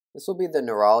This will be the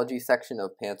neurology section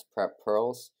of Pance Prep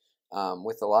Pearls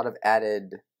with a lot of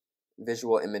added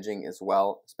visual imaging as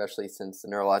well, especially since the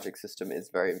neurologic system is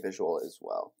very visual as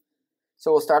well.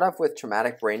 So we'll start off with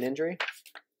traumatic brain injury.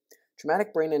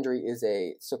 Traumatic brain injury is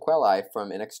a sequelae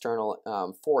from an external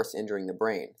force injuring the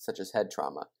brain, such as head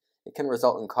trauma. It can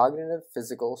result in cognitive,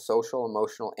 physical, social,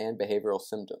 emotional, and behavioral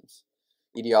symptoms.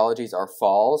 Etiologies are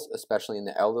falls, especially in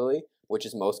the elderly, which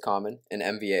is most common, and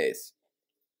MVAs.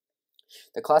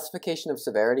 The classification of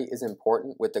severity is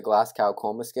important with the Glasgow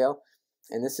Coma Scale,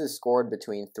 and this is scored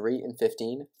between 3 and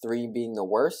 15, 3 being the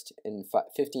worst and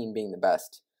 15 being the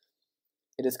best.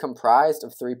 It is comprised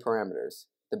of 3 parameters: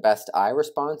 the best eye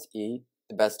response, E,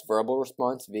 the best verbal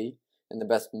response, V, and the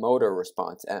best motor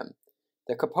response, M.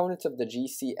 The components of the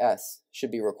GCS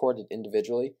should be recorded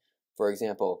individually. For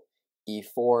example,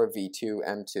 E4, V2,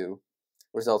 M2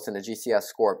 results in a GCS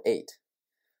score of 8.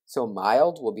 So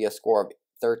mild will be a score of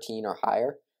 13 or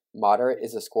higher, moderate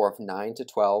is a score of 9 to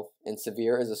 12, and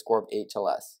severe is a score of 8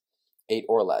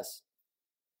 or less.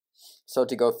 So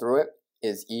to go through it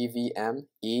is EVM,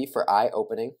 E for eye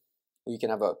opening. You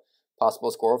can have a possible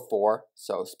score of 4,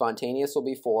 so spontaneous will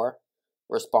be 4,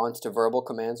 response to verbal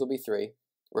commands will be 3,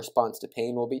 response to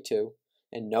pain will be 2,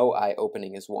 and no eye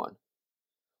opening is 1.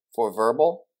 For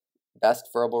verbal, best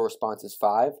verbal response is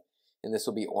 5, and this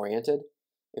will be oriented.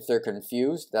 If they're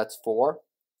confused, that's 4.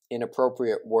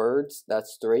 Inappropriate words,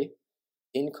 that's 3.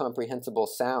 Incomprehensible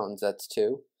sounds, that's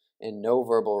 2. And no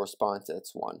verbal response,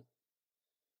 that's 1.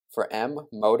 For M,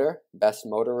 motor, best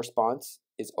motor response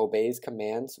is obeys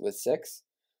commands with 6.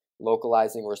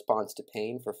 Localizing response to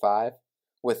pain for 5.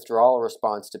 Withdrawal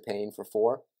response to pain for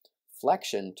 4.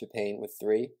 Flexion to pain with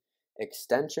 3.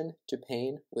 Extension to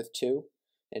pain with 2.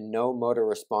 And no motor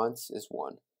response is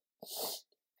 1.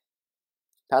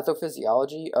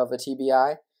 Pathophysiology of a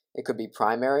TBI. It could be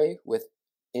primary with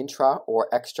intra or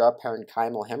extra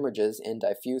parenchymal hemorrhages and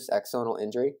diffuse axonal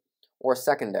injury, or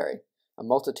secondary. A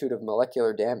multitude of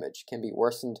molecular damage can be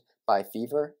worsened by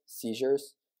fever,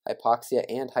 seizures, hypoxia,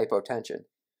 and hypotension.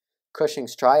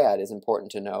 Cushing's triad is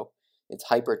important to know. It's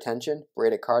hypertension,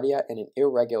 bradycardia, and an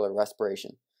irregular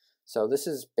respiration. So this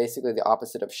is basically the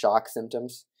opposite of shock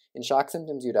symptoms. In shock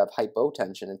symptoms, you'd have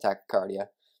hypotension and tachycardia,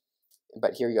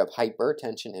 but here you have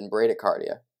hypertension and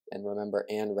bradycardia. And remember,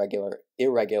 and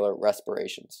irregular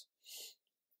respirations.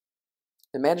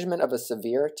 The management of a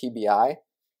severe TBI,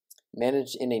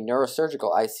 managed in a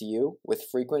neurosurgical ICU with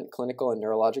frequent clinical and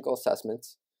neurological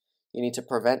assessments. You need to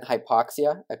prevent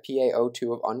hypoxia, a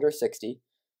PaO2 of under 60,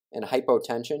 and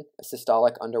hypotension, a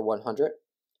systolic under 100,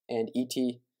 and ET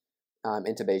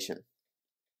intubation.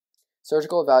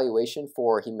 Surgical evaluation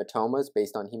for hematomas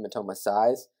based on hematoma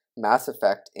size, mass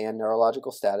effect, and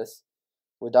neurological status.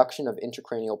 Reduction of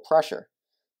intracranial pressure,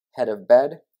 head of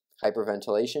bed,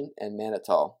 hyperventilation, and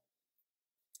mannitol.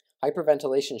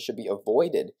 Hyperventilation should be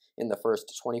avoided in the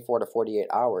first 24 to 48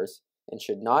 hours and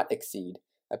should not exceed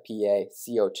a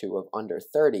PaCO2 of under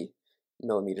 30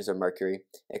 millimeters of mercury,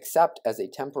 except as a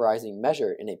temporizing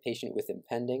measure in a patient with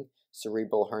impending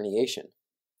cerebral herniation.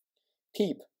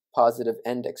 PEEP, positive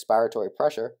end expiratory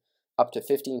pressure, up to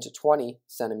 15 to 20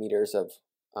 centimeters of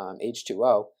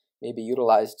H2O, may be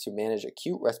utilized to manage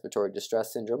acute respiratory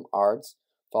distress syndrome, ARDS,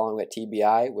 following a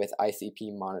TBI with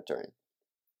ICP monitoring.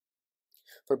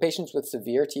 For patients with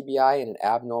severe TBI and an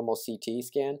abnormal CT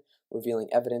scan revealing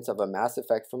evidence of a mass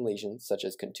effect from lesions such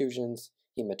as contusions,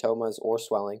 hematomas, or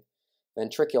swelling,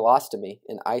 ventriculostomy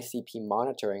and ICP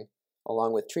monitoring,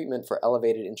 along with treatment for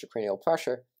elevated intracranial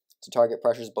pressure to target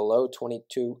pressures below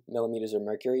 22 millimeters of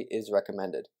mercury is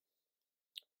recommended.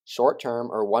 Short-term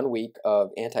or 1 week of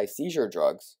anti-seizure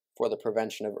drugs for the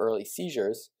prevention of early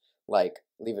seizures, like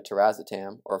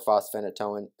levetiracetam or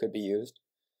fosphenytoin, could be used.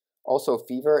 Also,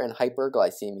 fever and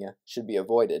hyperglycemia should be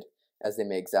avoided, as they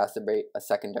may exacerbate a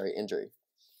secondary injury.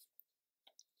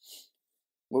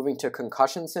 Moving to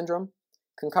concussion syndrome.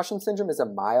 Concussion syndrome is a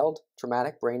mild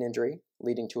traumatic brain injury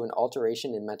leading to an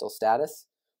alteration in mental status,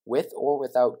 with or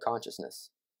without consciousness.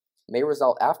 May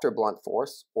result after blunt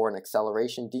force or an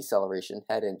acceleration-deceleration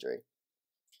head injury.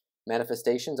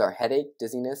 Manifestations are headache,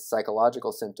 dizziness,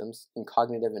 psychological symptoms, and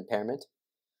cognitive impairment.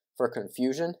 For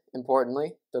confusion,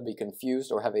 importantly, they'll be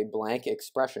confused or have a blank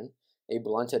expression, a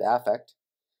blunted affect.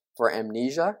 For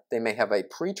amnesia, they may have a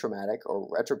pre-traumatic or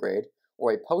retrograde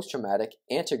or a post-traumatic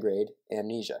antegrade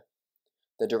amnesia.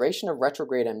 The duration of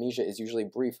retrograde amnesia is usually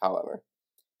brief, however.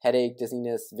 Headache,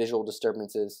 dizziness, visual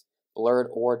disturbances, blurred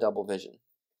or double vision.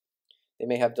 They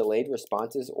may have delayed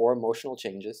responses or emotional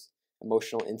changes,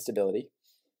 emotional instability.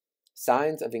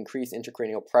 Signs of increased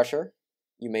intracranial pressure.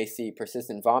 You may see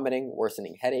persistent vomiting,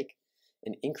 worsening headache,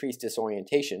 and increased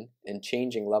disorientation and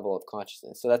changing level of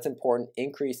consciousness. So that's important.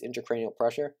 Increased intracranial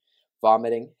pressure,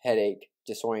 vomiting, headache,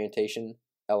 disorientation,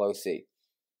 LOC.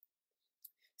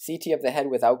 CT of the head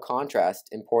without contrast,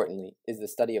 importantly, is the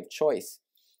study of choice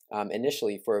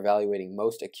initially for evaluating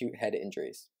most acute head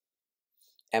injuries.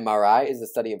 MRI is the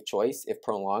study of choice if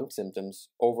prolonged symptoms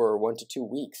over 1 to 2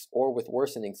 weeks or with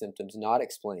worsening symptoms not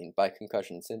explained by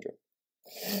concussion syndrome.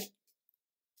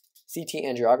 CT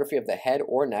angiography of the head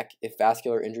or neck if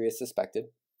vascular injury is suspected.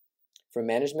 For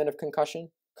management of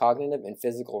concussion, cognitive and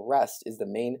physical rest is the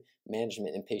main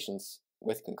management in patients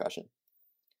with concussion.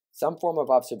 Some form of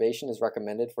observation is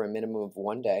recommended for a minimum of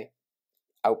 1 day,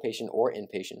 outpatient or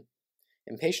inpatient,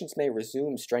 and patients may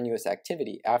resume strenuous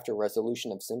activity after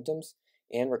resolution of symptoms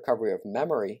and recovery of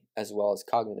memory as well as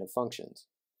cognitive functions.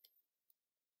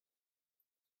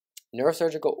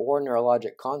 Neurosurgical or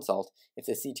neurologic consult if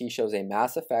the CT shows a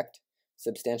mass effect,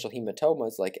 substantial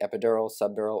hematomas like epidural,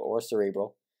 subdural, or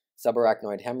cerebral,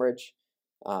 subarachnoid hemorrhage,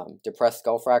 depressed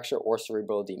skull fracture, or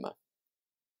cerebral edema.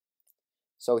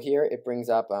 So here it brings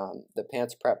up the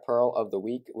Pance Prep Pearl of the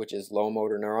week, which is low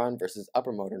motor neuron versus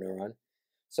upper motor neuron.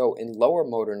 So in lower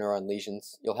motor neuron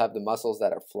lesions, you'll have the muscles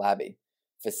that are flabby,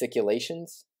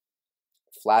 fasciculations,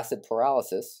 flaccid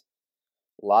paralysis,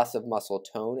 loss of muscle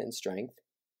tone and strength,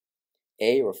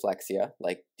 areflexia,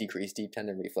 like decreased deep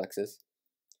tendon reflexes,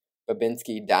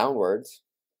 Babinski downwards,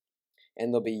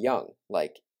 and they'll be young,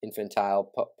 like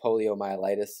infantile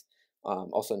poliomyelitis,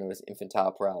 also known as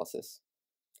infantile paralysis.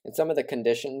 And some of the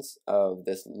conditions of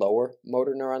this lower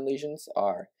motor neuron lesions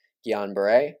are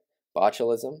Guillain-Barré,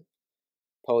 botulism,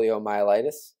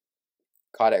 poliomyelitis,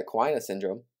 Cotta-Equina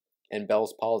syndrome, and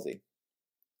Bell's palsy.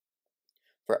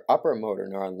 For upper motor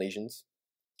neuron lesions,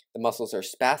 the muscles are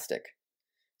spastic,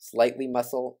 slight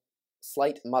muscle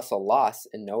loss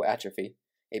and no atrophy,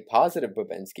 a positive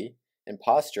Babinski, and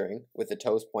posturing with the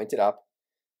toes pointed up,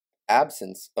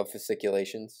 absence of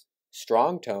fasciculations,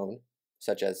 strong tone,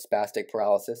 such as spastic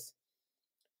paralysis,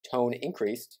 tone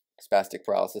increased, spastic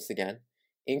paralysis again,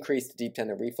 increased deep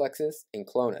tendon reflexes, and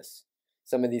clonus.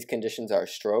 Some of these conditions are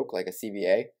stroke, like a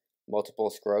CVA,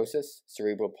 multiple sclerosis,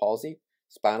 cerebral palsy,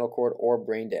 spinal cord or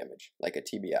brain damage, like a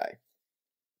TBI.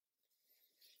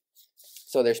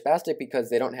 So they're spastic because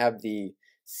they don't have the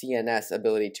CNS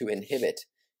ability to inhibit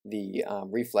the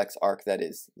reflex arc that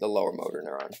is the lower motor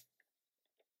neuron.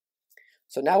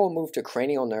 So now we'll move to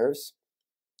cranial nerves,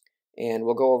 and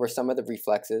we'll go over some of the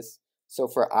reflexes. So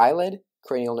for eyelid,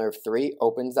 cranial nerve 3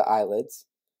 opens the eyelids.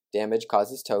 Damage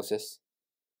causes ptosis.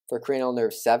 For cranial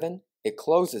nerve 7, it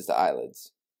closes the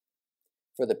eyelids.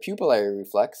 For the pupillary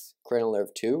reflex, cranial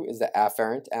nerve 2 is the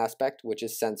afferent aspect, which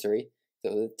is sensory,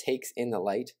 so it takes in the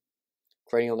light.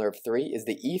 Cranial nerve 3 is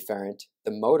the efferent,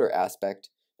 the motor aspect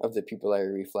of the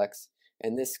pupillary reflex,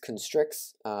 and this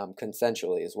constricts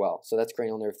consensually as well. So that's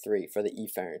cranial nerve 3 for the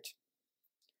efferent.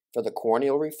 For the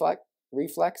corneal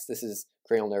reflex, this is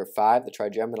cranial nerve 5, the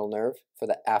trigeminal nerve, for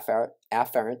the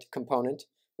afferent component,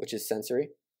 which is sensory,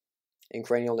 and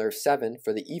cranial nerve 7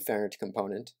 for the efferent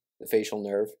component, the facial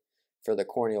nerve, for the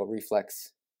corneal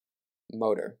reflex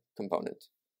motor component.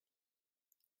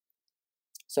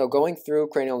 So going through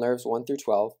cranial nerves 1 through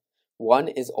 12, 1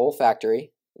 is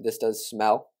olfactory, this does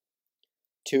smell.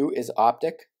 2 is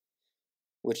optic,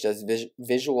 which does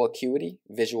visual acuity,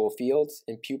 visual fields,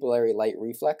 and pupillary light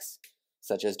reflex,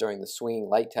 such as during the swinging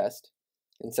light test.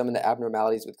 And some of the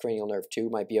abnormalities with cranial nerve 2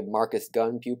 might be a Marcus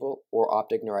Gunn pupil or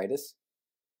optic neuritis.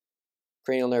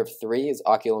 Cranial nerve 3 is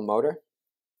oculomotor.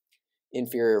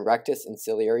 Inferior rectus and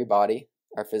ciliary body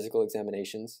are physical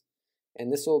examinations,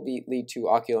 and this will lead to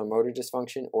oculomotor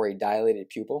dysfunction or a dilated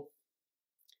pupil.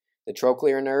 The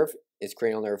trochlear nerve is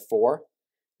cranial nerve 4.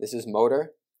 This is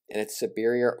motor, and it's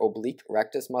superior oblique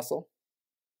rectus muscle.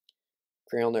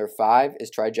 Cranial nerve 5 is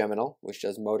trigeminal, which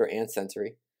does motor and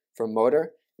sensory. For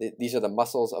motor, these are the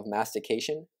muscles of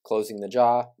mastication, closing the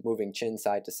jaw, moving chin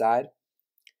side to side.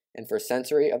 And for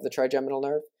sensory of the trigeminal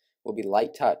nerve will be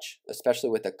light touch, especially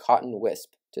with a cotton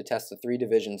wisp to test the 3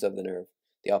 divisions of the nerve,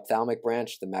 the ophthalmic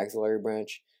branch, the maxillary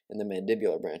branch, and the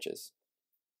mandibular branches.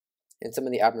 And some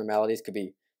of the abnormalities could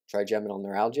be trigeminal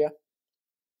neuralgia.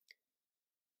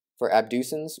 For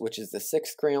abducens, which is the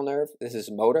 6th cranial nerve, this is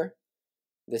motor.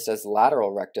 This does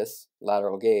lateral rectus,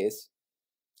 lateral gaze.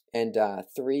 And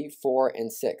 3, 4,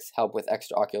 and 6 help with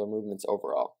extraocular movements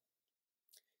overall.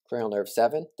 Cranial nerve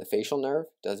 7, the facial nerve,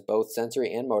 does both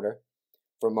sensory and motor.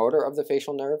 For motor of the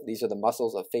facial nerve, these are the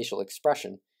muscles of facial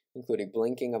expression, including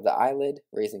blinking of the eyelid,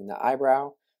 raising the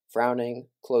eyebrow, frowning,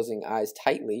 closing eyes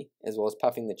tightly, as well as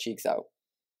puffing the cheeks out.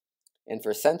 And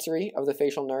for sensory of the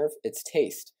facial nerve, it's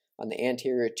taste on the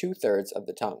anterior 2/3 of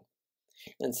the tongue.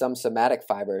 and some somatic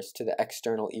fibers to the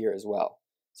external ear as well,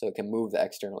 so it can move the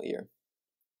external ear.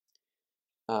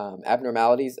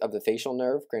 Abnormalities of the facial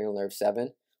nerve, cranial nerve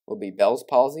 7, will be Bell's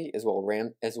palsy as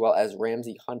well as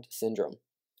Ramsay-Hunt syndrome,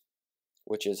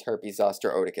 which is herpes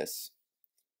zoster oticus.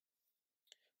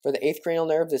 For the 8th cranial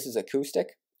nerve, this is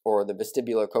acoustic, or the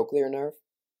vestibulocochlear nerve.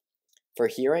 For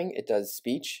hearing, it does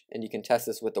speech, and you can test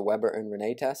this with the Weber and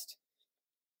Rene test.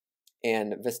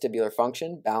 And vestibular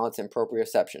function, balance, and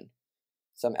proprioception.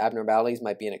 Some abnormalities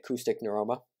might be an acoustic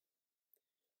neuroma.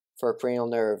 For cranial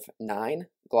nerve 9,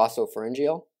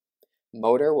 glossopharyngeal,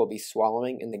 motor will be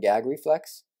swallowing in the gag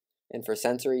reflex, and for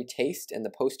sensory, taste in the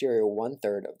posterior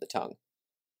 1/3 of the tongue.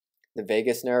 The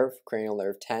vagus nerve, cranial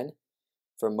nerve 10,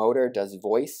 for motor does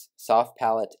voice, soft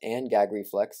palate, and gag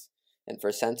reflex, and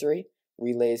for sensory,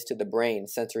 relays to the brain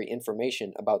sensory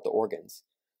information about the organs,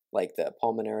 like the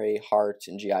pulmonary, heart,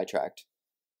 and GI tract.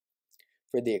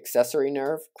 For the accessory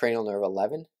nerve, cranial nerve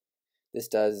 11, this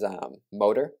does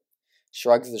motor,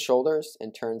 shrugs the shoulders,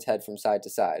 and turns head from side to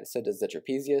side. So does the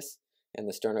trapezius and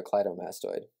the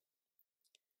sternocleidomastoid.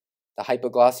 The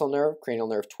hypoglossal nerve, cranial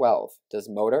nerve 12, does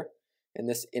motor, and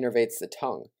this innervates the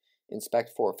tongue. Inspect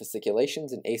for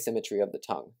fasciculations and asymmetry of the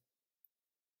tongue.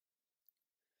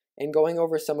 And going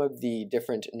over some of the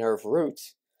different nerve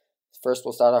roots, first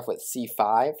we'll start off with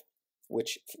C5,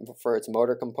 which for its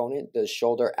motor component does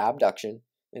shoulder abduction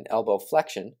and elbow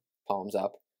flexion, palms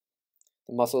up.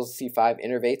 The muscles C5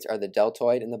 innervates are the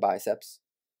deltoid and the biceps.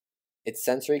 Its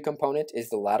sensory component is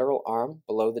the lateral arm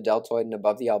below the deltoid and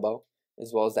above the elbow,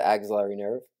 as well as the axillary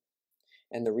nerve.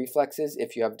 And the reflexes,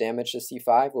 if you have damage to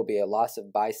C5, will be a loss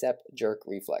of bicep jerk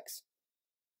reflex.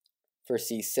 For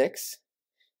C6,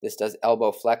 this does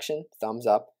elbow flexion, thumbs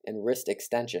up, and wrist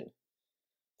extension.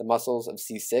 The muscles of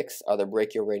C6 are the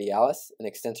brachioradialis and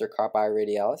extensor carpi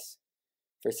radialis.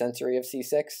 For sensory of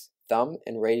C6, thumb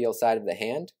and radial side of the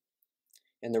hand,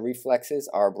 and the reflexes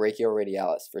are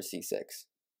brachioradialis for C6.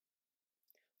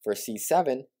 For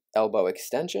C7, elbow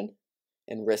extension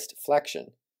and wrist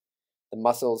flexion. The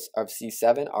muscles of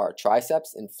C7 are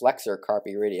triceps and flexor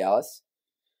carpi radialis.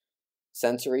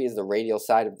 Sensory is the radial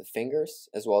side of the fingers,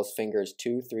 as well as fingers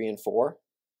 2, 3, and 4.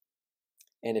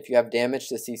 And if you have damage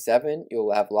to C7, you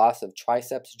will have loss of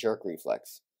triceps jerk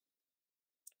reflex.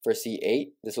 For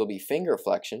C8, this will be finger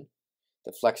flexion,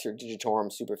 the flexor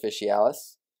digitorum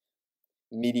superficialis,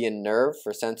 median nerve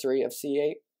for sensory of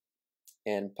C8,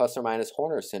 and plus or minus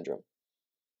Horner's syndrome,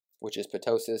 which is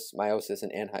ptosis, meiosis,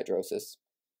 and anhydrosis.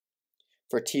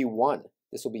 For T1,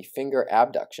 this will be finger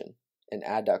abduction and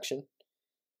adduction.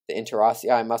 The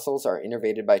interossei muscles are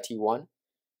innervated by T1,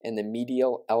 and the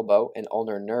medial elbow and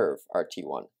ulnar nerve are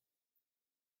T1.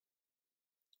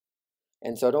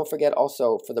 And so don't forget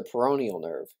also for the peroneal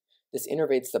nerve. This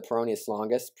innervates the peroneus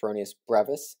longus, peroneus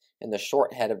brevis, and the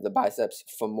short head of the biceps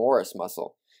femoris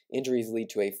muscle. Injuries lead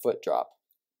to a foot drop.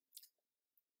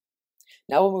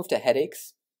 Now we'll move to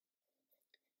headaches.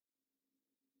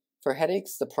 For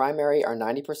headaches, the primary are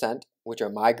 90%, which are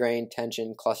migraine,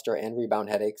 tension, cluster, and rebound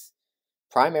headaches.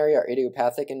 Primary are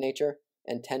idiopathic in nature,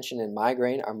 and tension and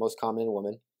migraine are most common in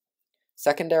women.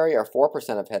 Secondary are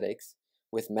 4% of headaches,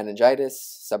 with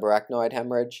meningitis, subarachnoid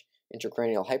hemorrhage,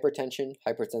 intracranial hypertension,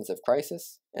 hypertensive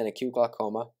crisis, and acute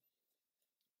glaucoma.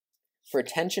 For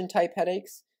tension-type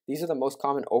headaches, these are the most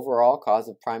common overall cause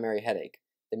of primary headache.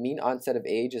 The mean onset of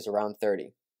age is around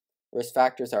 30. Risk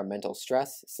factors are mental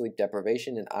stress, sleep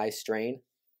deprivation, and eye strain.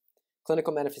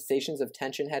 Clinical manifestations of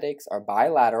tension headaches are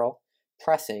bilateral,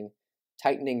 pressing,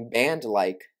 tightening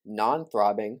band-like,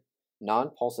 non-throbbing,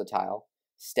 non-pulsatile,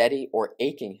 steady or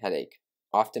aching headache,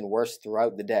 often worse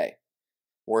throughout the day.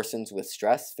 Worsens with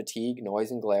stress, fatigue,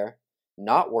 noise, and glare.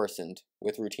 Not worsened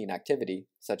with routine activity,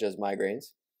 such as migraines.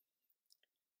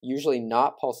 Usually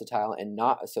not pulsatile and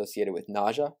not associated with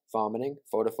nausea, vomiting,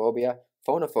 photophobia,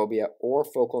 phonophobia, or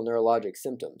focal neurologic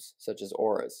symptoms, such as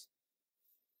auras.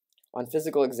 On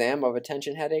physical exam of a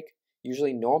tension headache,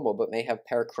 usually normal but may have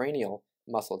pericranial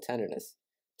muscle tenderness,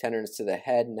 tenderness to the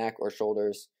head, neck, or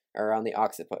shoulders around the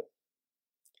occiput.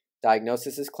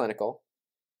 Diagnosis is clinical.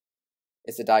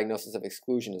 It's a diagnosis of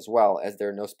exclusion as well, as there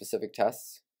are no specific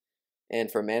tests.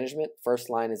 And for management, first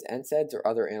line is NSAIDs or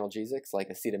other analgesics like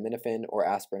acetaminophen or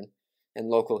aspirin, and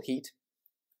local heat.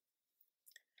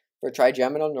 For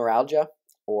trigeminal neuralgia,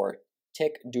 or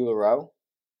tic douloureux,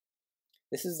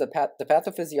 this is the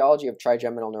pathophysiology of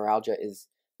trigeminal neuralgia is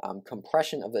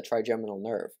compression of the trigeminal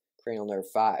nerve, cranial nerve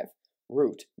 5,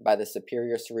 root by the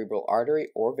superior cerebral artery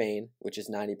or vein, which is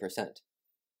 90%.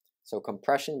 So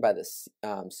compression by the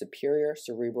superior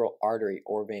cerebral artery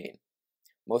or vein.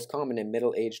 Most common in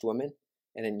middle-aged women,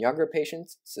 and in younger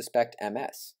patients, suspect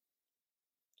MS.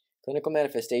 Clinical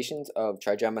manifestations of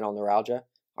trigeminal neuralgia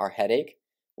are headache,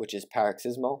 which is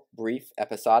paroxysmal, brief,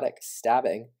 episodic,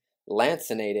 stabbing,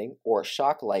 lancinating, or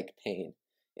shock-like pain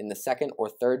in the second or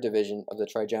third division of the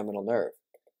trigeminal nerve,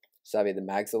 so that would be the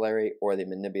maxillary or the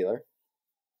mandibular,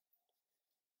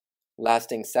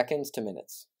 lasting seconds to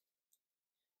minutes.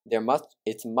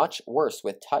 It's much worse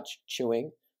with touch,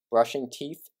 chewing, brushing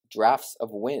teeth, drafts of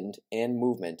wind, and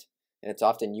movement, and it's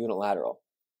often unilateral.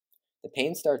 The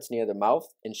pain starts near the mouth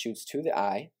and shoots to the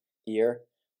eye, ear,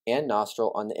 and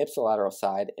nostril on the ipsilateral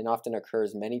side and often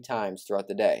occurs many times throughout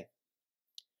the day.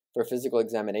 For physical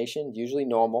examination, usually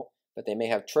normal, but they may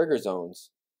have trigger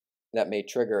zones that may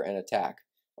trigger an attack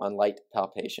on light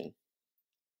palpation.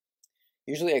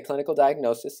 Usually a clinical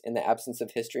diagnosis in the absence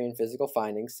of history and physical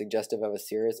findings suggestive of a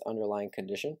serious underlying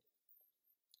condition.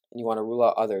 And you want to rule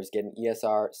out others. Get an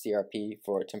ESR, CRP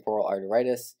for temporal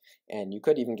arteritis, and you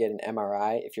could even get an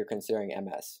MRI if you're considering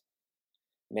MS.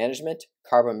 Management,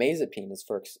 carbamazepine is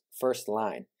first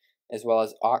line, as well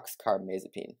as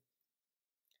oxcarbamazepine.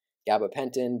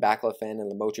 Gabapentin, baclofen,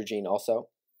 and lamotrigine also.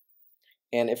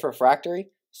 And if refractory,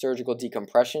 surgical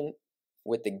decompression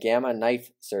with the gamma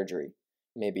knife surgery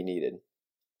may be needed.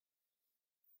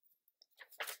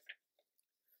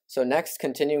 So next,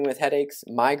 continuing with headaches,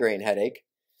 migraine headache.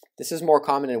 This is more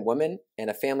common in women, and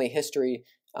a family history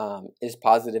is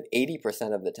positive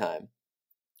 80% of the time.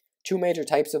 Two major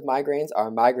types of migraines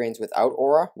are migraines without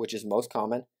aura, which is most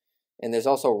common, and there's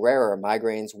also rarer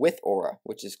migraines with aura,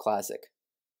 which is classic.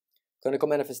 Clinical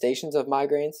manifestations of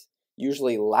migraines,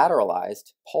 usually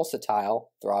lateralized, pulsatile,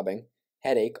 throbbing,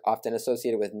 headache, often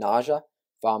associated with nausea,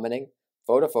 vomiting,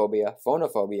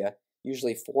 phonophobia,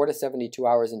 usually 4 to 72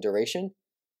 hours in duration,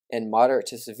 and moderate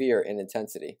to severe in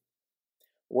intensity.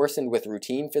 Worsened with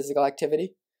routine physical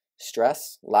activity,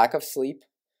 stress, lack of sleep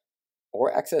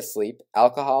or excess sleep,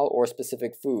 alcohol or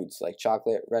specific foods like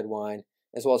chocolate, red wine,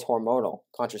 as well as hormonal,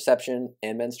 contraception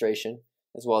and menstruation,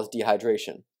 as well as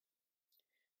dehydration.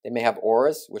 They may have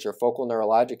auras, which are focal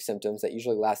neurologic symptoms that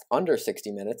usually last under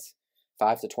 60 minutes,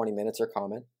 5 to 20 minutes are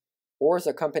common. Auras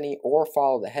accompany or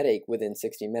follow the headache within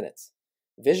 60 minutes.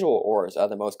 Visual auras are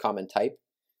the most common type.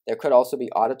 There could also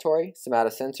be auditory,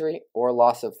 somatosensory, or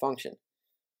loss of function,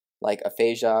 like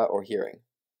aphasia or hearing.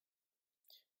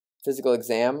 Physical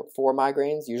exam for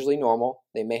migraines, usually normal.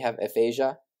 They may have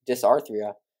aphasia,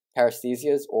 dysarthria,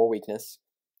 paresthesias, or weakness.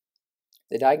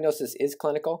 The diagnosis is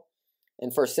clinical,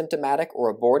 and for symptomatic or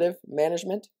abortive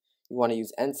management, you want to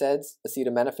use NSAIDs,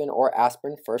 acetaminophen, or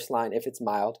aspirin first line if it's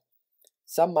mild.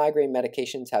 Some migraine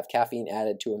medications have caffeine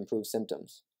added to improve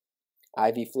symptoms.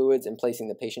 IV fluids and placing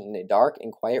the patient in a dark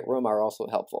and quiet room are also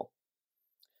helpful.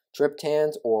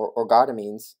 Triptans or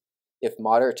ergotamines, if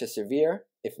moderate to severe,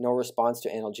 if no response to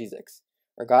analgesics.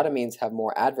 Ergotamines have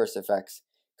more adverse effects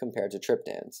compared to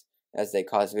triptans, as they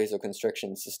cause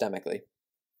vasoconstriction systemically.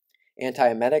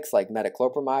 Antiemetics like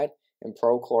metoclopramide and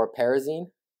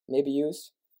prochlorperazine may be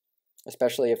used,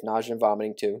 especially if nausea and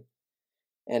vomiting too.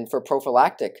 And for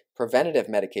prophylactic, preventative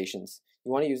medications,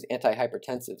 you want to use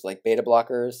antihypertensives like beta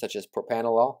blockers such as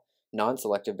propranolol,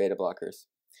 non-selective beta blockers,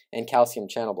 and calcium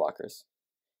channel blockers.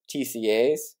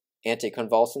 TCAs,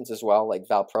 anticonvulsants as well like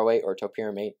valproate or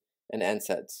topiramate, and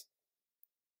NSAIDs.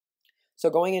 So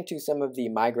going into some of the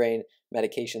migraine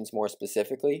medications more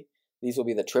specifically, these will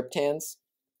be the triptans.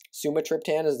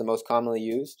 Sumatriptan is the most commonly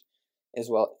used as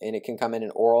well, and it can come in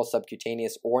an oral,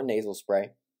 subcutaneous, or nasal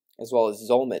spray, as well as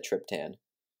zolmitriptan.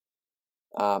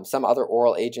 Some other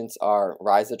oral agents are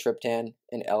rizatriptan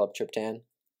and elatriptan.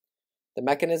 The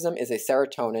mechanism is a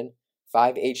serotonin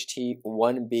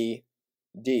 5-HT1B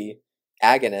D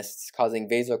agonists causing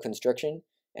vasoconstriction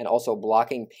and also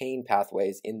blocking pain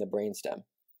pathways in the brainstem.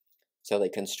 So they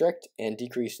constrict and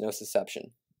decrease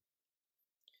nociception.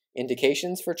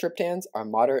 Indications for triptans are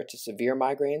moderate to severe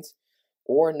migraines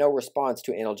or no response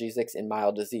to analgesics in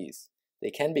mild disease.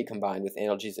 They can be combined with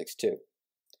analgesics too.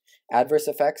 Adverse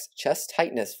effects, chest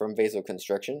tightness from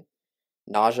vasoconstriction,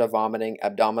 nausea, vomiting,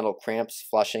 abdominal cramps,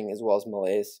 flushing, as well as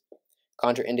malaise.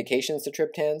 Contraindications to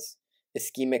triptans,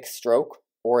 ischemic stroke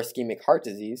or ischemic heart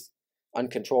disease,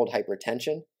 uncontrolled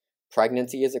hypertension,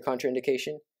 pregnancy is a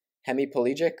contraindication,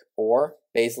 hemiplegic or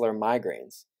basilar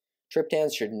migraines.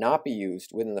 Triptans should not be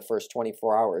used within the first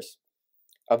 24 hours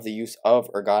of the use of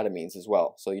ergotamines as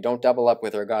well. So you don't double up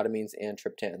with ergotamines and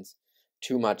triptans.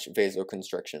 Too much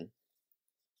vasoconstriction.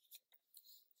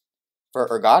 For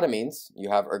ergotamines,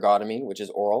 you have ergotamine, which is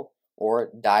oral,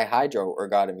 or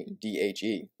dihydroergotamine,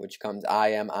 DHE, which comes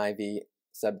IM, IV,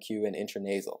 sub-Q, and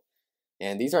intranasal.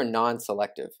 And these are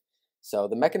non-selective. So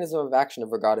the mechanism of action of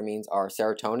ergotamines are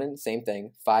serotonin, same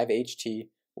thing,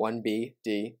 5-HT1B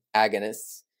D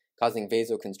agonists, causing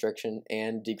vasoconstriction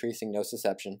and decreasing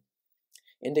nociception.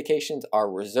 Indications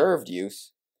are reserved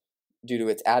use due to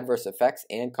its adverse effects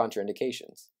and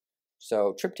contraindications.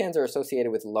 So triptans are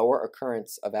associated with lower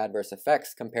occurrence of adverse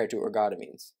effects compared to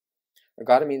ergotamines.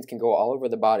 Ergotamines can go all over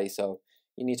the body, so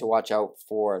you need to watch out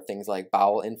for things like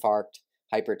bowel infarct,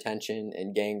 hypertension,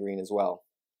 and gangrene as well.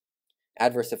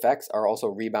 Adverse effects are also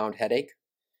rebound headache,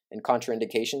 and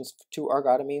contraindications to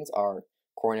ergotamines are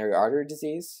coronary artery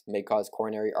disease, may cause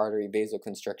coronary artery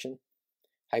vasoconstriction,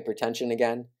 hypertension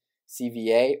again,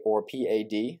 CVA or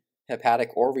PAD, hepatic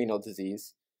or renal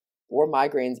disease, or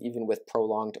migraines even with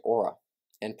prolonged aura,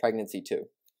 and pregnancy too.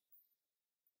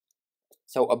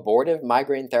 So abortive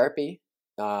migraine therapy,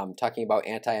 talking about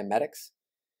antiemetics,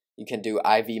 you can do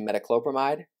IV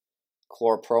metoclopramide,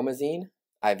 chlorpromazine,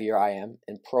 IV or IM,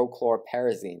 and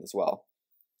prochlorperazine as well.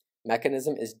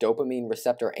 Mechanism is dopamine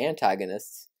receptor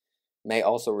antagonists, may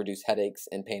also reduce headaches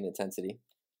and pain intensity.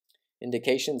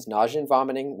 Indications, nausea and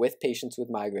vomiting with patients with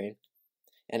migraine.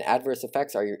 And adverse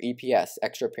effects are your EPS,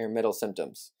 extrapyramidal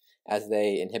symptoms, as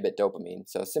they inhibit dopamine.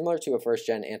 So similar to a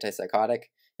first-gen antipsychotic,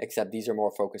 except these are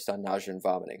more focused on nausea and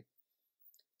vomiting.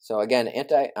 So again,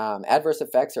 adverse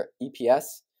effects are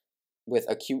EPS with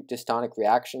acute dystonic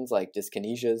reactions like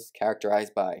dyskinesias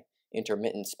characterized by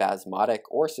intermittent spasmodic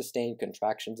or sustained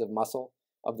contractions of muscle,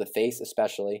 of the face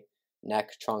especially,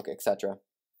 neck, trunk, etc.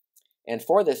 And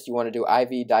for this, you want to do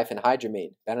IV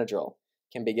diphenhydramine, Benadryl,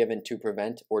 can be given to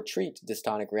prevent or treat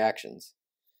dystonic reactions.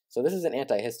 So this is an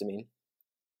antihistamine.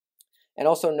 And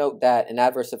also note that an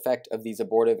adverse effect of these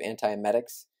abortive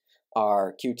antiemetics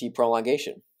are QT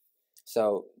prolongation.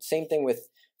 So same thing with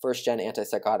first-gen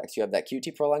antipsychotics. You have that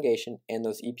QT prolongation and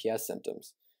those EPS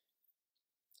symptoms.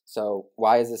 So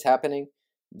why is this happening?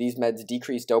 These meds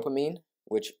decrease dopamine,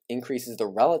 which increases the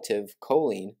relative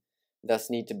choline, thus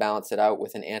need to balance it out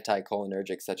with an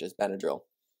anticholinergic such as Benadryl.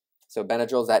 So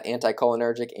Benadryl is that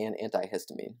anticholinergic and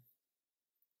antihistamine.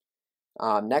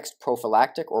 Next,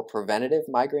 prophylactic or preventative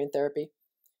migraine therapy.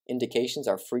 Indications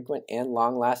are frequent and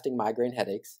long-lasting migraine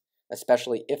headaches,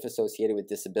 especially if associated with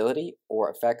disability or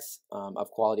effects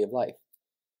of quality of life.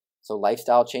 So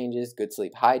lifestyle changes, good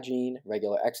sleep hygiene,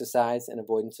 regular exercise, and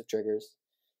avoidance of triggers.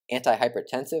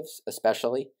 Antihypertensives,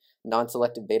 especially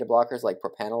non-selective beta blockers like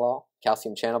propranolol,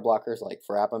 calcium channel blockers like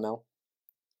verapamil.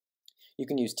 You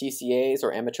can use TCAs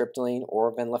or amitriptyline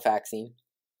or venlafaxine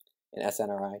and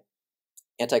SNRI.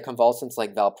 Anticonvulsants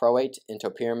like valproate,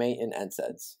 topiramate, and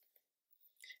NSAIDs.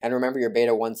 And remember, your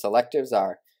beta-1 selectives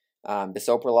are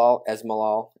bisoprolol,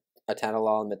 esmolol,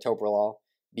 atenolol, and metoprolol,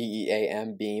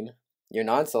 BEAM, BEAM. Your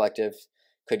non-selectives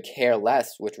could care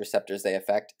less which receptors they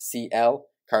affect, CL,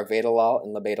 carvedilol,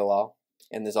 and labetalol,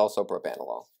 and there's also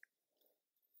propranolol.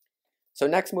 So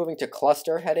next, moving to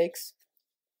cluster headaches.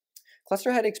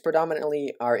 Cluster headaches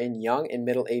predominantly are in young and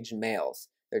middle-aged males.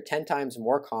 They're 10 times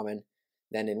more common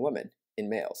than in women, in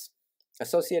males.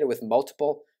 Associated with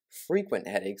multiple frequent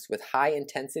headaches with high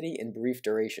intensity and brief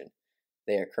duration.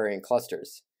 They occur in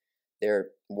clusters. They're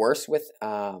worse with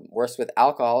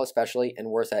alcohol especially, and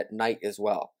worse at night as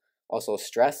well. Also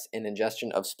stress and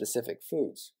ingestion of specific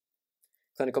foods.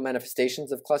 Clinical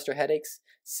manifestations of cluster headaches: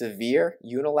 severe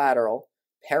unilateral,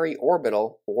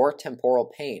 periorbital, or temporal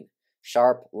pain,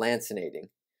 sharp, lancinating.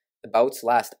 The bouts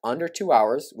last under 2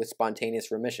 hours with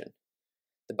spontaneous remission.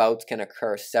 The bouts can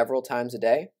occur several times a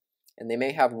day, and they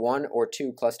may have 1 or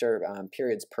 2 cluster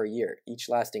periods per year, each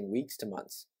lasting weeks to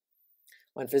months.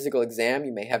 On physical exam,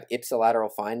 you may have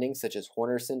ipsilateral findings such as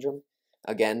Horner syndrome,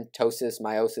 again, ptosis,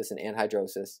 meiosis, and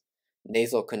anhidrosis,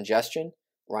 nasal congestion,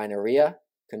 rhinorrhea,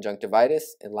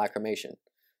 conjunctivitis, and lacrimation.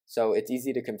 So it's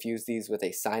easy to confuse these with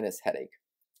a sinus headache,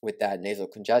 with that nasal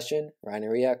congestion,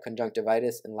 rhinorrhea,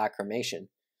 conjunctivitis, and lacrimation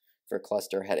for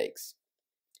cluster headaches.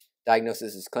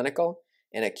 Diagnosis is clinical,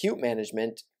 and acute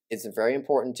management is very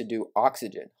important to do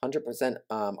oxygen. 100%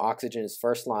 oxygen is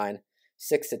first line,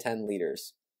 6 to 10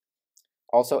 liters.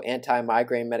 Also,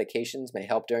 anti-migraine medications may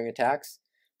help during attacks,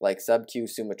 like sub-Q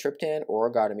sumatriptan or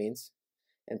ergotamines,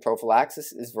 and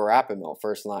prophylaxis is verapamil,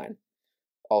 first line.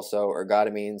 Also,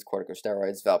 ergotamines,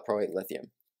 corticosteroids, valproate,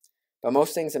 lithium. But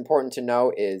most things important to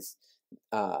know is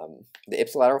the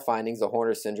ipsilateral findings, the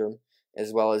Horner syndrome,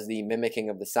 as well as the mimicking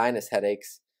of the sinus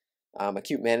headaches.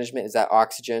 Acute management is that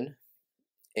oxygen,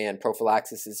 and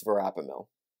prophylaxis is verapamil.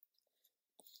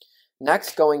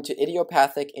 Next, going to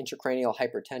idiopathic intracranial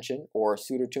hypertension, or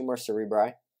pseudotumor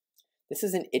cerebri. This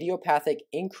is an idiopathic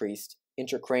increased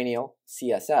intracranial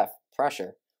CSF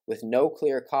pressure with no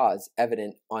clear cause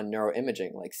evident on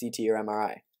neuroimaging like CT or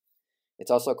MRI.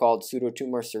 It's also called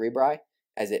pseudotumor cerebri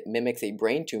as it mimics a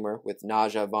brain tumor with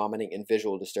nausea, vomiting, and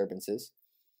visual disturbances.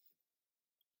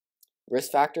 Risk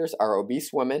factors are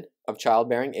obese women of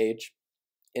childbearing age,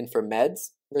 and for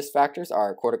meds, risk factors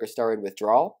are corticosteroid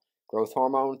withdrawal, growth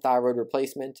hormone, thyroid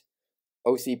replacement,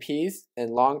 OCPs,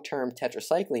 and long-term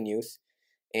tetracycline use,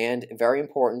 and very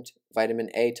important, vitamin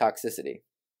A toxicity.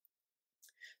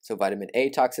 So vitamin A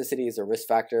toxicity is a risk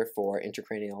factor for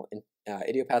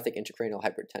idiopathic intracranial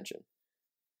hypertension.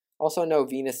 Also know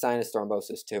venous sinus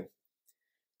thrombosis too.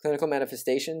 Clinical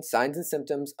manifestations, signs and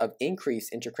symptoms of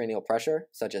increased intracranial pressure,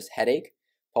 such as headache,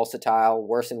 pulsatile,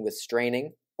 worsen with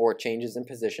straining or changes in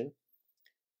position,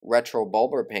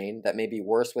 retrobulbar pain that may be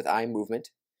worse with eye movement,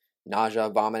 nausea,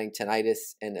 vomiting,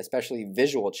 tinnitus, and especially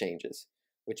visual changes,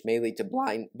 which may lead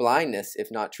to blindness if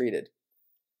not treated.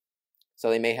 So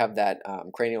they may have that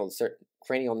cranial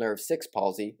nerve 6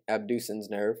 palsy, abducens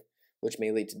nerve, which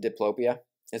may lead to diplopia,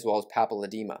 as well as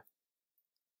papilledema.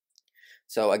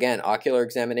 So again, ocular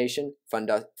examination,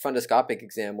 fundoscopic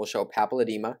exam will show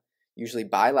papilledema, usually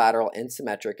bilateral and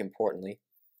symmetric, importantly.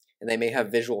 And they may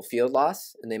have visual field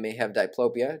loss, and they may have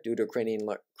diplopia due to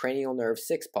cranial nerve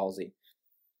 6 palsy.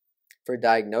 For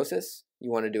diagnosis, you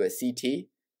want to do a CT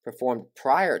performed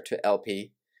prior to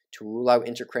LP to rule out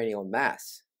intracranial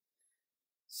mass.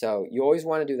 So you always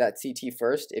want to do that CT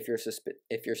first if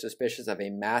you're suspicious of a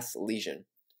mass lesion.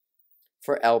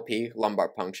 For LP, lumbar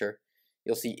puncture,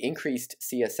 you'll see increased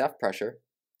CSF pressure,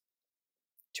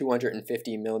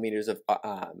 250 millimeters of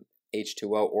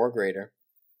H2O or greater,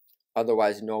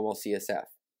 otherwise normal CSF,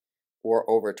 or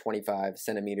over 25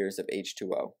 centimeters of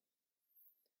H2O.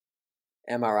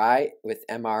 MRI with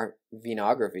MR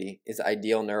venography is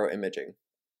ideal neuroimaging.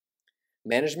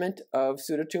 Management of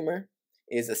pseudotumor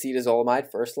is acetazolamide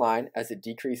first line, as it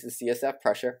decreases CSF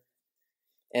pressure,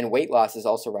 and weight loss is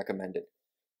also recommended.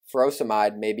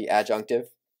 Furosemide may be adjunctive,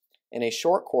 and a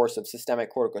short course of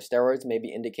systemic corticosteroids may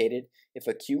be indicated if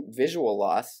acute visual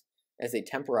loss as a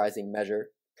temporizing measure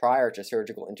prior to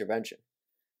surgical intervention.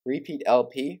 Repeat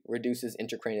LP reduces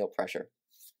intracranial pressure.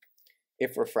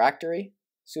 If refractory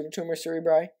pseudotumor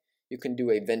cerebri, you can do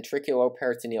a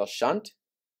ventriculoperitoneal shunt,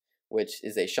 which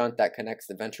is a shunt that connects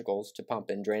the ventricles to pump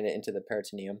and drain it into the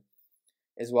peritoneum,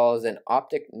 as well as an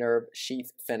optic nerve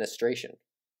sheath fenestration,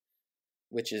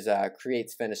 which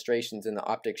creates fenestrations in the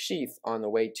optic sheath on the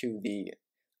way to the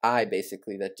eye,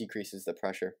 basically, that decreases the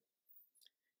pressure.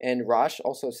 And ROSH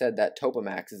also said that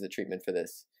Topamax is a treatment for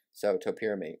this, so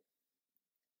topiramate.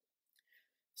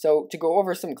 So to go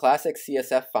over some classic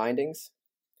CSF findings,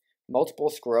 multiple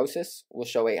sclerosis will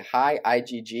show a high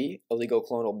IgG,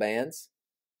 oligoclonal bands.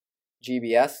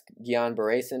 GBS,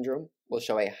 Guillain-Barré syndrome, will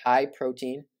show a high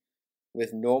protein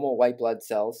with normal white blood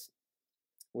cells,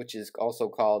 which is also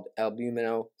called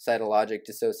albuminocytologic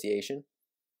dissociation.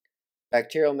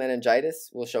 Bacterial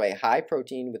meningitis will show a high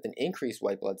protein with an increased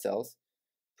white blood cells,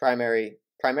 primarily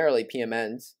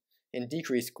PMNs, and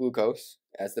decreased glucose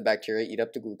as the bacteria eat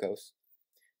up the glucose.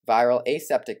 Viral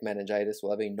aseptic meningitis will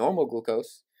have a normal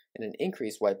glucose and an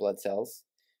increased white blood cells,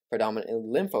 predominantly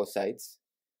lymphocytes.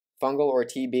 Fungal or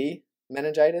TB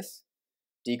meningitis,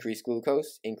 decreased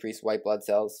glucose, increased white blood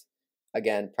cells,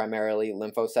 again primarily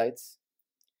lymphocytes.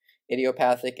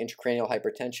 Idiopathic intracranial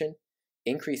hypertension,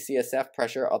 increased CSF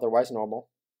pressure, otherwise normal.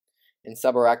 And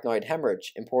subarachnoid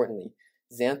hemorrhage, importantly,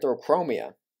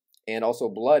 xanthochromia, and also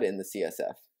blood in the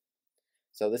CSF.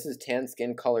 So this is tan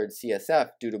skin colored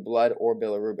CSF due to blood or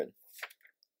bilirubin.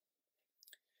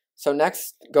 So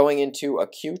next, going into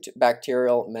acute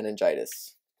bacterial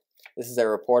meningitis. This is a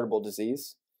reportable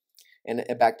disease and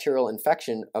a bacterial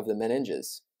infection of the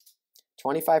meninges.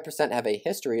 25% have a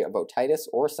history of otitis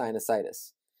or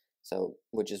sinusitis, so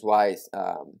which is why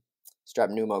strep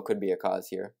pneumo could be a cause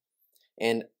here.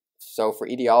 And so for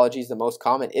etiologies, the most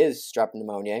common is strep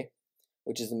pneumoniae,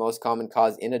 which is the most common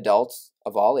cause in adults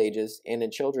of all ages and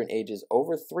in children ages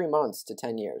over 3 months to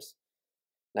 10 years.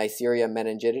 Neisseria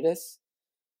meningitidis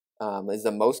is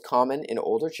the most common in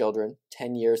older children,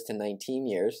 10 years to 19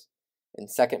 years, and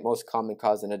second most common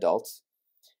cause in adults,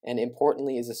 and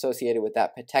importantly is associated with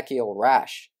that petechial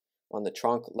rash on the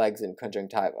trunk, legs, and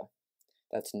conjunctiva.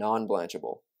 That's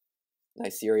non-blanchable.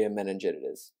 Neisseria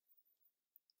meningitidis.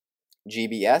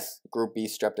 GBS, Group B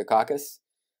streptococcus,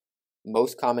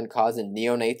 most common cause in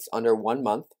neonates under 1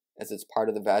 month, as it's part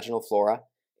of the vaginal flora,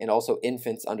 and also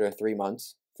infants under 3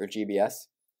 months for GBS.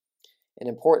 And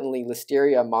importantly,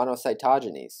 Listeria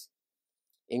monocytogenes,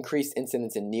 increased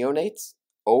incidence in neonates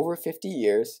over 50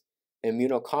 years,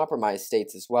 immunocompromised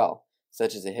states as well,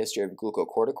 such as a history of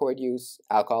glucocorticoid use,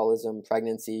 alcoholism,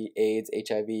 pregnancy, AIDS,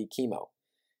 HIV, chemo.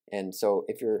 And so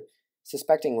if you're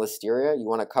suspecting Listeria, you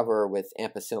want to cover with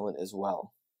ampicillin as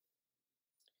well.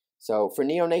 So for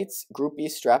neonates, Group B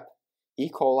strep, E.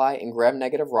 coli, and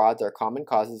gram-negative rods are common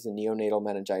causes in neonatal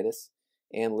meningitis,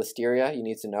 and Listeria you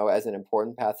need to know as an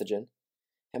important pathogen.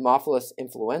 Haemophilus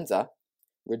influenza,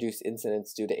 reduced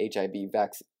incidence due to HIV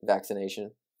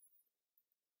vaccination.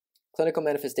 Clinical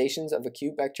manifestations of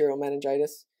acute bacterial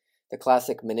meningitis, the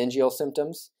classic meningeal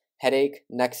symptoms, headache,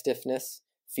 neck stiffness,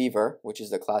 fever, which is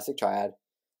the classic triad,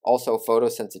 also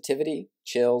photosensitivity,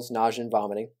 chills, nausea, and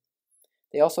vomiting.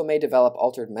 They also may develop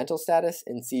altered mental status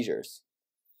and seizures.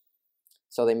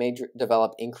 So they may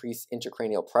develop increased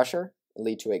intracranial pressure and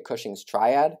lead to a Cushing's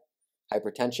triad,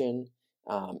 hypertension,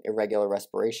 irregular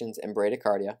respirations, and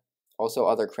bradycardia, also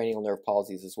other cranial nerve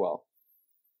palsies as well.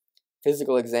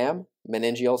 Physical exam,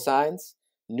 meningeal signs,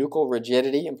 nuchal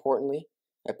rigidity, importantly,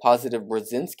 a positive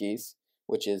Brzezinski's,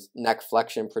 which is neck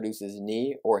flexion produces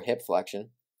knee or hip flexion,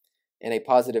 and a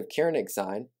positive Kiernig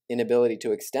sign, inability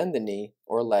to extend the knee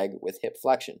or leg with hip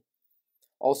flexion.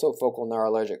 Also focal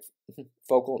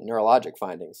neurologic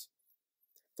findings.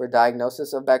 For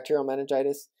diagnosis of bacterial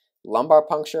meningitis, lumbar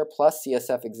puncture plus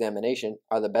CSF examination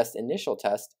are the best initial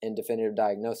test and definitive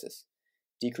diagnosis.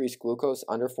 Decreased glucose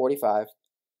under 45,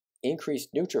 increased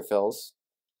neutrophils,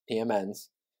 PMNs,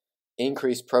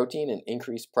 increased protein, and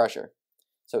increased pressure.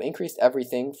 So increased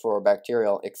everything for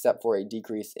bacterial except for a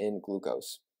decrease in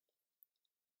glucose.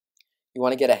 You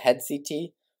want to get a head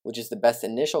CT, which is the best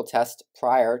initial test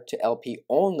prior to LP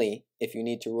only if you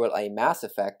need to rule a mass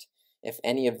effect if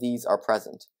any of these are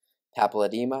present.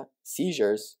 Papilledema,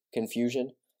 seizures,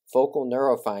 confusion, focal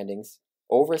neuro findings,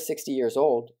 over 60 years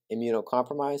old,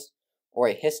 immunocompromised, or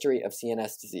a history of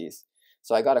CNS disease.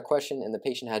 So I got a question and the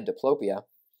patient had diplopia,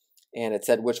 and it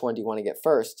said, which one do you want to get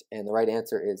first? And the right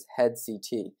answer is head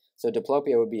CT. So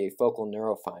diplopia would be a focal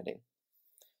neuro finding.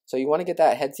 So you want to get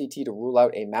that head CT to rule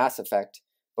out a mass effect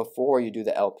before you do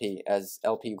the LP, as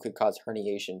LP could cause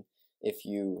herniation if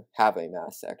you have a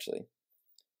mass, actually.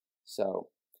 So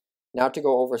now to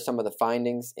go over some of the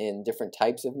findings in different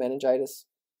types of meningitis.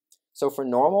 So for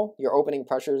normal, your opening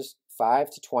pressure is 5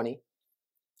 to 20.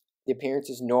 The appearance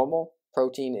is normal.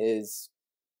 Protein is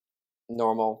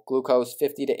normal. Glucose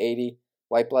 50 to 80.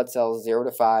 White blood cells 0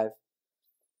 to 5.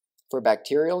 For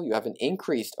bacterial, you have an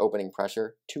increased opening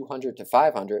pressure, 200 to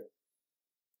 500.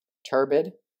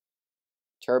 Turbid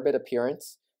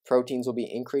appearance. Proteins will be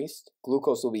increased.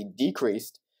 Glucose will be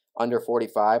decreased under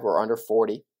 45 or under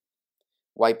 40.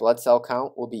 White blood cell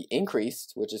count will be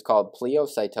increased, which is called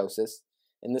pleocytosis,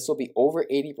 and this will be over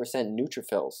 80%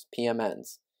 neutrophils,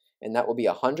 PMNs, and that will be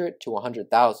 100 to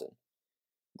 100,000.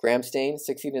 Gram stain,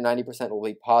 60 to 90% will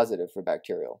be positive for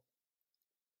bacterial.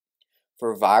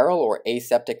 For viral or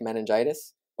aseptic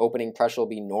meningitis, opening pressure will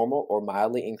be normal or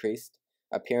mildly increased.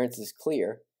 Appearance is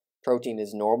clear. Protein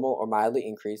is normal or mildly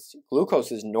increased.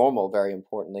 Glucose is normal, very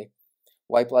importantly.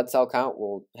 White blood cell count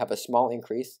will have a small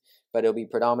increase, but it will be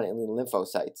predominantly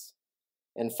lymphocytes.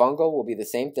 And fungal will be the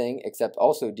same thing, except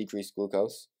also decreased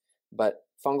glucose, but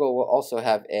fungal will also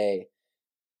have a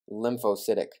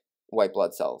lymphocytic white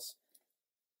blood cells.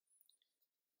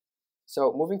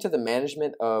 So moving to the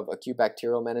management of acute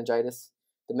bacterial meningitis,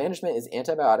 the management is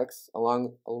antibiotics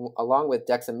along with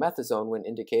dexamethasone when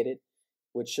indicated,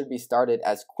 which should be started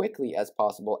as quickly as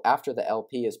possible after the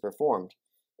LP is performed,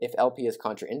 if LP is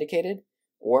contraindicated,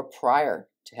 or prior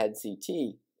to head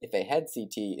CT, if a head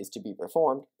CT is to be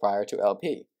performed prior to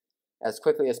LP, as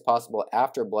quickly as possible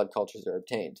after blood cultures are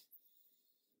obtained.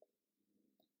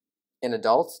 In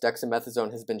adults,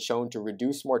 dexamethasone has been shown to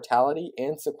reduce mortality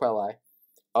and sequelae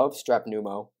of strep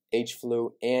pneumo, H.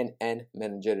 flu, and N.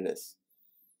 meningitis.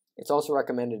 It's also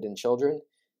recommended in children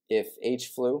if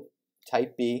H. flu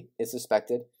type B is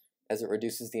suspected, as it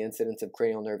reduces the incidence of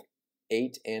cranial nerve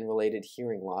 8 and related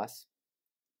hearing loss.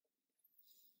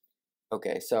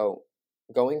 Okay, so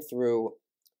going through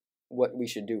what we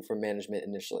should do for management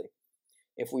initially.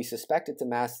 If we suspect it's a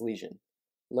mass lesion,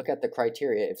 look at the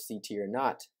criteria if CT or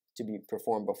not to be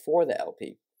performed before the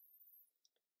LP.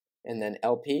 And then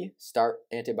LP, start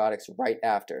antibiotics right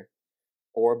after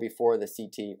or before the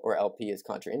CT or LP is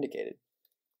contraindicated.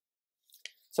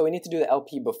 So we need to do the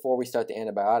LP before we start the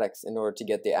antibiotics in order to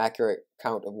get the accurate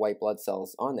count of white blood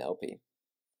cells on the LP.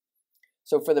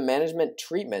 So for the management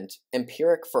treatment,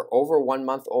 empiric for over 1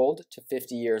 month old to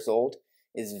 50 years old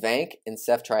is Vanc and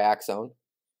ceftriaxone.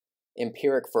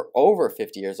 Empiric for over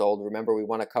 50 years old, remember we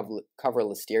want to cover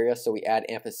Listeria, so we add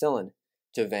ampicillin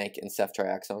to Vanc and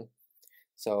ceftriaxone.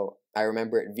 So I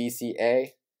remember it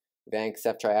VCA, Vanc,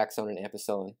 ceftriaxone, and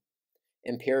ampicillin.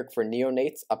 Empiric for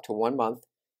neonates up to 1 month,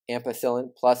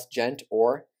 ampicillin plus gent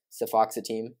or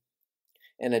cefoxitim.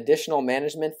 An additional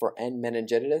management for N.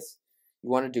 meningitis, you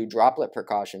want to do droplet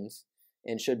precautions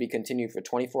and should be continued for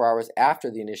 24 hours after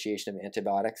the initiation of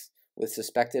antibiotics with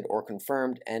suspected or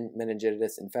confirmed N.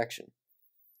 meningitis infection.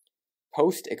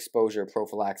 Post-exposure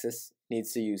prophylaxis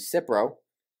needs to use Cipro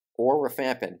or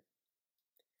rifampin.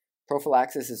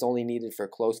 Prophylaxis is only needed for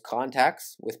close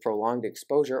contacts with prolonged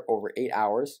exposure over 8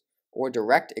 hours or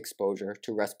direct exposure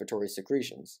to respiratory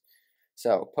secretions.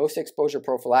 So, post-exposure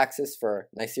prophylaxis for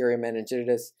Neisseria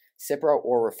meningitidis, Cipro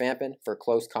or rifampin for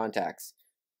close contacts.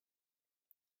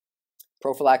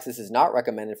 Prophylaxis is not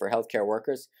recommended for healthcare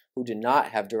workers who do not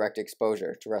have direct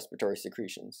exposure to respiratory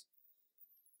secretions.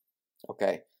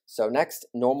 Okay, so next,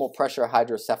 normal pressure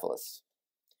hydrocephalus.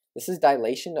 This is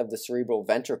dilation of the cerebral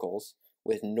ventricles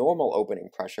with normal opening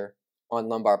pressure on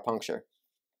lumbar puncture.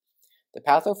 The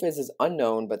pathophys is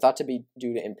unknown but thought to be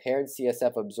due to impaired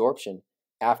CSF absorption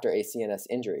after a CNS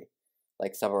injury,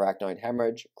 like subarachnoid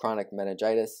hemorrhage, chronic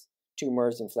meningitis,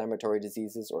 tumors, inflammatory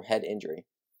diseases, or head injury.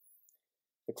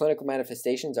 The clinical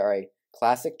manifestations are a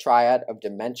classic triad of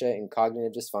dementia and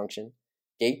cognitive dysfunction,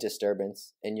 gait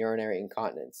disturbance, and urinary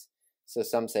incontinence. So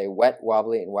some say wet,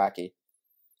 wobbly, and wacky.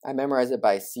 I memorize it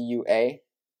by CUA,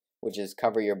 which is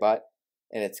cover your butt,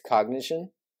 and it's cognition,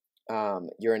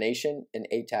 urination, and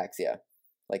ataxia,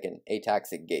 like an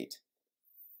ataxic gait.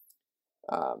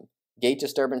 Gait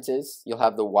disturbances, you'll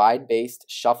have the wide-based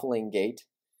shuffling gait,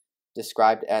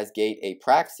 described as gait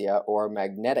apraxia or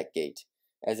magnetic gait,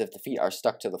 as if the feet are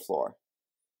stuck to the floor.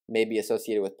 May be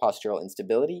associated with postural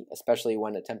instability, especially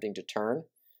when attempting to turn,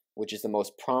 which is the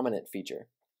most prominent feature.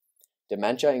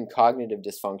 Dementia and cognitive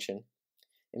dysfunction,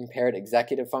 impaired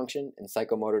executive function, and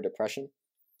psychomotor depression.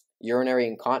 Urinary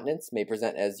incontinence may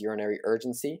present as urinary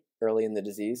urgency early in the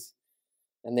disease,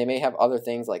 and they may have other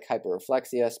things like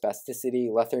hyperreflexia, spasticity,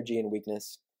 lethargy, and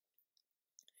weakness.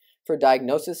 For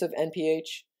diagnosis of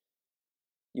NPH,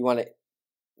 you want to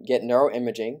get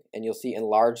neuroimaging, and you'll see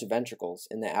enlarged ventricles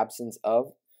in the absence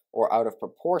of or out of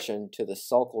proportion to the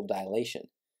sulcal dilation.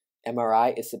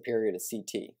 MRI is superior to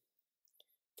CT.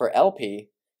 For LP,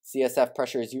 CSF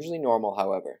pressure is usually normal,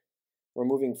 however.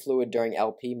 Removing fluid during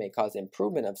LP may cause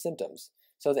improvement of symptoms,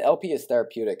 so the LP is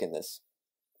therapeutic in this.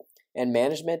 And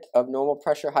management of normal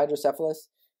pressure hydrocephalus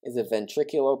is a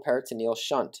ventriculoperitoneal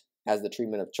shunt as the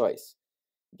treatment of choice.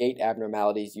 Gait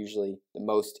abnormalities usually the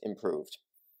most improved.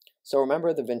 So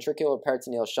remember, the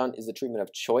ventriculoperitoneal shunt is the treatment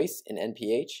of choice in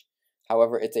NPH.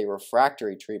 However, it's a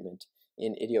refractory treatment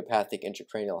in idiopathic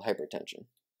intracranial hypertension.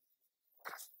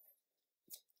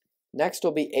 Next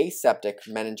will be aseptic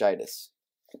meningitis.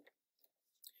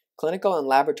 Clinical and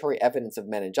laboratory evidence of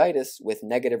meningitis with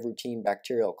negative routine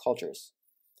bacterial cultures.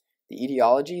 The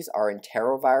etiologies are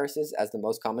enteroviruses as the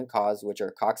most common cause, which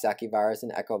are Coxsackie virus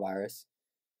and echovirus.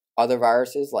 Other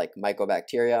viruses like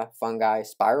mycobacteria, fungi,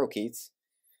 spirochetes,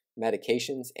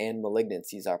 medications, and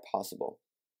malignancies are possible.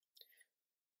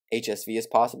 HSV is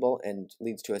possible and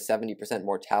leads to a 70%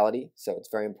 mortality, so it's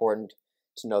very important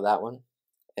to know that one.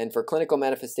 And for clinical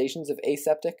manifestations of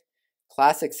aseptic,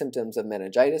 classic symptoms of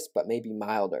meningitis, but may be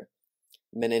milder.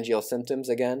 Meningeal symptoms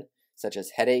again, such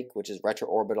as headache, which is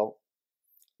retroorbital,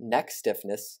 neck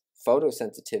stiffness,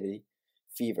 photosensitivity,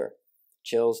 fever,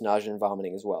 chills, nausea, and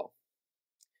vomiting as well.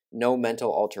 No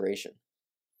mental alteration.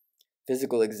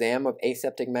 Physical exam of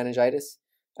aseptic meningitis,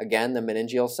 again, the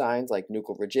meningeal signs like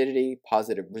nuchal rigidity,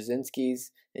 positive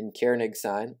Brzezinski's, and Kiernig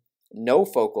sign. No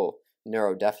focal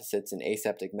neurodeficits in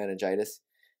aseptic meningitis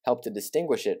help to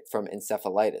distinguish it from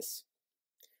encephalitis.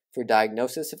 For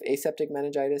diagnosis of aseptic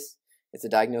meningitis, it's a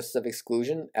diagnosis of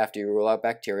exclusion after you rule out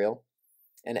bacterial,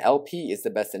 and LP is the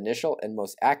best initial and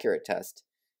most accurate test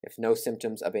if no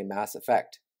symptoms of a mass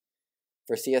effect.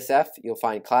 For CSF, you'll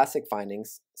find classic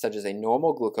findings such as a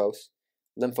normal glucose,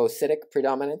 lymphocytic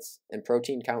predominance, and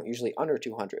protein count usually under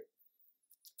 200.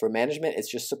 For management, it's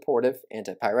just supportive,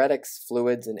 antipyretics,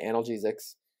 fluids, and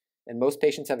analgesics, and most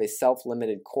patients have a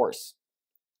self-limited course.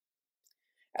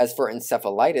 As for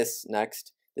encephalitis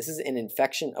next, this is an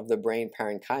infection of the brain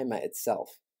parenchyma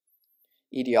itself.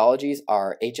 Etiologies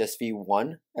are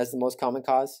HSV-1 as the most common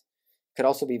cause. Could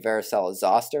also be varicella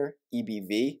zoster,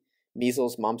 EBV,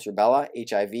 measles, mumps, rubella,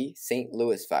 HIV, St.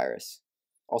 Louis virus,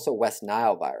 also West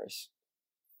Nile virus.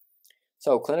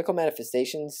 So clinical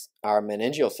manifestations are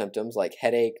meningeal symptoms like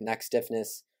headache, neck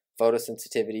stiffness,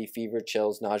 photosensitivity, fever,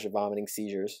 chills, nausea, vomiting,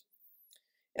 seizures,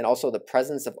 and also the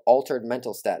presence of altered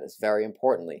mental status, very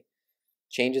importantly.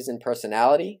 Changes in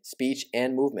personality, speech,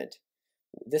 and movement.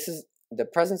 This is the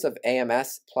presence of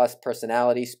AMS plus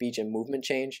personality, speech, and movement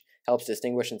change helps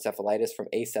distinguish encephalitis from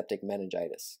aseptic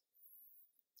meningitis.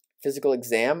 Physical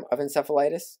exam of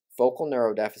encephalitis, focal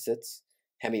neurodeficits,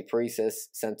 hemiparesis,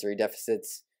 sensory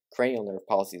deficits, cranial nerve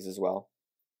palsies as well.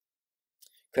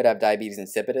 Could have diabetes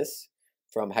insipidus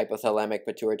from hypothalamic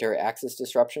pituitary axis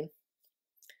disruption,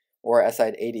 or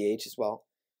SIDH as well.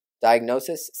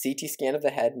 Diagnosis: CT scan of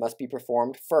the head must be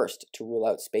performed first to rule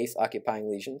out space-occupying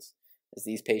lesions, as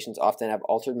these patients often have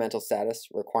altered mental status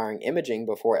requiring imaging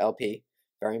before LP.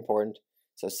 Very important.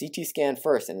 So CT scan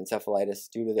first in encephalitis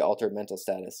due to the altered mental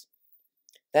status.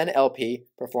 Then LP,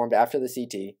 performed after the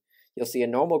CT. You'll see a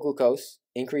normal glucose,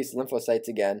 increased lymphocytes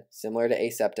again, similar to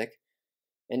aseptic.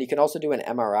 And you can also do an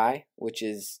MRI, which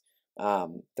is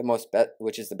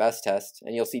the best test,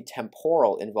 and you'll see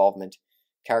temporal involvement,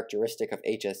 characteristic of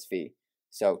HSV.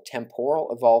 So temporal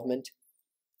involvement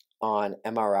on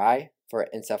MRI for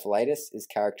encephalitis is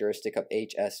characteristic of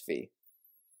HSV.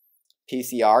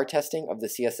 PCR testing of the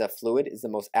CSF fluid is the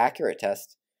most accurate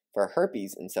test for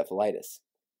herpes encephalitis.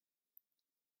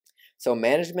 So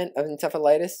management of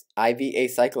encephalitis, IV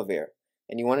acyclovir,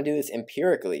 and you want to do this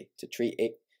empirically to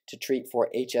treat for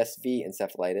HSV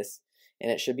encephalitis,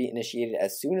 and it should be initiated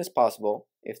as soon as possible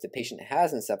if the patient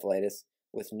has encephalitis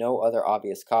with no other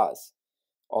obvious cause.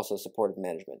 Also supportive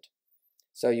management.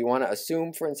 So you want to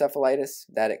assume for encephalitis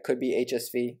that it could be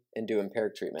HSV and do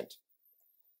empiric treatment.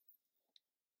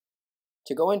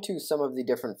 To go into some of the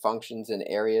different functions and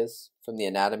areas from the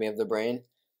anatomy of the brain,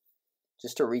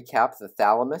 just to recap, the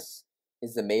thalamus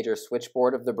is the major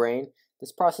switchboard of the brain.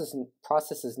 This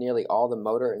processes nearly all the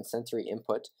motor and sensory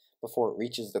input before it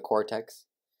reaches the cortex.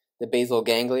 The basal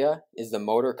ganglia is the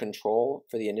motor control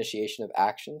for the initiation of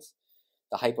actions.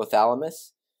 The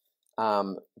hypothalamus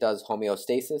does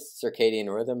homeostasis,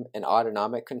 circadian rhythm, and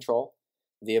autonomic control.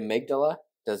 The amygdala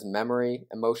does memory,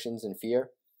 emotions, and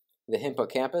fear. The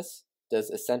hippocampus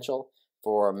does essential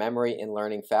for memory and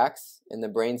learning facts, and the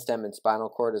brainstem and spinal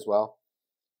cord as well.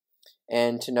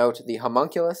 And to note, the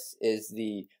homunculus is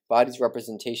the body's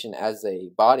representation as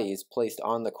a body is placed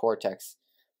on the cortex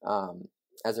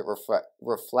as it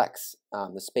reflects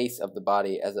the space of the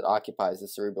body as it occupies the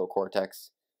cerebral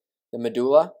cortex. The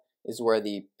medulla is where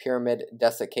the pyramid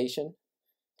desiccation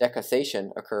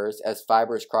occurs as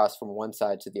fibers cross from one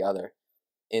side to the other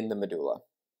in the medulla.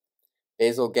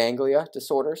 Basal ganglia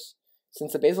disorders.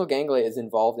 Since the basal ganglia is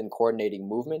involved in coordinating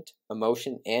movement,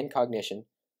 emotion, and cognition,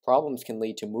 problems can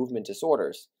lead to movement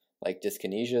disorders like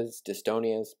dyskinesias,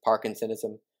 dystonias,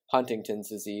 Parkinsonism, Huntington's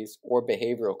disease, or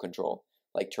behavioral control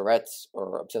like Tourette's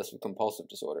or obsessive-compulsive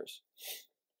disorders.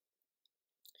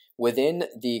 Within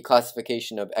the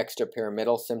classification of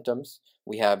extrapyramidal symptoms,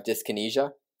 we have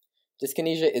dyskinesia.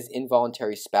 Dyskinesia is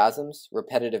involuntary spasms,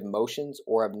 repetitive motions,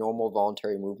 or abnormal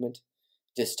voluntary movement.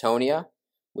 Dystonia,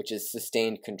 which is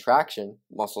sustained contraction,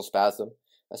 muscle spasm,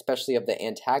 especially of the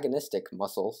antagonistic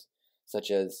muscles,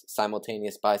 such as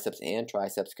simultaneous biceps and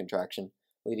triceps contraction,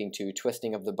 leading to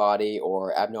twisting of the body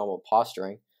or abnormal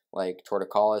posturing, like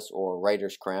torticollis or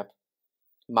writer's cramp.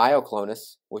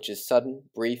 Myoclonus, which is sudden,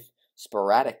 brief,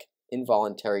 sporadic,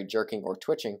 involuntary jerking or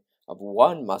twitching of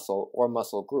one muscle or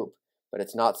muscle group, but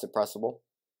it's not suppressible.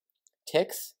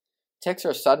 Tics. Tics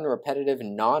are sudden, repetitive,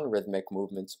 non-rhythmic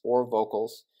movements or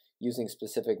vocals using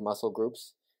specific muscle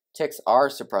groups. Tics are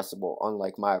suppressible,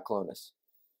 unlike myoclonus.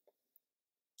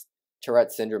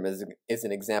 Tourette syndrome is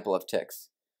an example of tics.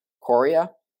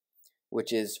 Chorea,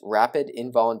 which is rapid,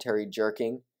 involuntary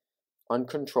jerking,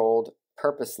 uncontrolled,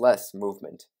 purposeless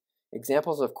movement.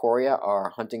 Examples of chorea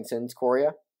are Huntington's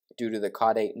chorea, due to the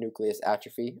caudate nucleus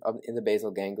atrophy in the basal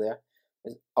ganglia.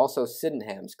 There's also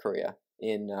Sydenham's chorea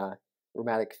in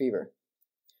rheumatic fever.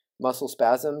 Muscle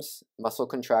spasms, muscle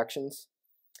contractions.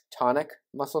 Tonic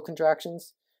muscle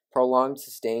contractions, prolonged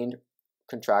sustained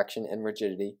contraction and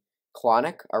rigidity.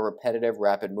 Clonic are repetitive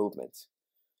rapid movements.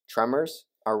 Tremors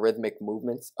are rhythmic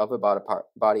movements of a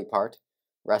body part.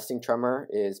 Resting tremor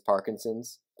is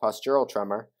Parkinson's. Postural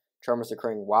tremor, tremors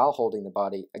occurring while holding the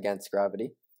body against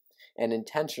gravity. And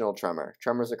intentional tremor,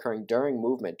 tremors occurring during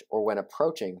movement or when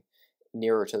approaching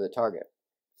nearer to the target.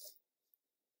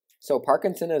 So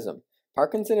Parkinsonism.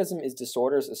 Parkinsonism is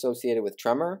disorders associated with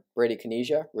tremor,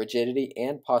 bradykinesia, rigidity,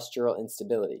 and postural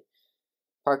instability.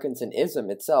 Parkinsonism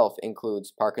itself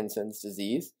includes Parkinson's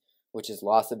disease, which is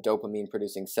loss of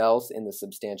dopamine-producing cells in the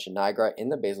substantia nigra in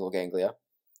the basal ganglia.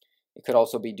 It could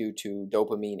also be due to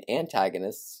dopamine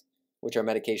antagonists, which are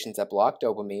medications that block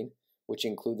dopamine, which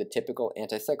include the typical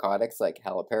antipsychotics like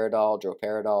haloperidol,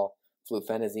 droperidol,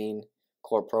 flufenazine,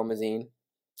 chlorpromazine,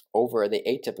 over the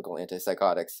atypical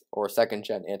antipsychotics or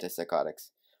second-gen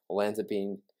antipsychotics,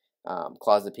 olanzapine,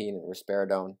 clozapine, and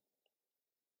risperidone.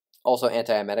 Also,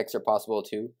 antiemetics are possible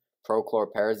too,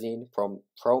 prochlorperazine,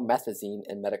 promethazine,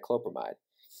 and metoclopramide.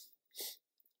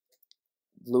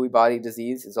 Lewy body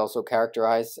disease is also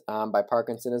characterized by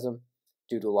Parkinsonism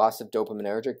due to loss of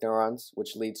dopaminergic neurons,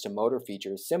 which leads to motor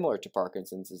features similar to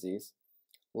Parkinson's disease.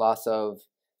 Loss of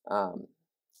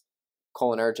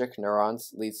cholinergic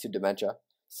neurons leads to dementia.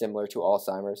 similar to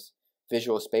Alzheimer's,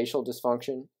 visual spatial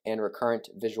dysfunction, and recurrent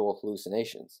visual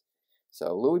hallucinations. So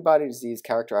Lewy body disease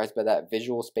characterized by that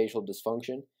visual spatial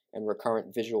dysfunction and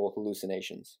recurrent visual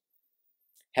hallucinations.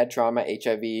 Head trauma,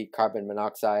 HIV, carbon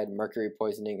monoxide, mercury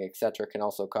poisoning, etc. can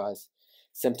also cause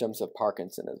symptoms of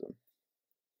Parkinsonism.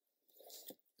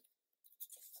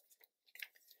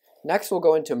 Next, we'll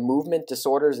go into movement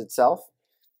disorders itself.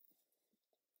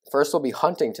 First will be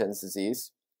Huntington's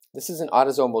disease. This is an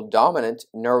autosomal dominant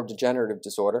neurodegenerative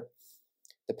disorder.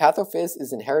 The pathophys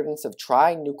is inheritance of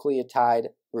trinucleotide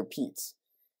repeats,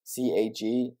 CAG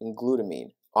and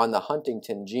glutamine, on the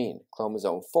Huntington gene,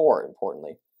 chromosome 4,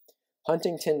 importantly.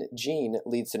 Huntington gene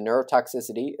leads to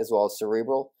neurotoxicity as well as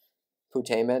cerebral,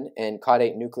 putamen, and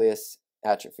caudate nucleus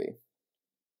atrophy.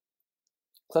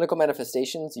 Clinical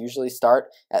manifestations usually start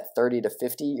at 30 to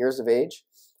 50 years of age,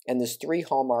 and there's three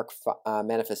hallmark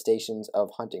manifestations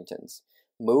of Huntington's: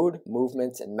 mood,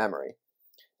 movements, and memory.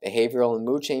 Behavioral and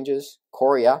mood changes,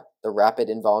 chorea, the rapid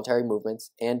involuntary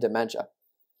movements, and dementia.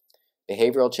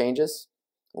 Behavioral changes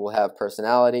will have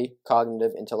personality,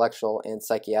 cognitive, intellectual, and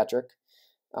psychiatric,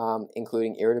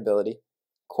 including irritability.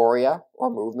 Chorea, or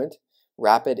movement,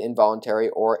 rapid involuntary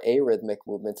or arrhythmic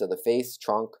movements of the face,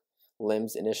 trunk,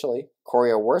 limbs initially.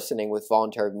 Chorea worsening with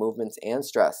voluntary movements and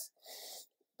stress,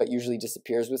 but usually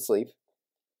disappears with sleep.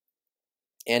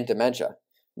 And dementia.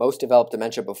 Most develop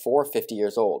dementia before 50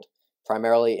 years old,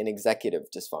 primarily in executive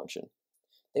dysfunction.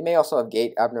 They may also have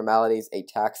gait abnormalities,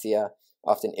 ataxia,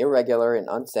 often irregular and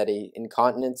unsteady,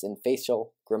 incontinence, and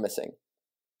facial grimacing.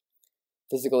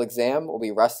 Physical exam will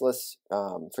be restless,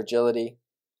 fragility,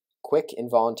 quick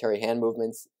involuntary hand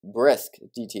movements, brisk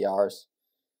DTRs.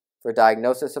 For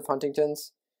diagnosis of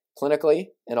Huntington's, clinically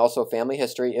and also family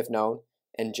history if known,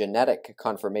 and genetic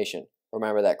confirmation.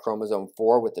 Remember that chromosome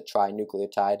 4 with the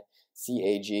trinucleotide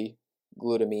CAG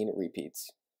glutamine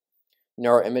repeats.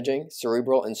 Neuroimaging,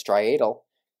 cerebral and striatal,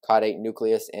 caudate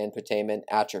nucleus and putamen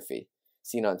atrophy,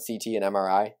 seen on CT and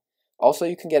MRI. Also,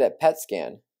 you can get a PET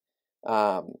scan,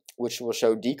 which will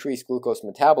show decreased glucose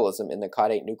metabolism in the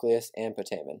caudate nucleus and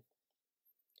putamen.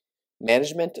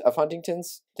 Management of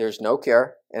Huntington's, there's no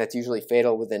cure, and it's usually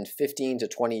fatal within 15 to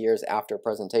 20 years after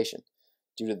presentation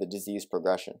due to the disease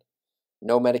progression.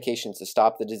 No medications to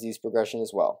stop the disease progression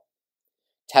as well.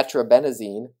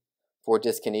 Tetrabenazine for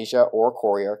dyskinesia or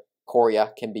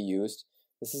chorea can be used.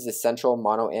 This is a central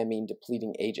monoamine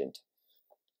depleting agent.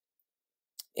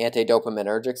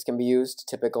 Antidopaminergics can be used,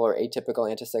 typical or atypical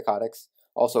antipsychotics.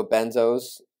 Also,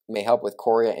 benzos may help with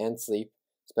chorea and sleep,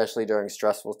 especially during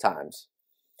stressful times.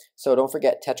 So don't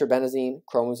forget tetrabenazine,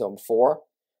 chromosome 4,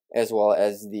 as well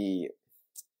as the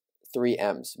 3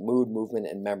 M's, mood, movement,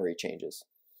 and memory changes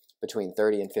between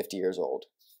 30 and 50 years old.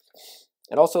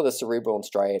 And also the cerebral and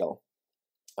striatal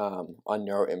on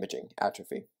neuroimaging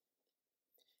atrophy.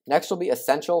 Next will be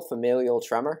essential familial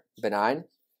tremor, benign.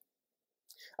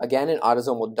 Again, an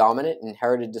autosomal dominant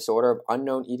inherited disorder of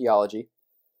unknown etiology.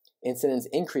 Incidence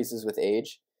increases with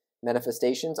age.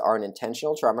 Manifestations are an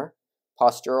intentional tremor,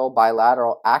 postural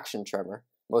bilateral action tremor,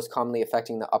 most commonly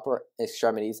affecting the upper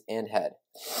extremities and head.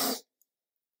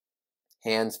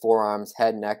 Hands, forearms,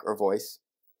 head, neck, or voice.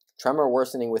 Tremor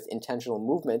worsening with intentional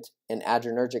movement and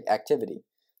adrenergic activity,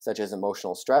 such as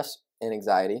emotional stress and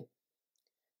anxiety.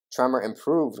 Tremor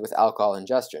improved with alcohol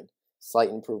ingestion, slight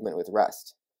improvement with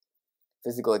rest.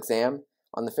 Physical exam.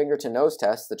 On the finger to nose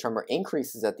test, the tremor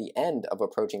increases at the end of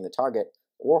approaching the target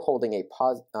or holding a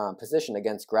position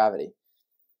against gravity.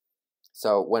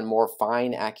 So when more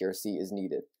fine accuracy is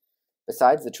needed.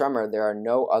 Besides the tremor, there are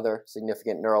no other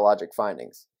significant neurologic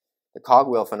findings. The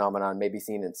cogwheel phenomenon may be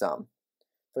seen in some.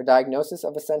 For diagnosis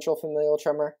of essential familial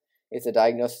tremor, it's a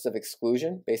diagnosis of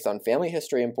exclusion based on family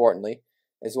history, importantly,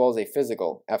 as well as a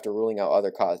physical after ruling out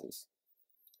other causes.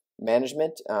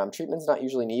 Management, treatment's not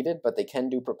usually needed, but they can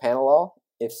do propranolol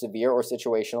if severe or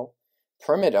situational.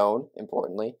 Primidone,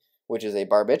 importantly, which is a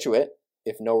barbiturate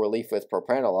if no relief with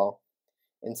propranolol,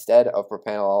 instead of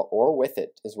propranolol or with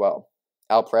it as well.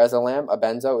 Alprazolam, a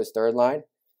benzo, is third line,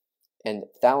 and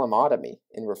thalamotomy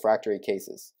in refractory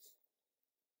cases.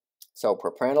 So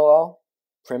propranolol,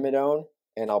 primidone,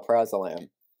 and alprazolam.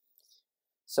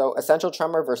 So essential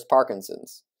tremor versus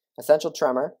Parkinson's. Essential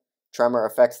tremor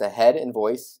affects the head and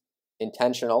voice,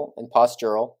 intentional and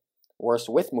postural, worse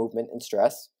with movement and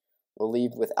stress,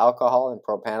 relieved with alcohol and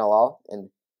propranolol and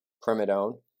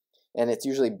primidone, and it's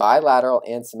usually bilateral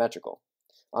and symmetrical.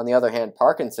 On the other hand,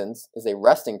 Parkinson's is a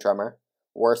resting tremor,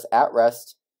 worse at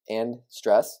rest and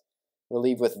stress,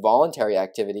 relieved with voluntary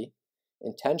activity,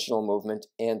 intentional movement,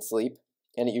 and sleep,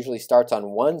 and it usually starts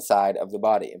on one side of the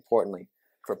body, importantly,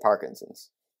 for Parkinson's.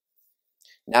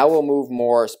 Now we'll move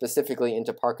more specifically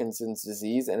into Parkinson's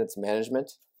disease and its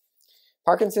management.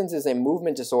 Parkinson's is a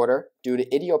movement disorder due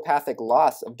to idiopathic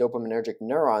loss of dopaminergic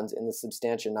neurons in the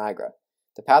substantia nigra.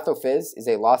 The pathophys is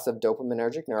a loss of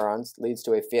dopaminergic neurons leads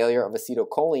to a failure of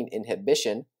acetylcholine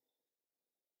inhibition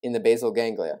in the basal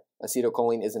ganglia.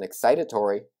 Acetylcholine is an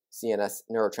excitatory CNS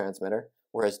neurotransmitter,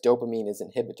 whereas dopamine is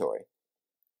inhibitory.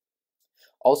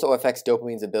 Also affects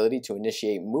dopamine's ability to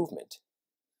initiate movement.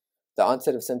 The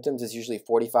onset of symptoms is usually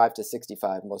 45 to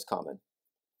 65, most common.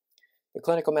 The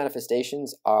clinical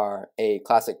manifestations are a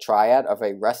classic triad of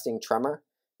a resting tremor,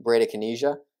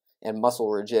 bradykinesia, and muscle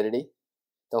rigidity.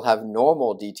 They'll have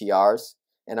normal DTRs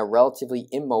and a relatively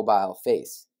immobile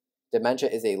face. Dementia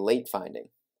is a late finding.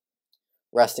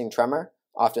 Resting tremor,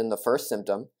 often the first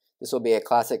symptom. This will be a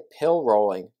classic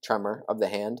pill-rolling tremor of the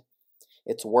hand.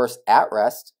 It's worse at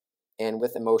rest and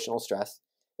with emotional stress.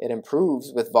 It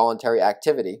improves with voluntary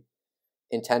activity,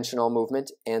 intentional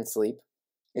movement, and sleep.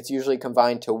 It's usually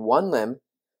confined to one limb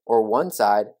or one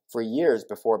side for years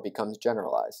before it becomes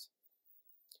generalized.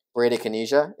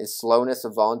 Bradykinesia is slowness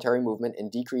of voluntary movement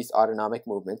and decreased autonomic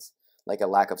movements, like a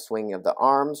lack of swinging of the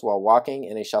arms while walking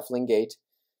and a shuffling gait.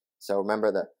 So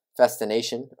remember the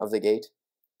festination of the gait.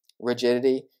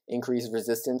 Rigidity, increased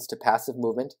resistance to passive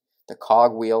movement, the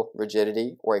cogwheel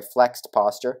rigidity or a flexed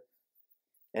posture.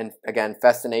 And again,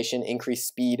 festination, increased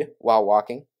speed while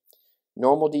walking.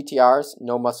 Normal DTRs,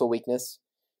 no muscle weakness.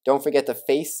 Don't forget the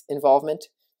face involvement,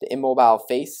 the immobile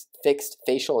face, fixed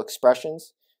facial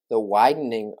expressions, the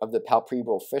widening of the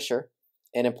palpebral fissure,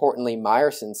 and importantly,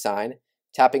 Meyerson's sign,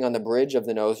 tapping on the bridge of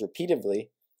the nose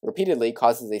repeatedly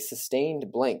causes a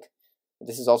sustained blink.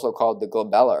 This is also called the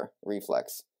glabellar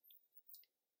reflex.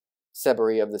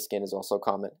 Seborrhea of the skin is also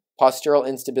common. Postural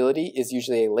instability is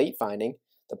usually a late finding.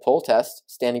 The pull test,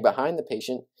 standing behind the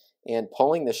patient and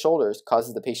pulling the shoulders,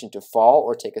 causes the patient to fall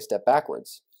or take a step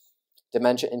backwards.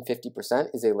 Dementia in 50%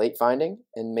 is a late finding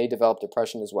and may develop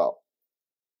depression as well.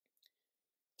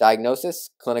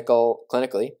 Diagnosis,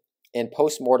 clinically, and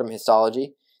post-mortem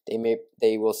histology,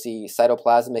 they will see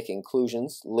cytoplasmic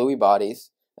inclusions, Lewy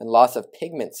bodies, and loss of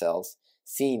pigment cells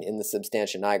seen in the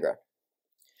substantia nigra.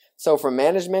 So for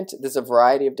management, there's a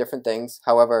variety of different things.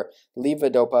 However,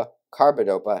 levodopa,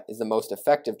 carbidopa is the most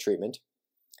effective treatment.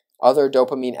 Other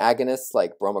dopamine agonists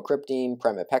like bromocriptine,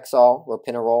 pramipexole,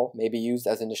 ropinirole may be used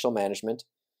as initial management.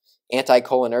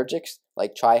 Anticholinergics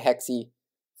like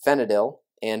trihexyphenidyl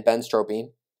and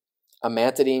benztropine.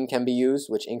 Amantadine can be used,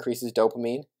 which increases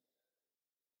dopamine.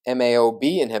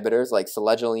 MAO-B inhibitors like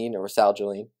selegiline or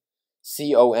salgiline.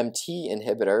 COMT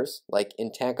inhibitors like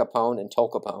intancopone and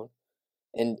tolcapone.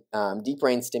 And deep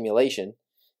brain stimulation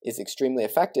is extremely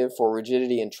effective for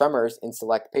rigidity and tremors in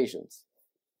select patients.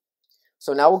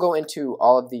 So now we'll go into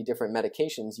all of the different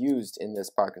medications used in this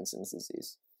Parkinson's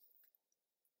disease.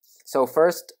 So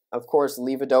first, of course,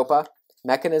 levodopa.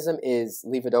 Mechanism is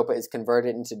levodopa is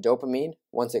converted into dopamine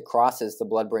once it crosses the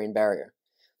blood-brain barrier.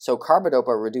 So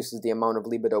carbidopa reduces the amount of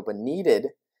levodopa needed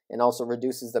and also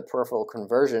reduces the peripheral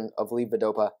conversion of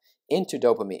levodopa into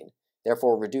dopamine,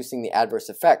 therefore reducing the adverse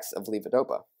effects of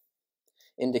levodopa.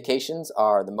 Indications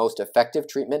are the most effective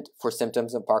treatment for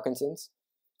symptoms of Parkinson's,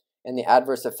 and the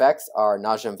adverse effects are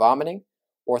nausea and vomiting,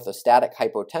 orthostatic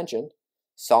hypotension,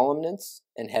 somnolence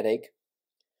and headache,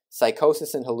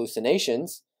 psychosis and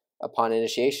hallucinations upon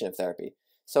initiation of therapy.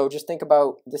 So just think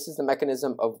about, this is the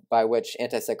mechanism by which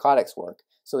antipsychotics work.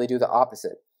 So they do the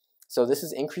opposite. So this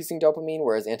is increasing dopamine,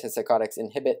 whereas antipsychotics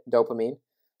inhibit dopamine.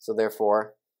 So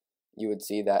therefore, you would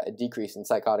see that a decrease in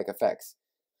psychotic effects.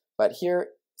 But here,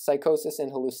 psychosis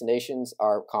and hallucinations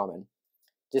are common.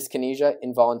 Dyskinesia,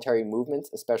 involuntary movements,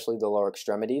 especially the lower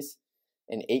extremities,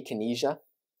 and akinesia.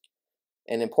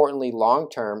 And importantly,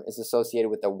 long-term is associated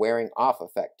with the wearing off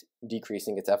effect,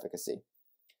 decreasing its efficacy.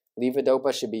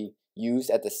 Levodopa should be used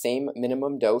at the same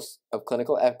minimum dose of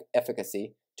clinical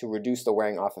efficacy to reduce the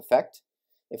wearing off effect.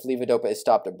 If levodopa is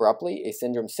stopped abruptly, a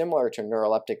syndrome similar to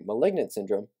neuroleptic malignant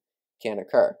syndrome can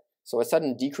occur. So a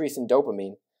sudden decrease in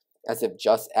dopamine as if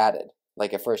just added,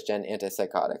 like a first-gen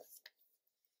antipsychotic.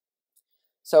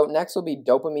 So next will be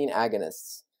dopamine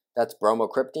agonists. That's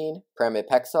bromocriptine,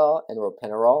 pramipexole, and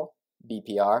ropinirole,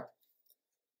 BPR.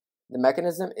 The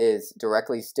mechanism is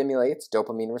directly stimulates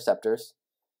dopamine receptors.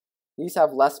 These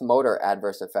have less motor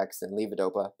adverse effects than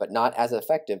levodopa, but not as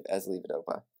effective as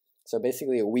levodopa. So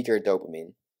basically a weaker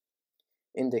dopamine.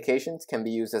 Indications can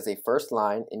be used as a first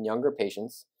line in younger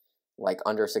patients, like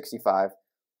under 65,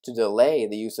 to delay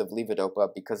the use of levodopa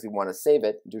because we want to save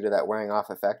it due to that wearing off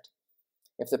effect.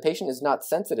 If the patient is not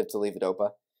sensitive to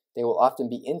levodopa, they will often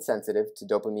be insensitive to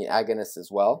dopamine agonists as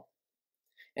well.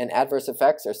 And adverse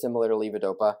effects are similar to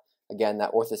levodopa, Again,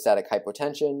 that orthostatic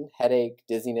hypotension, headache,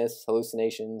 dizziness,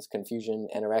 hallucinations, confusion,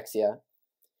 anorexia,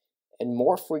 and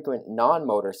more frequent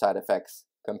non-motor side effects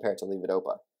compared to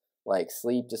levodopa, like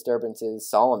sleep disturbances,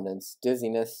 somnolence,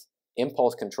 dizziness,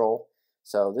 impulse control.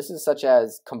 So this is such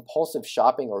as compulsive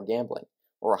shopping or gambling,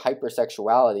 or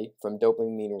hypersexuality from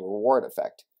dopamine reward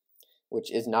effect, which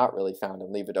is not really found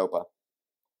in levodopa.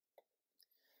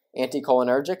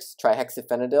 Anticholinergics,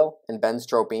 trihexyphenidyl and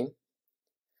benztropine.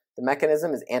 The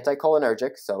mechanism is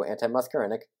anticholinergic, so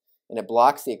antimuscarinic, and it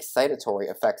blocks the excitatory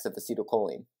effects of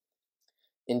acetylcholine.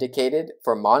 Indicated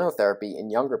for monotherapy in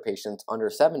younger patients under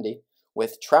 70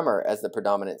 with tremor as the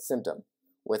predominant symptom,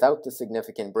 without the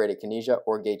significant bradykinesia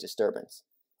or gait disturbance.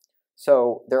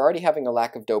 So they're already having a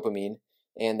lack of dopamine,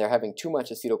 and they're having too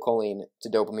much acetylcholine to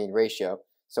dopamine ratio.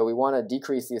 So we want to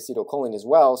decrease the acetylcholine as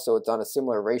well, so it's on a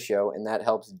similar ratio, and that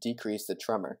helps decrease the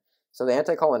tremor. So the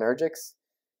anticholinergics,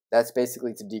 that's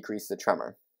basically to decrease the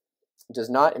tremor. It does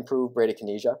not improve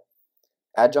bradykinesia.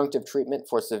 Adjunctive treatment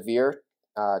for severe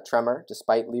tremor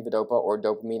despite levodopa or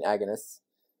dopamine agonists.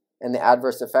 And the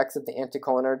adverse effects of the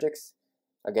anticholinergics,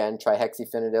 again,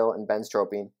 trihexyphenidyl and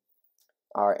benztropine,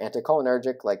 are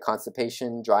anticholinergic like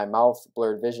constipation, dry mouth,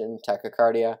 blurred vision,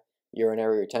 tachycardia,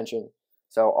 urinary retention.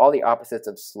 So all the opposites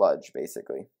of sludge,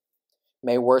 basically.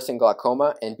 May worsen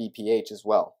glaucoma and BPH as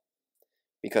well,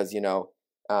 because,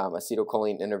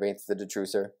 acetylcholine innervates the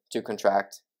detrusor to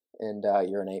contract and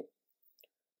urinate.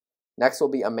 Next will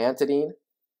be amantadine.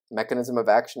 Mechanism of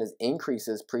action is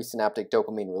increases presynaptic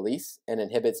dopamine release and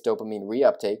inhibits dopamine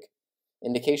reuptake.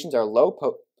 Indications are low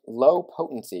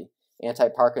potency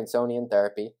anti-Parkinsonian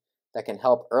therapy that can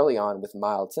help early on with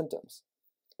mild symptoms.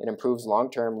 It improves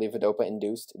long-term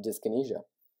levodopa-induced dyskinesia.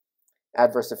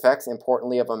 Adverse effects,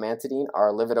 importantly, of amantadine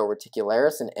are livedo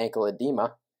reticularis and ankle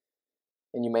edema,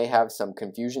 and you may have some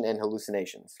confusion and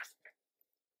hallucinations.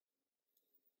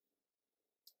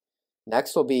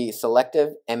 Next will be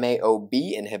selective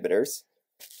MAO-B inhibitors,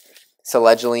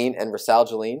 selegiline and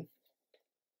rasalgiline.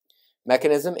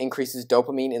 Mechanism increases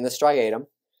dopamine in the striatum,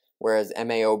 whereas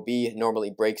MAO-B normally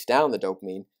breaks down the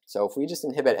dopamine. So if we just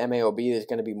inhibit MAO-B, there's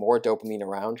going to be more dopamine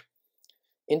around.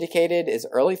 Indicated is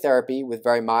early therapy with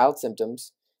very mild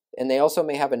symptoms, and they also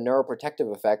may have a neuroprotective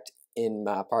effect in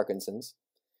Parkinson's.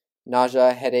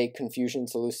 Nausea, headache,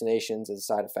 confusions, hallucinations as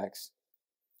side effects.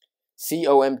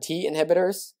 COMT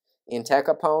inhibitors,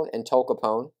 entacapone and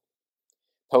tolcapone,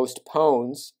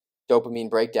 postpones dopamine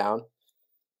breakdown.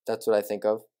 That's what I think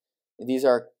of. These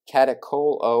are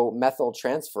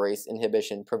catechol-O-methyltransferase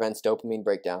inhibition prevents dopamine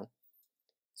breakdown.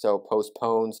 So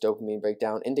postpones dopamine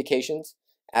breakdown. Indications: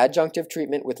 adjunctive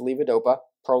treatment with levodopa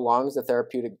prolongs the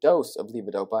therapeutic dose of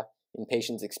levodopa in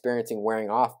patients experiencing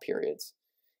wearing off periods.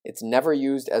 It's never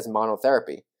used as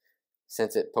monotherapy.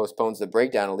 Since it postpones the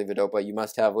breakdown of levodopa, you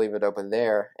must have levodopa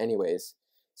there anyways.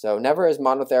 So never as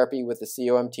monotherapy with the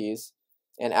COMTs.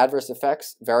 And adverse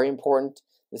effects, very important.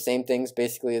 The same things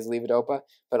basically as levodopa,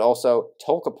 but also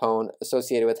tolcapone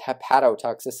associated with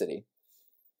hepatotoxicity.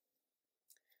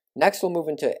 Next, we'll move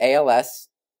into ALS,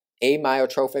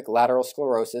 amyotrophic lateral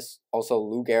sclerosis, also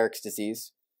Lou Gehrig's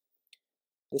disease.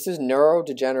 This is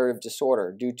neurodegenerative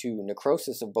disorder due to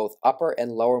necrosis of both upper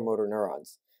and lower motor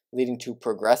neurons, leading to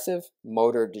progressive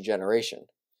motor degeneration.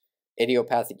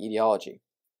 Idiopathic etiology.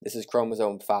 This is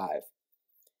chromosome 5,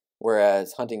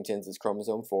 whereas Huntington's is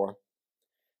chromosome 4.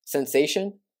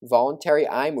 Sensation, voluntary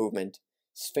eye movement,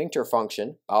 sphincter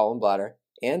function, bowel and bladder,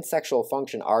 and sexual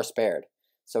function are spared.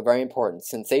 So very important.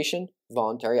 Sensation,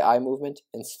 voluntary eye movement,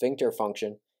 and sphincter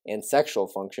function and sexual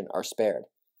function are spared.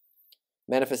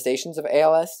 Manifestations of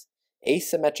ALS,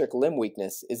 asymmetric limb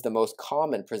weakness is the most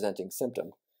common presenting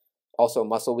symptom. Also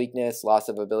muscle weakness, loss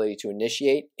of ability to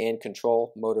initiate and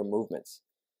control motor movements.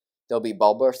 There'll be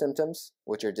bulbar symptoms,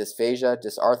 which are dysphagia,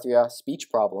 dysarthria, speech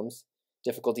problems,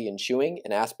 difficulty in chewing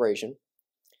and aspiration.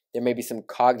 There may be some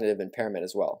cognitive impairment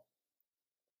as well.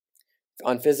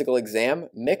 On physical exam,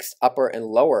 mixed upper and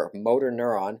lower motor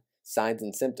neuron signs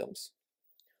and symptoms.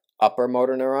 Upper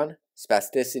motor neuron,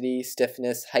 spasticity,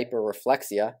 stiffness,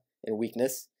 hyperreflexia, and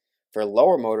weakness. For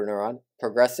lower motor neuron,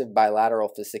 progressive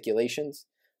bilateral fasciculations,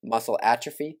 muscle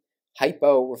atrophy,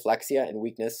 hyporeflexia, and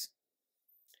weakness.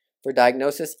 For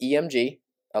diagnosis, EMG,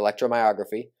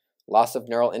 electromyography, loss of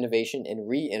neural innervation and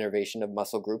re-innervation of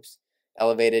muscle groups,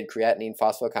 elevated creatinine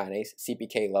phosphokinase,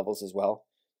 CPK levels as well,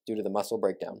 due to the muscle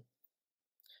breakdown.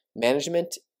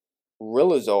 Management,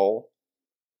 riluzole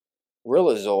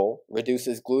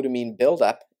reduces glutamine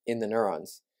buildup in the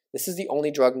neurons. This is the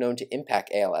only drug known to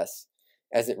impact ALS,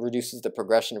 as it reduces the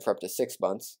progression for up to 6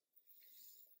 months.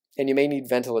 And you may need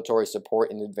ventilatory support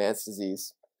in advanced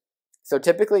disease. So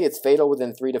typically it's fatal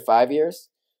within 3 to 5 years,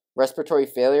 Respiratory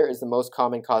failure is the most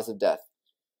common cause of death,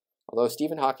 although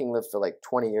Stephen Hawking lived for like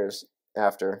 20 years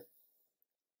after.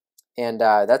 And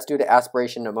that's due to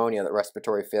aspiration pneumonia, the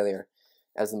respiratory failure,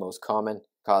 as the most common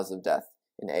cause of death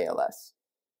in ALS.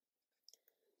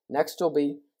 Next will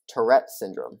be Tourette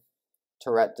syndrome,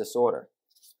 Tourette disorder.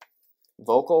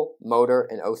 Vocal, motor,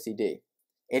 and OCD.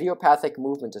 Idiopathic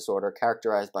movement disorder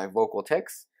characterized by vocal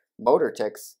tics, motor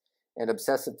tics, and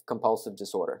obsessive-compulsive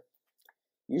disorder.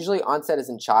 Usually onset is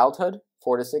in childhood,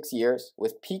 4 to 6 years,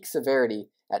 with peak severity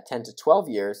at 10 to 12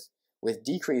 years, with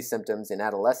decreased symptoms in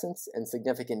adolescence and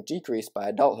significant decrease by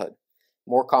adulthood,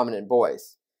 more common in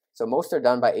boys. So most are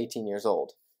done by 18 years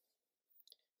old.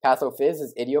 Pathophys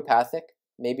is idiopathic,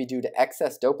 may be due to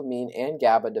excess dopamine and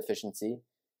GABA deficiency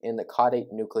in the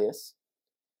caudate nucleus.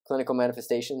 Clinical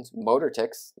manifestations, motor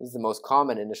tics is the most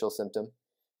common initial symptom,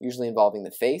 usually involving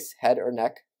the face, head, or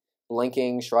neck,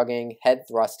 blinking, shrugging, head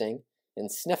thrusting,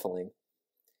 and sniffling.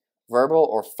 Verbal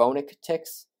or phonic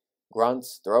tics,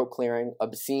 grunts, throat clearing,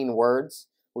 obscene words,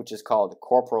 which is called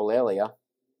corporalalia.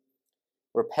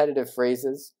 Repetitive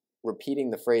phrases, repeating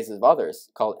the phrases of others,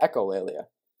 called echolalia.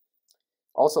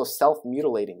 Also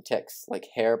self-mutilating tics, like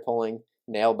hair pulling,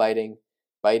 nail biting,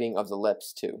 biting of the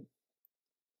lips too.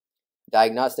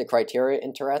 Diagnostic criteria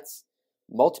in Tourette's,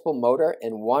 multiple motor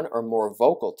and 1 or more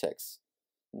vocal tics,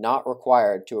 not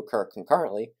required to occur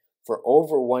concurrently for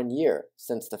over 1 year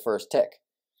since the first tic.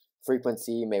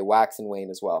 Frequency may wax and wane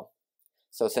as well.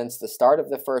 So since the start of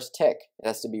the first tic, it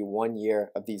has to be 1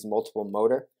 year of these multiple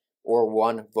motor or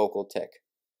 1 vocal tic.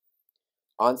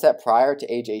 Onset prior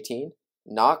to age 18,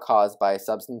 not caused by a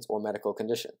substance or medical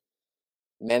condition.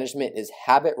 Management is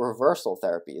habit reversal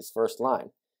therapy is first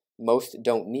line. Most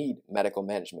don't need medical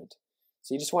management.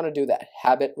 So you just want to do that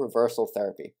habit reversal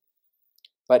therapy.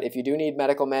 But if you do need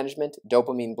medical management,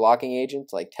 dopamine blocking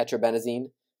agents like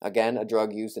tetrabenazine, again a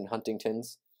drug used in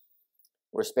Huntington's,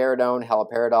 risperidone,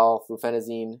 haloperidol,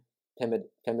 flufenazine,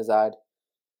 pimozide,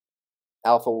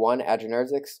 alpha-1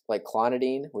 adrenergics like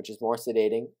clonidine, which is more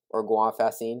sedating, or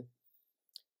guanfacine.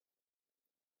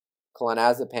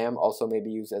 Clonazepam also may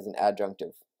be used as an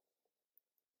adjunctive.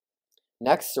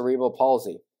 Next, cerebral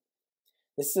palsy.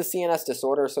 This is a CNS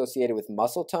disorder associated with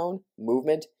muscle tone,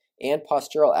 movement, and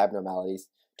postural abnormalities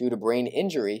due to brain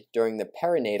injury during the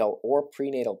perinatal or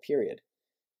prenatal period.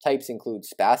 Types include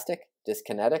spastic,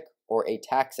 dyskinetic, or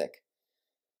ataxic.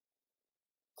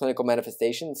 Clinical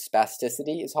manifestations,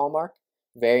 spasticity is hallmark,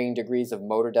 varying degrees of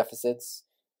motor deficits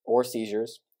or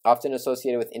seizures, often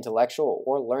associated with intellectual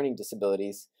or learning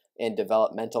disabilities and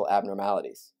developmental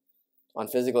abnormalities. On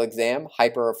physical exam,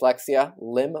 hyperreflexia,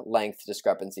 limb length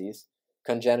discrepancies,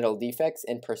 congenital defects,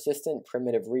 and persistent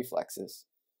primitive reflexes.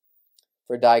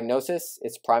 For diagnosis,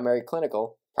 it's primarily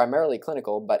clinical,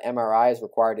 but MRI is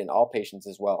required in all patients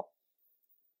as well.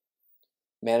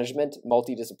 Management,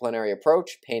 multidisciplinary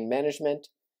approach, pain management,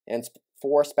 and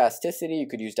for spasticity, you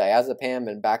could use diazepam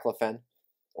and baclofen,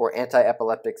 or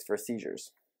anti-epileptics for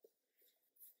seizures.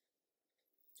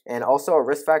 And also a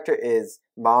risk factor is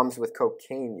moms with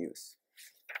cocaine use.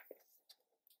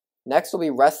 Next will be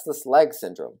restless leg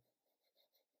syndrome,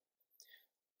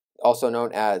 also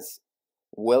known as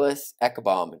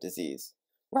Willis-Ekbom disease,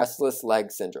 restless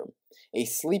leg syndrome, a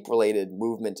sleep-related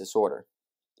movement disorder.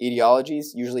 Etiologies,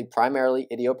 usually primarily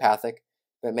idiopathic,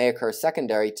 but may occur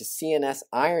secondary to CNS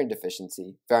iron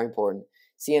deficiency, very important,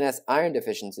 CNS iron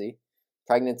deficiency,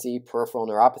 pregnancy, peripheral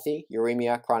neuropathy,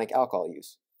 uremia, chronic alcohol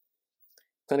use.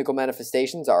 Clinical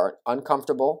manifestations are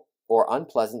uncomfortable or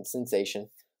unpleasant sensation,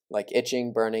 like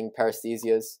itching, burning,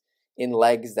 paresthesias, in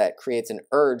legs that creates an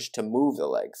urge to move the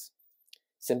legs.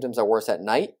 Symptoms are worse at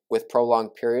night, with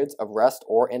prolonged periods of rest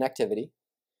or inactivity.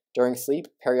 During sleep,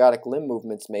 periodic limb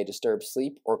movements may disturb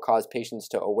sleep or cause patients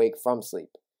to awake from sleep.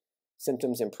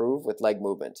 Symptoms improve with leg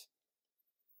movement.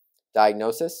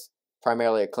 Diagnosis,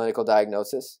 primarily a clinical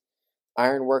diagnosis.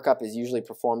 Iron workup is usually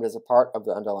performed as a part of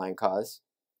the underlying cause.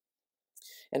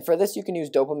 And for this, you can use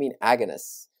dopamine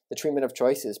agonists. The treatment of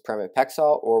choice is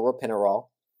pramipexole or ropinirole.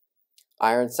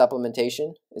 Iron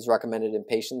supplementation is recommended in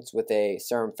patients with a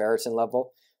serum ferritin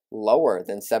level lower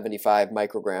than 75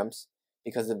 micrograms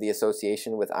because of the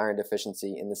association with iron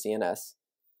deficiency in the CNS.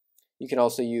 You can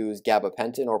also use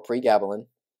gabapentin or pregabalin.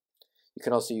 You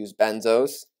can also use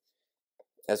benzos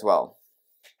as well.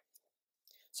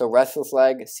 So restless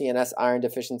leg, CNS iron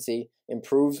deficiency,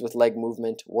 improves with leg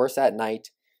movement, worse at night.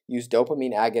 Use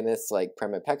dopamine agonists like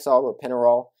pramipexole or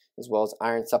ropinirole, as well as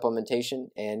iron supplementation,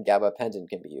 and gabapentin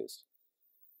can be used.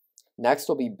 Next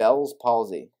will be Bell's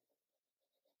palsy.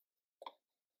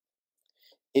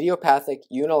 Idiopathic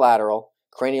unilateral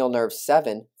cranial nerve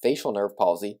 7 facial nerve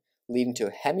palsy, leading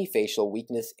to hemifacial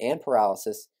weakness and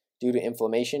paralysis due to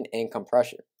inflammation and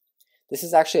compression. This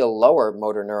is actually a lower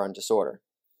motor neuron disorder.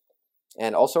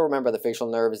 And also remember the facial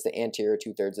nerve is the anterior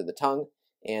 2/3 of the tongue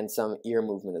and some ear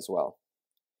movement as well.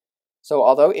 So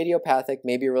although idiopathic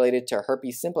may be related to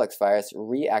herpes simplex virus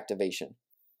reactivation,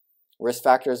 risk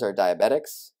factors are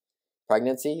diabetics,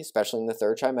 pregnancy, especially in the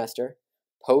 3rd trimester,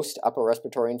 post-upper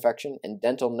respiratory infection, and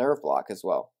dental nerve block as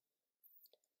well.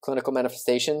 Clinical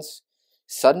manifestations: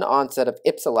 sudden onset of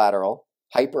ipsilateral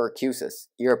hyperacusis,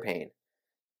 ear pain,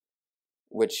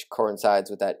 which coincides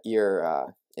with that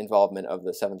ear involvement of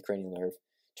the 7th cranial nerve,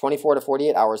 24 to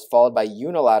 48 hours, followed by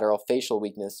unilateral facial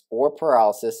weakness or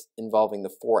paralysis involving the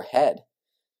forehead,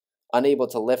 unable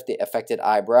to lift the affected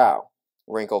eyebrow,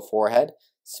 wrinkled forehead,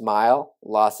 smile,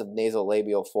 loss of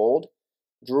nasolabial fold,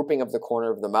 drooping of the corner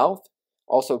of the mouth,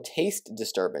 also taste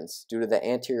disturbance due to the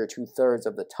anterior 2/3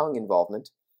 of the tongue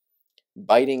involvement,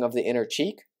 biting of the inner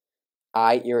cheek,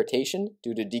 eye irritation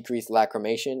due to decreased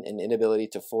lacrimation and inability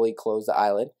to fully close the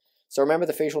eyelid. So remember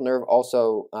the facial nerve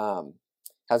also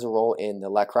has a role in the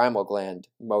lacrimal gland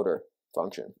motor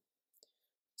function.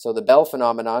 So the Bell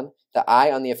phenomenon: the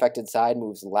eye on the affected side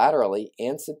moves laterally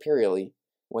and superiorly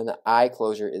when the eye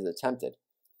closure is attempted.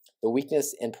 The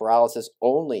weakness and paralysis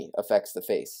only affects the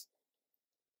face.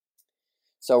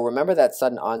 So remember that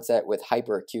sudden onset with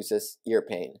hyperacusis, ear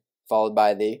pain, followed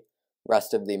by the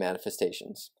rest of the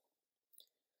manifestations.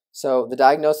 So the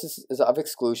diagnosis is of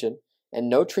exclusion, and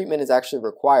no treatment is actually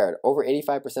required. Over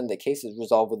 85% of the cases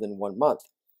resolve within 1 month.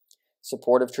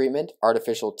 Supportive treatment: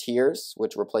 artificial tears,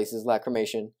 which replaces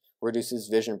lacrimation, reduces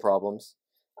vision problems.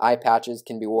 Eye patches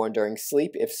can be worn during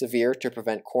sleep if severe to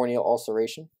prevent corneal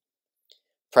ulceration.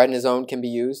 Prednisone can be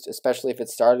used, especially if it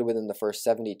started within the first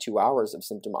 72 hours of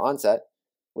symptom onset,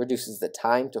 reduces the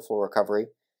time to full recovery,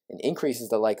 and increases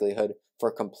the likelihood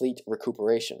for complete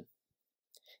recuperation.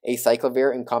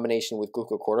 Acyclovir in combination with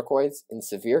glucocorticoids in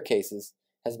severe cases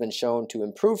has been shown to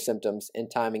improve symptoms and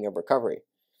timing of recovery,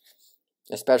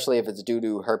 especially if it's due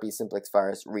to herpes simplex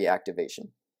virus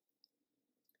reactivation.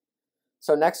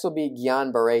 So next will be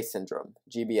Guillain-Barré syndrome,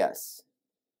 GBS.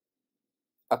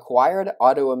 Acquired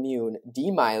autoimmune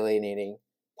demyelinating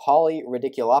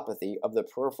polyradiculopathy of the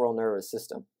peripheral nervous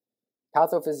system.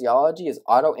 Pathophysiology is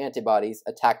autoantibodies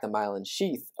attack the myelin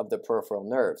sheath of the peripheral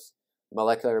nerves,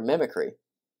 molecular mimicry,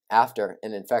 after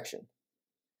an infection.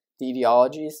 The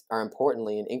etiologies are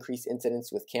importantly an increased incidence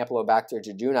with Campylobacter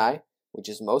jejuni, which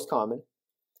is most common,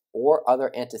 or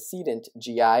other antecedent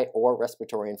GI or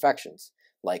respiratory infections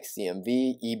like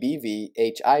CMV, EBV,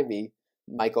 HIV,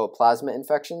 mycoplasma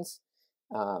infections,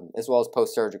 as well as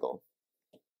post-surgical.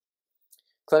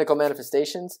 Clinical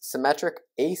manifestations: symmetric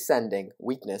ascending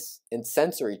weakness and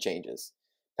sensory changes,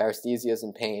 paresthesias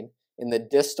and pain in the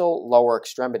distal lower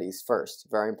extremities first,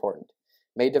 very important.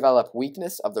 May develop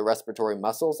weakness of the respiratory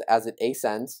muscles as it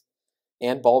ascends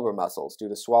and bulbar muscles due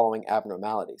to swallowing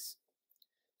abnormalities.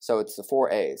 So it's the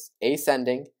 4 A's: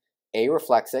 ascending,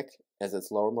 areflexic, as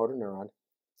its lower motor neuron,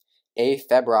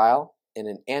 afebrile in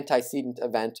an antecedent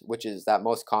event, which is that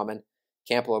most common,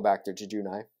 Campylobacter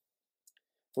jejuni.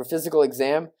 For physical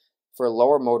exam, for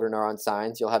lower motor neuron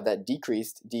signs, you'll have that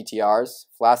decreased DTRs,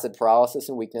 flaccid paralysis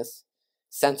and weakness,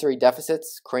 sensory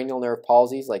deficits, cranial nerve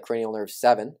palsies like cranial nerve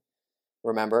 7,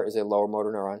 remember, is a lower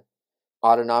motor neuron,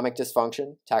 autonomic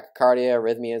dysfunction, tachycardia,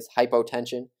 arrhythmias,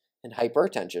 hypotension, and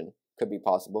hypertension could be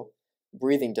possible,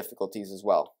 breathing difficulties as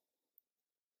well.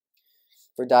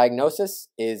 For diagnosis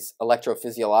is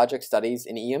electrophysiologic studies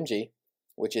in EMG,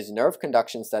 which is nerve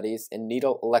conduction studies and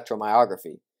needle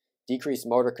electromyography. Decreased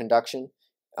motor conduction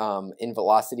in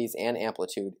velocities and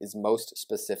amplitude is most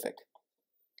specific.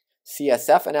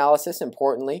 CSF analysis,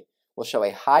 importantly, will show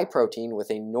a high protein with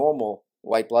a normal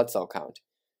white blood cell count,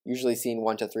 usually seen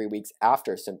 1 to 3 weeks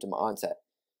after symptom onset.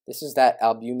 This is that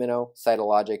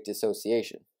albuminocytologic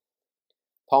dissociation.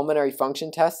 Pulmonary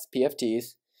function tests,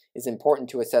 PFTs, is important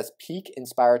to assess peak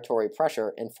inspiratory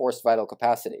pressure and forced vital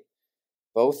capacity,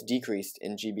 both decreased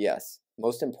in GBS,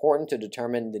 most important to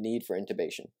determine the need for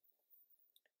intubation.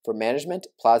 For management,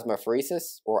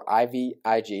 plasmapheresis or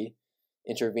IVIG,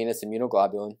 intravenous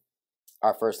immunoglobulin,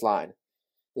 are first line.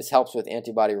 This helps with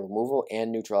antibody removal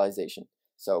and neutralization.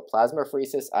 So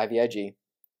plasmapheresis, IVIG.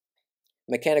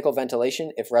 Mechanical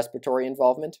ventilation if respiratory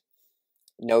involvement,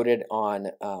 noted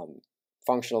on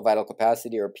functional vital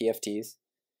capacity or PFTs.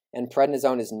 And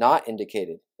prednisone is not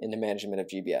indicated in the management of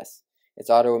GBS. It's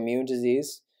autoimmune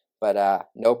disease, but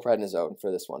no prednisone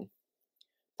for this one.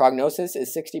 Prognosis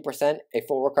is 60%, a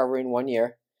full recovery in 1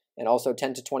 year, and also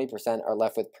 10 to 20% are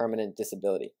left with permanent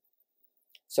disability.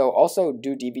 So also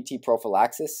do DVT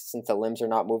prophylaxis since the limbs are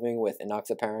not moving with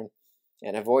enoxaparin,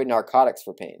 and avoid narcotics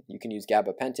for pain. You can use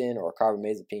gabapentin or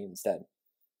carbamazepine instead.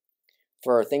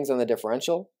 For things on the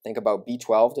differential, think about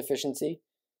B12 deficiency,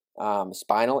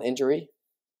 spinal injury,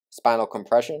 spinal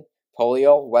compression,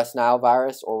 polio, West Nile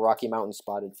virus, or Rocky Mountain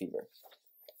spotted fever.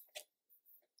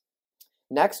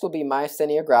 Next will be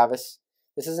myasthenia gravis.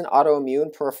 This is an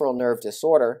autoimmune peripheral nerve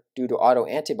disorder due to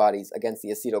autoantibodies against the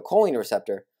acetylcholine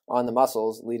receptor on the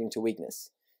muscles, leading to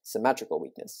weakness, symmetrical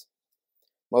weakness.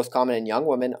 Most common in young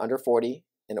women under 40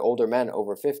 and older men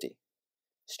over 50.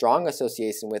 Strong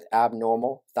association with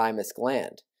abnormal thymus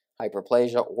gland,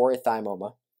 hyperplasia or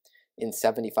thymoma in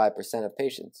 75% of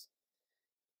patients.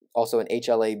 Also an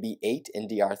HLA-B8 and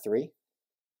DR3.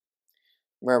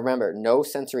 Remember, no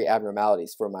sensory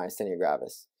abnormalities for myasthenia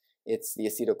gravis. It's the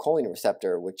acetylcholine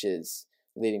receptor which is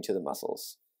leading to the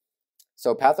muscles.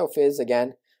 So pathophys,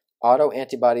 again,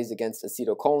 autoantibodies against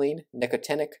acetylcholine,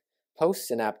 nicotinic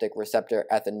postsynaptic receptor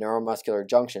at the neuromuscular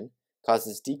junction,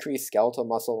 causes decreased skeletal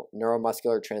muscle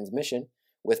neuromuscular transmission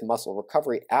with muscle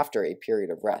recovery after a period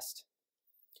of rest.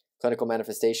 Clinical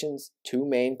manifestations, two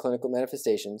main clinical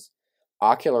manifestations,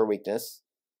 ocular weakness,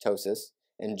 ptosis,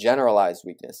 and generalized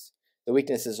weakness. The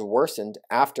weakness is worsened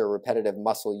after repetitive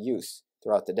muscle use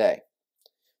throughout the day.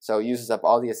 So it uses up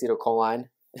all the acetylcholine,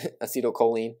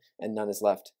 and none is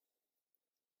left.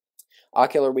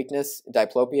 Ocular weakness,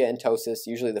 diplopia, and ptosis,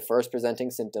 usually the first presenting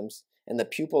symptoms, and the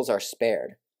pupils are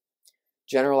spared.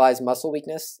 Generalized muscle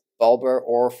weakness, bulbar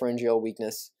or pharyngeal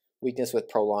weakness, weakness with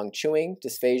prolonged chewing,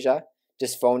 dysphagia,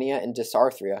 dysphonia, and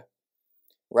dysarthria.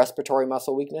 Respiratory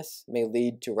muscle weakness may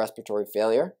lead to respiratory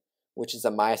failure, which is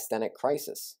a myasthenic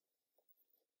crisis.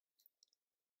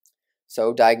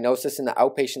 So diagnosis in the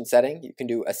outpatient setting, you can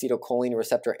do acetylcholine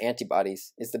receptor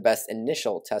antibodies is the best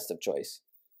initial test of choice.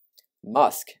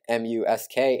 MuSK,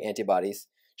 M-U-S-K antibodies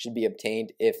should be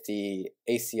obtained if the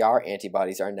ACR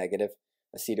antibodies are negative,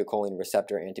 acetylcholine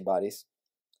receptor antibodies.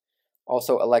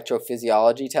 Also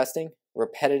electrophysiology testing,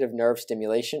 repetitive nerve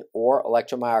stimulation, or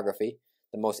electromyography,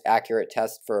 the most accurate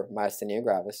test for myasthenia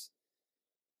gravis.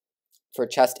 For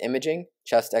chest imaging,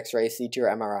 chest x-ray, CT,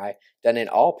 or MRI, done in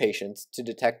all patients to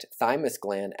detect thymus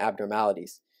gland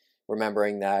abnormalities,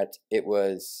 remembering that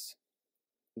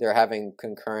they're having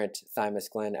concurrent thymus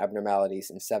gland abnormalities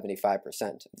in 75%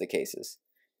 of the cases.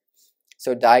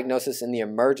 So diagnosis in the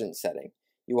emergent setting,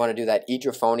 you want to do that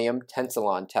edrophonium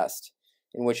tensilon test,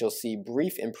 in which you'll see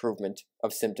brief improvement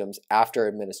of symptoms after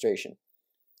administration.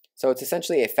 So it's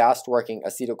essentially a fast-working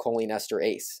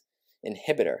acetylcholinesterase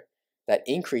inhibitor that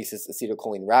increases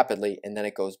acetylcholine rapidly and then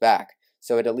it goes back.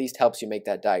 So it at least helps you make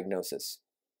that diagnosis.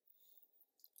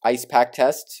 Ice pack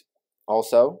test,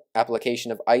 also,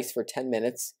 application of ice for 10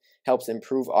 minutes helps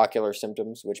improve ocular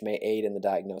symptoms, which may aid in the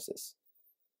diagnosis.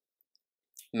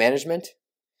 Management,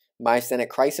 myasthenic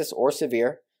crisis or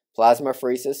severe,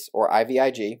 plasmapheresis or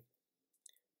IVIG.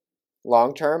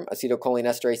 Long-term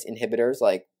acetylcholinesterase inhibitors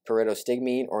like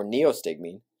pyridostigmine or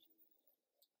neostigmine.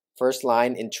 First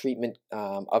line in treatment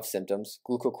of symptoms,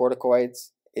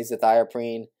 glucocorticoids,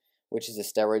 azathioprine, which is a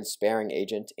steroid-sparing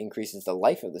agent, increases the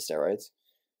life of the steroids,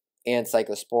 and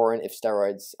cyclosporin if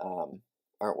steroids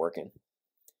aren't working.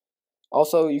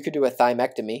 Also, you could do a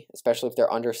thymectomy, especially if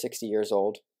they're under 60 years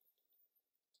old.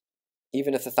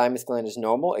 Even if the thymus gland is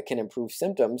normal, it can improve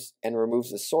symptoms and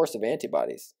removes the source of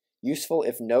antibodies. Useful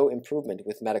if no improvement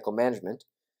with medical management,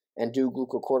 and do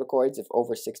glucocorticoids if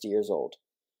over 60 years old.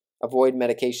 Avoid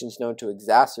medications known to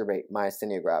exacerbate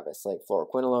myasthenia gravis, like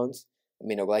fluoroquinolones,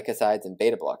 aminoglycosides, and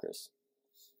beta blockers.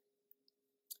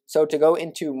 So to go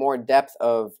into more depth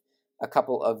of a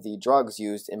couple of the drugs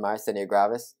used in myasthenia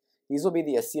gravis, these will be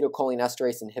the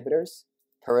acetylcholinesterase inhibitors,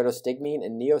 pyridostigmine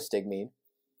and neostigmine.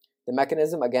 The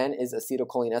mechanism, again, is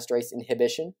acetylcholinesterase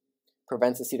inhibition,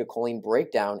 prevents acetylcholine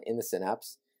breakdown in the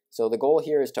synapse. So the goal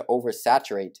here is to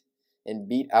oversaturate and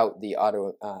beat out the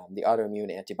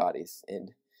autoimmune antibodies in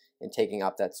taking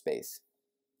up that space.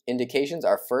 Indications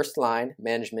are first-line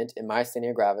management in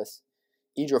myasthenia gravis.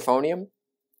 Edrophonium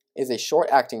is a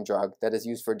short-acting drug that is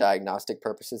used for diagnostic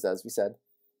purposes, as we said.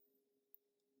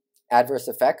 Adverse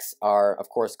effects are, of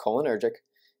course, cholinergic,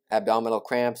 abdominal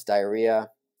cramps, diarrhea,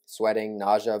 sweating,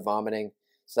 nausea, vomiting.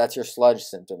 So that's your sludge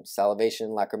symptoms: salivation,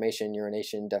 lacrimation,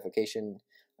 urination, defecation,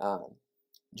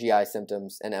 GI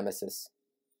symptoms, and emesis.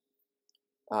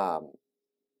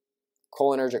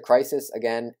 Cholinergic crisis,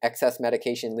 again, excess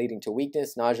medication leading to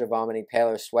weakness, nausea, vomiting,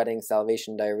 pallor, sweating,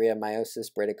 salivation, diarrhea, meiosis,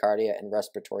 bradycardia, and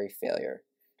respiratory failure.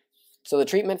 So the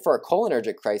treatment for a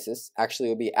cholinergic crisis actually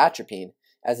will be atropine,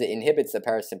 as it inhibits the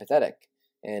parasympathetic,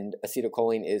 and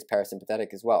acetylcholine is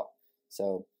parasympathetic as well.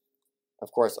 So,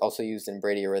 of course, also used in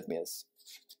bradyarrhythmias.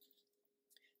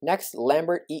 Next,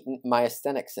 Lambert-Eaton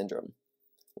myasthenic syndrome,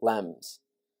 LEMS.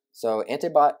 So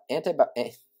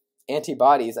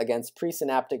antibodies against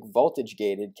presynaptic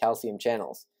voltage-gated calcium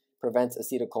channels, prevents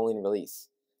acetylcholine release,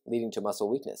 leading to muscle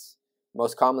weakness,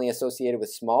 most commonly associated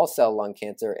with small cell lung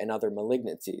cancer and other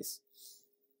malignancies.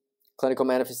 Clinical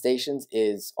manifestations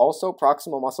is also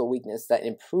proximal muscle weakness that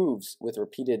improves with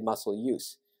repeated muscle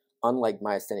use, unlike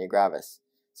myasthenia gravis.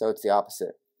 So it's the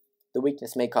opposite. The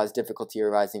weakness may cause difficulty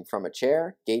arising from a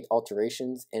chair, gait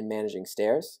alterations, and managing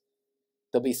stairs.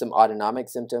 There'll be some autonomic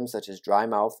symptoms such as dry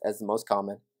mouth as the most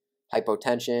common,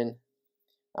 hypotension.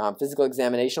 Physical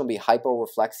examination will be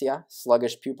hyporeflexia,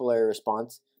 sluggish pupillary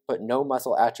response, but no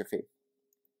muscle atrophy.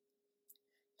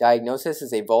 Diagnosis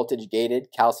is a voltage-gated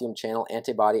calcium channel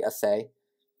antibody assay,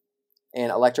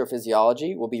 and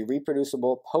electrophysiology will be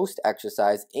reproducible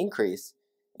post-exercise increase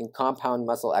in compound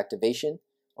muscle activation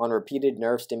on repeated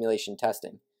nerve stimulation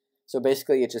testing. So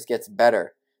basically it just gets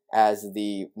better as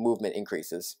the movement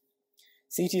increases.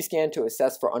 CT scan to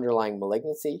assess for underlying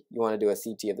malignancy. You want to do a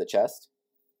CT of the chest.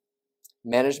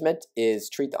 Management is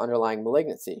treat the underlying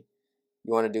malignancy.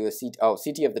 You want to do a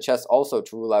CT of the chest also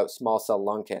to rule out small cell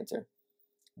lung cancer.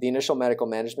 The initial medical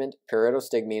management,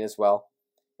 pyridostigmine as well.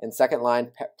 And second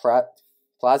line,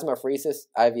 plasmapheresis,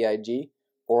 IVIG,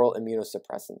 oral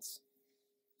immunosuppressants.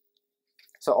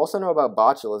 So also know about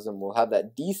botulism. We'll have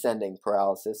that descending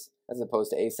paralysis as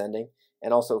opposed to ascending,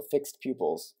 and also fixed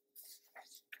pupils.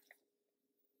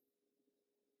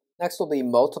 Next will be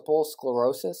multiple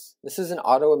sclerosis. This is an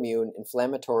autoimmune,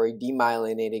 inflammatory,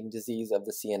 demyelinating disease of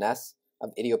the CNS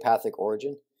of idiopathic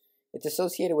origin. It's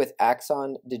associated with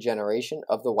axon degeneration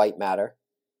of the white matter,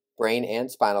 brain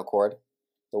and spinal cord,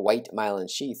 the white myelin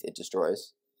sheath it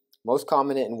destroys. Most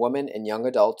common in women and young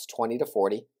adults 20 to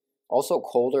 40. Also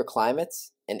colder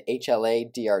climates and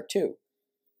HLA-DR2.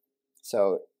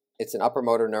 So it's an upper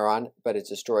motor neuron, but it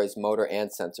destroys motor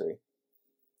and sensory.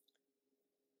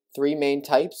 Three main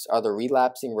types are the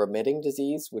relapsing remitting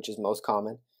disease, which is most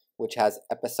common, which has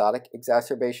episodic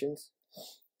exacerbations.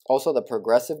 Also the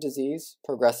progressive disease,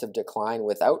 progressive decline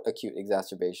without acute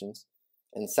exacerbations.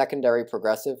 And secondary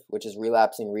progressive, which is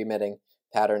relapsing remitting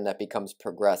pattern that becomes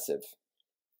progressive.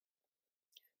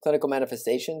 Clinical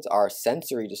manifestations are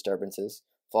sensory disturbances,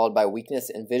 followed by weakness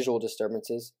and visual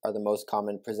disturbances are the most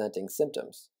common presenting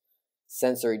symptoms.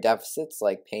 Sensory deficits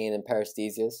like pain and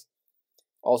paresthesias.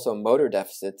 Also motor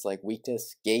deficits like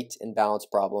weakness, gait, and balance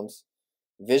problems.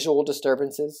 Visual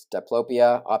disturbances,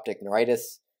 diplopia, optic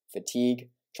neuritis, fatigue,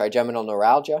 trigeminal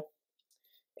neuralgia,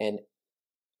 and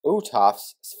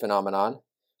Uthoff's phenomenon,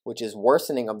 which is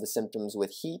worsening of the symptoms with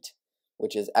heat,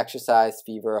 which is exercise,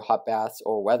 fever, hot baths,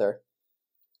 or weather.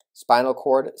 Spinal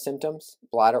cord symptoms,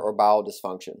 bladder or bowel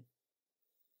dysfunction.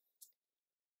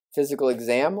 Physical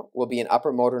exam will be an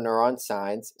upper motor neuron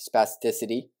signs,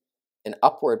 spasticity, an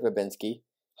upward Babinski,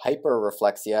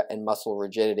 hyperreflexia, and muscle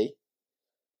rigidity.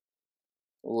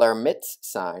 Lermit's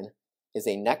sign is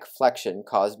a neck flexion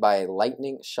caused by a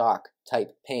lightning shock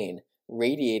type pain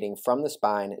radiating from the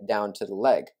spine down to the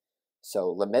leg.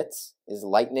 So Lermit's is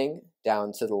lightning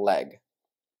down to the leg.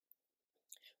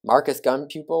 Marcus gun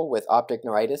pupil with optic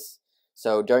neuritis.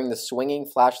 So during the swinging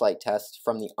flashlight test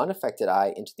from the unaffected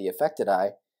eye into the affected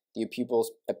eye, the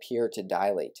pupils appear to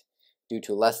dilate due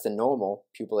to less than normal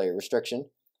pupillary restriction.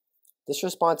 This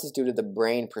response is due to the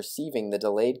brain perceiving the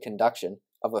delayed conduction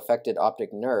of affected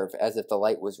optic nerve as if the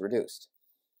light was reduced.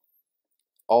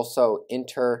 Also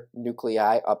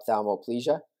internuclei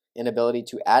ophthalmoplegia, inability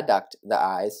to adduct the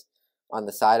eyes on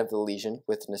the side of the lesion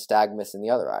with nystagmus in the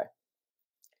other eye.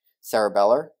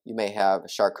 Cerebellar, you may have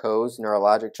Charcot's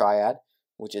neurologic triad,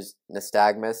 which is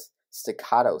nystagmus,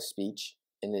 staccato speech,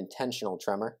 and intentional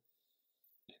tremor.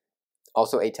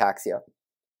 Also ataxia.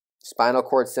 Spinal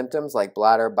cord symptoms like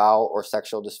bladder, bowel, or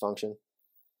sexual dysfunction.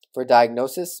 For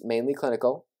diagnosis, mainly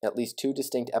clinical, at least 2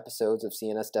 distinct episodes of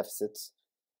CNS deficits.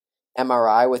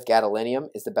 MRI with gadolinium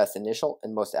is the best initial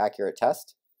and most accurate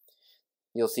test.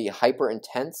 You'll see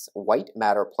hyperintense white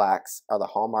matter plaques are the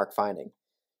hallmark finding.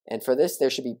 And for this, there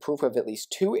should be proof of at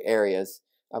least 2 areas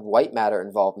of white matter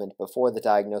involvement before the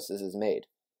diagnosis is made.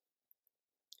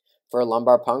 For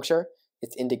lumbar puncture,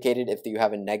 it's indicated if you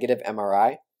have a negative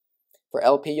MRI. For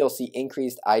LP, you'll see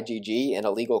increased IgG and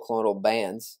illegal clonal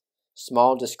bands,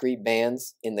 small discrete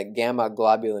bands in the gamma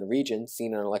globulin region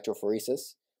seen in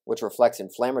electrophoresis, which reflects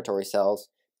inflammatory cells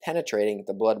penetrating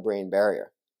the blood-brain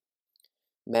barrier.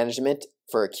 Management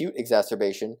for acute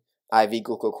exacerbation, IV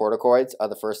glucocorticoids are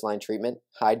the first-line treatment,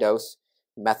 high-dose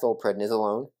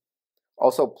methylprednisolone.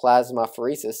 Also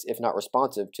plasmapheresis if not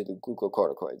responsive to the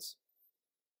glucocorticoids.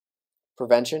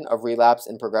 Prevention of relapse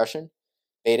and progression,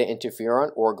 beta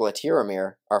interferon or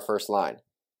glatiramer are first line.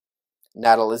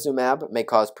 Natalizumab may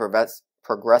cause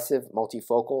progressive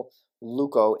multifocal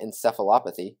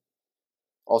leukoencephalopathy,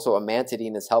 Also,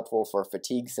 amantadine is helpful for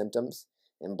fatigue symptoms,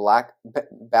 and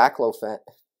baclofen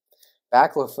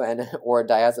or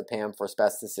diazepam for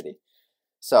spasticity.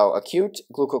 So, acute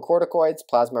glucocorticoids,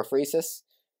 plasmapheresis,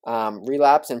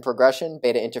 relapse and progression,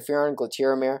 beta interferon,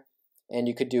 gluteramine, and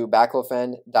you could do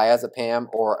baclofen, diazepam,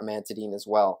 or amantadine as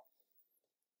well.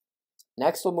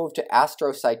 Next, we'll move to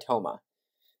astrocytoma.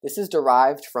 This is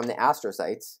derived from the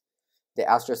astrocytes. The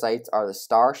astrocytes are the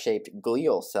star-shaped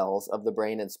glial cells of the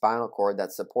brain and spinal cord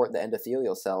that support the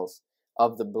endothelial cells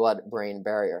of the blood-brain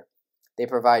barrier. They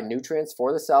provide nutrients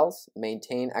for the cells,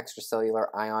 maintain extracellular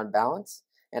ion balance,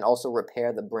 and also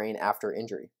repair the brain after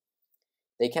injury.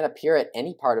 They can appear at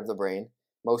any part of the brain,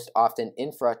 most often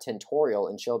infratentorial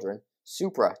in children,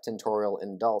 supratentorial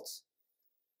in adults.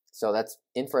 So that's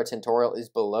infratentorial is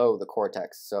below the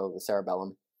cortex, so the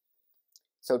cerebellum.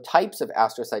 So types of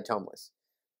astrocytomas.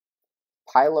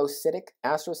 Pilocytic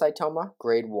astrocytoma,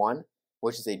 grade 1,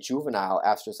 which is a juvenile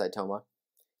astrocytoma,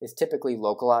 is typically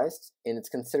localized, and it's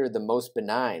considered the most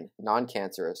benign,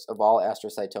 non-cancerous of all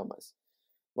astrocytomas.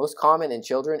 Most common in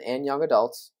children and young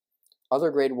adults.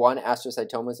 Other grade 1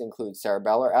 astrocytomas include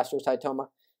cerebellar astrocytoma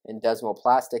and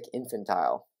desmoplastic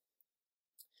infantile.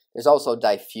 There's also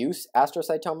diffuse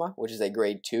astrocytoma, which is a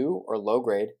grade 2 or low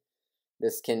grade.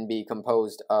 This can be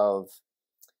composed of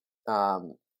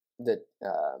the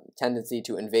tendency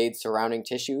to invade surrounding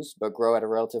tissues but grow at a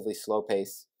relatively slow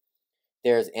pace.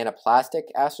 There's anaplastic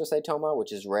astrocytoma,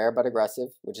 which is rare but aggressive,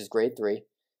 which is grade 3.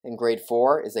 And grade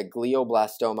 4 is a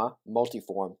glioblastoma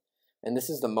multiforme. And this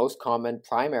is the most common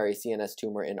primary CNS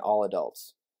tumor in all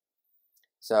adults.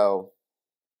 So,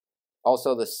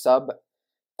 also the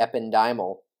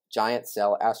subependymal giant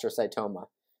cell astrocytoma,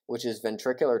 which is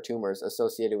ventricular tumors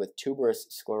associated with tuberous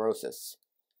sclerosis.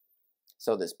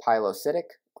 So there's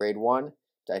pilocytic, grade 1,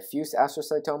 diffuse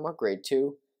astrocytoma, grade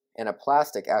 2,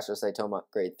 anaplastic astrocytoma,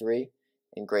 grade 3,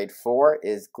 and grade 4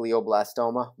 is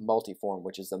glioblastoma multiforme,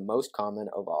 which is the most common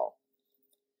of all.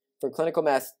 For clinical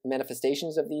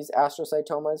manifestations of these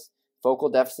astrocytomas, focal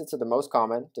deficits are the most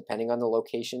common, depending on the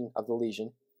location of the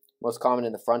lesion, most common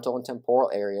in the frontal and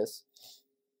temporal areas.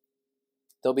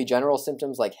 There'll be general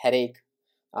symptoms like headache,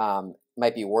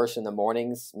 might be worse in the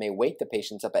mornings, may wake the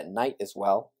patients up at night as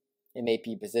well. It may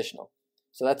be positional.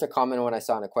 So that's a common one I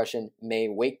saw in a question, may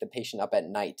wake the patient up at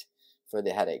night for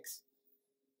the headaches.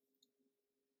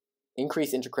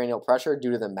 Increased intracranial pressure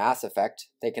due to the mass effect.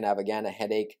 They can have, again, a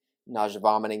headache, nausea,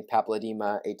 vomiting,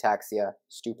 papilledema, ataxia,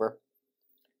 stupor.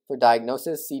 For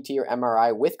diagnosis, CT or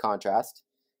MRI with contrast.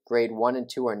 Grade 1 and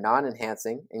 2 are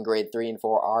non-enhancing, and grade 3 and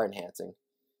 4 are enhancing.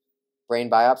 Brain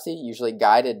biopsy, usually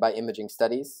guided by imaging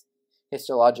studies.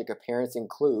 Histologic appearance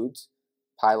includes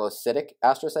pilocytic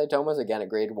astrocytomas, again at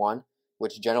grade 1,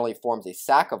 which generally forms a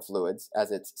sac of fluids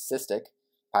as it's cystic,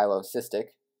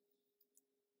 pilocystic,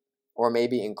 or may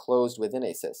be enclosed within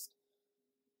a cyst.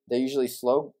 They're usually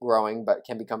slow growing but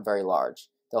can become very large.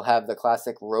 They'll have the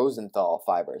classic Rosenthal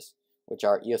fibers, which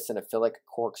are eosinophilic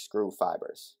corkscrew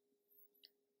fibers.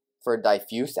 For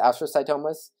diffuse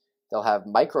astrocytomas, they'll have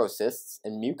microcysts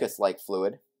and mucus-like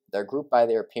fluid. They're grouped by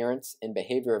their appearance and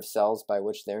behavior of cells by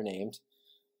which they're named.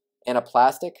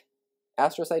 Anaplastic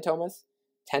astrocytomas,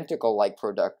 tentacle-like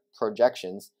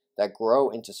projections that grow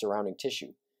into surrounding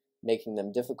tissue, making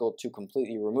them difficult to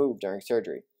completely remove during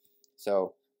surgery.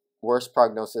 So, worse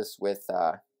prognosis with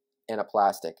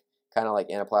anaplastic, kind of like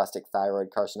anaplastic thyroid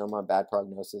carcinoma, bad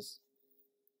prognosis.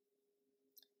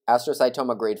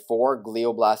 Astrocytoma grade 4,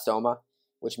 glioblastoma,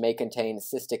 which may contain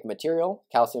cystic material,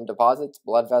 calcium deposits,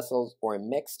 blood vessels, or a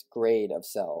mixed grade of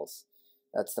cells.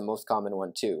 That's the most common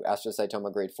one too,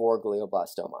 astrocytoma grade 4,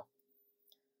 glioblastoma.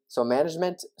 So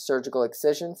management, surgical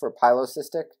excision for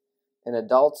pilocystic, in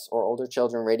adults or older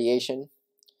children, radiation.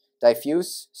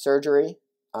 Diffuse, surgery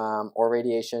or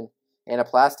radiation.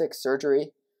 Anaplastic,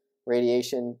 surgery,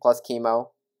 radiation plus chemo.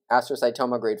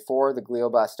 Astrocytoma grade 4, the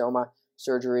glioblastoma,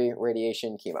 surgery,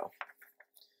 radiation, chemo.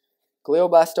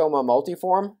 Glioblastoma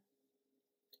multiforme,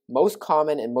 most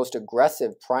common and most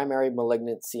aggressive primary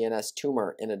malignant CNS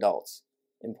tumor in adults,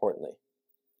 importantly.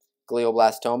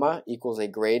 Glioblastoma equals a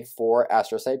grade 4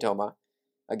 astrocytoma,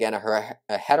 again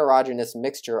a heterogeneous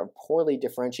mixture of poorly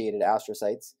differentiated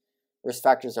astrocytes. Risk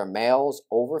factors are males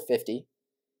over 50,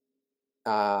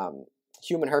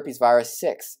 human herpes virus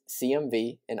 6,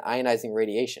 CMV, and ionizing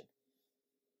radiation.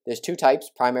 There's two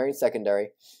types, primary and secondary.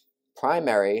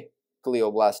 Primary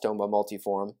glioblastoma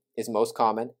multiforme is most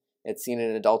common. It's seen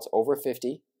in adults over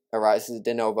 50, arises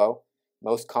de novo,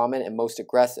 most common and most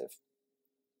aggressive.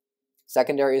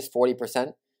 Secondary is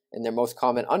 40%, and they're most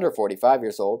common under 45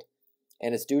 years old,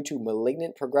 and it's due to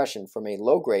malignant progression from a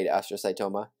low-grade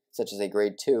astrocytoma, such as a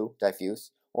grade 2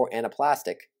 diffuse, or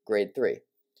anaplastic grade 3.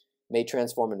 may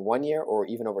transform in 1 year or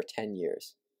even over 10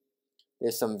 years.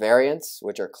 There's some variants,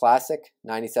 which are classic,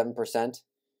 97%.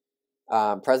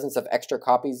 Presence of extra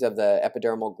copies of the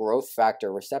epidermal growth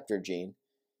factor receptor gene.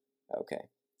 Okay.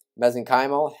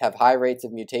 Mesenchymal have high rates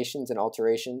of mutations and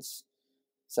alterations,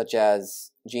 such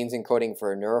as genes encoding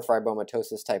for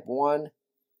neurofibromatosis type 1.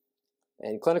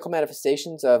 And clinical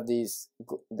manifestations of this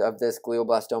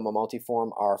glioblastoma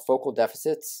multiform are focal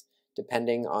deficits,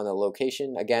 depending on the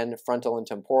location. Again, frontal and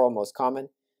temporal most common.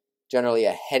 Generally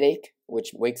a headache,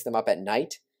 which wakes them up at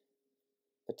night.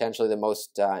 Potentially the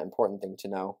most important thing to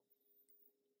know.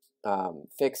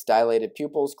 Fixed dilated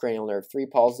pupils, cranial nerve 3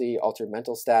 palsy, altered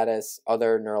mental status,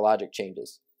 other neurologic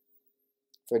changes.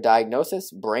 For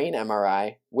diagnosis, brain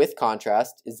MRI with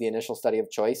contrast is the initial study of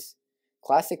choice.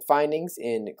 Classic findings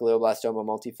in glioblastoma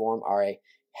multiform are a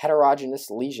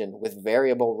heterogeneous lesion with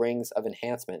variable rings of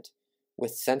enhancement,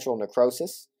 with central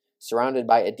necrosis, surrounded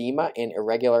by edema and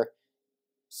irregular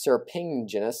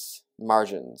serpiginous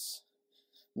margins.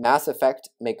 Mass effect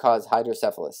may cause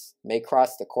hydrocephalus, may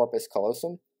cross the corpus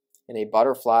callosum, and a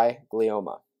butterfly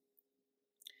glioma.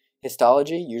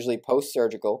 Histology, usually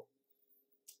post-surgical.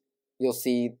 You'll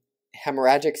see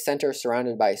hemorrhagic center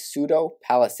surrounded by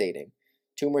pseudo-palisading,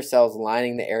 tumor cells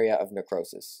lining the area of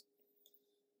necrosis.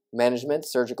 Management,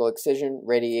 surgical excision,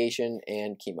 radiation,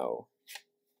 and chemo.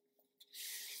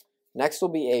 Next will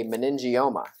be a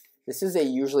meningioma. This is a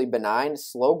usually benign,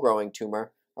 slow-growing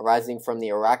tumor arising from the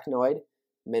arachnoid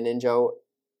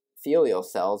meningothelial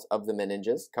cells of the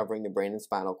meninges covering the brain and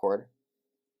spinal cord,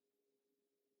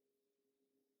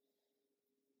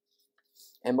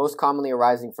 and most commonly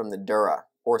arising from the dura,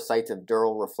 or sites of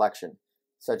dural reflection,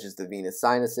 such as the venous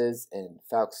sinuses and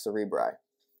falx cerebri.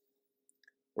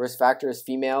 Risk factors: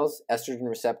 females, estrogen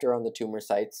receptor on the tumor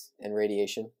sites, and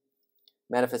radiation.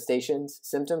 Manifestations: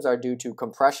 symptoms are due to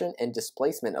compression and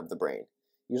displacement of the brain,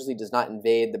 usually does not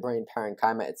invade the brain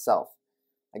parenchyma itself.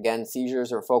 Again,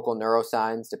 seizures or focal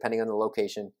neurosigns, depending on the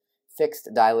location. Fixed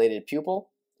dilated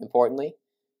pupil, importantly,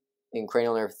 in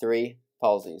cranial nerve 3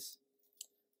 palsies.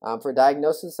 For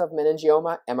diagnosis of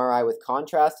meningioma, MRI with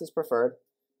contrast is preferred.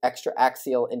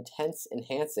 Extraaxial intense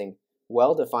enhancing,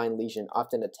 well-defined lesion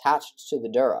often attached to the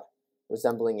dura,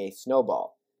 resembling a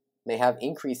snowball, may have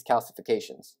increased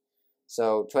calcifications.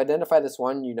 So to identify this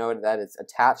one, you know that it's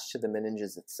attached to the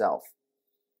meninges itself.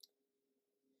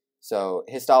 So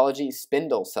histology,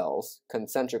 spindle cells,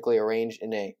 concentrically arranged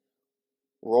in a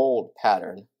rolled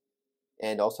pattern,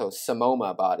 and also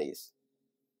psammoma bodies,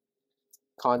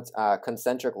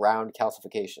 concentric round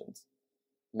calcifications.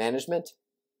 Management,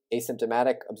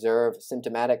 asymptomatic, observe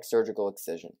symptomatic surgical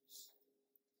excision.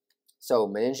 So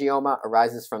meningioma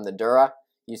arises from the dura.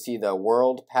 You see the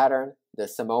whorled pattern, the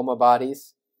psammoma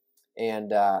bodies,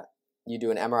 and you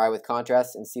do an MRI with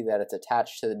contrast and see that it's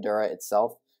attached to the dura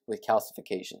itself with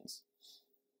calcifications.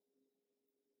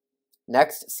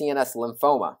 Next, CNS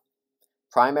lymphoma.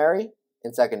 Primary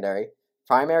and secondary.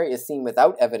 Primary is seen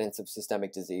without evidence of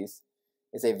systemic disease.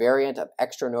 Is a variant of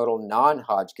extranodal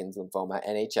non-Hodgkin's lymphoma,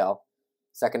 NHL.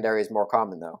 Secondary is more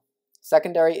common though.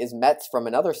 Secondary is Mets from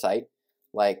another site,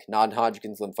 like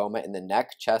non-Hodgkin's lymphoma in the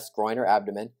neck, chest, groin, or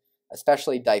abdomen,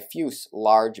 especially diffuse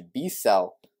large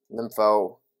B-cell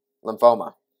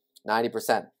lymphoma,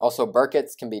 90%. Also,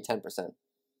 Burkitt's can be 10%.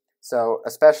 So,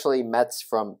 especially Mets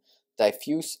from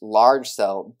diffuse large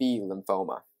cell B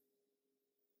lymphoma.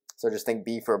 So just think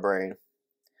B for brain.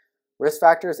 Risk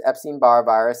factors: Epstein-Barr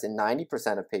virus in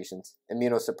 90% of patients,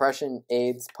 immunosuppression,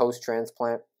 AIDS,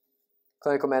 post-transplant.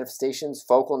 Clinical manifestations: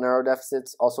 focal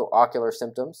neurodeficits, also ocular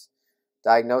symptoms.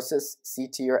 Diagnosis: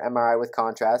 CT or MRI with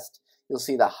contrast. You'll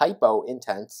see the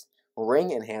hypo-intense,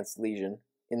 ring-enhanced lesion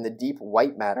in the deep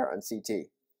white matter on CT.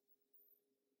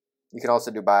 You can also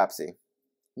do biopsy.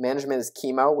 Management is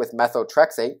chemo with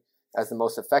methotrexate as the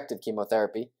most effective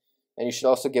chemotherapy, and you should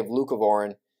also give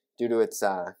leucovorin due to its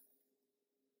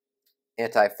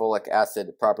anti-folic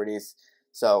acid properties.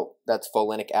 So that's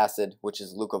folinic acid, which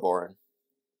is leucovorin.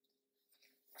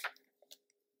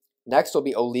 Next will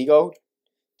be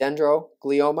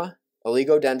oligodendroglioma.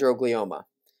 Oligodendroglioma.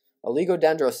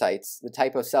 Oligodendrocytes, the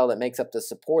type of cell that makes up the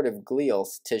supportive glial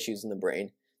tissues in the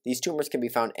brain. These tumors can be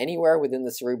found anywhere within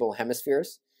the cerebral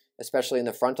hemispheres, especially in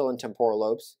the frontal and temporal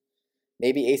lobes.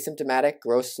 May be asymptomatic,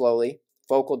 grow slowly,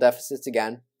 focal deficits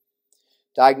again.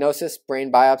 Diagnosis: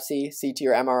 brain biopsy, CT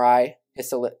or MRI,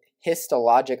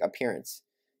 histologic appearance.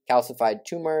 Calcified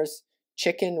tumors,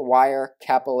 chicken wire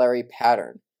capillary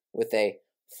pattern with a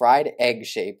fried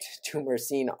egg-shaped tumor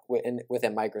seen with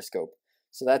a microscope.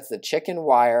 So that's the chicken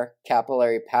wire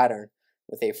capillary pattern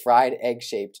with a fried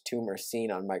egg-shaped tumor seen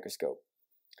on microscope.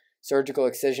 Surgical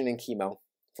excision and chemo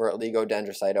for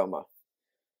oligodendrocytoma.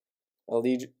 a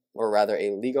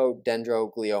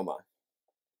oligodendroglioma.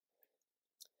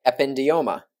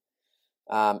 Ependyoma.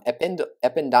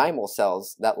 Ependymal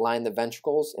cells that line the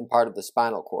ventricles and part of the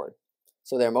spinal cord.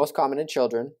 So they're most common in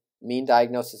children. Mean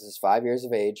diagnosis is 5 years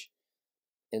of age.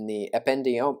 In the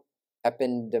ependymal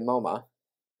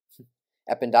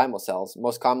cells,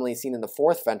 most commonly seen in the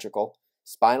fourth ventricle,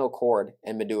 spinal cord,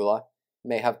 and medulla,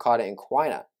 may have cauda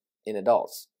inquina in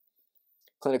adults.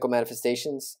 Clinical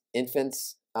manifestations: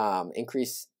 infants,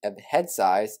 increase of head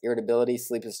size, irritability,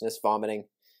 sleeplessness, vomiting.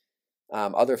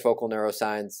 Other focal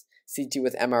neuroscience: CT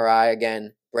with MRI,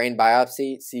 again, brain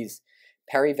biopsy sees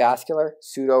perivascular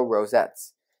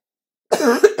pseudo-rosettes,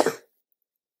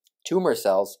 tumor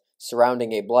cells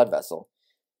surrounding a blood vessel.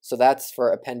 So that's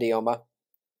for ependyoma.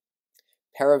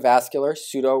 Perivascular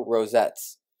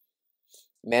pseudo-rosettes.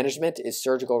 Management is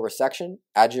surgical resection,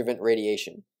 adjuvant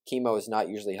radiation. Chemo is not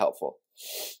usually helpful.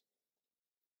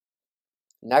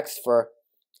 Next, for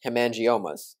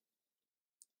hemangiomas.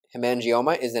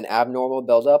 Hemangioma is an abnormal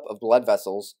buildup of blood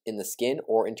vessels in the skin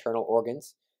or internal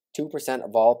organs, 2%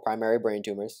 of all primary brain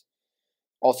tumors.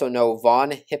 Also know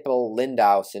von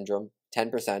Hippel-Lindau syndrome,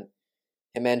 10%.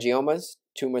 Hemangiomas,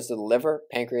 tumors of the liver,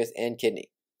 pancreas, and kidney.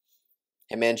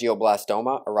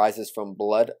 Hemangioblastoma arises from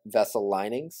blood vessel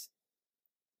linings.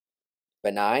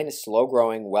 Benign,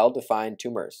 slow-growing, well-defined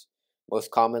tumors,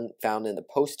 most common found in the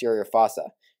posterior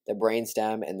fossa, the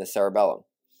brainstem, and the cerebellum.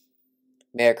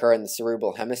 May occur in the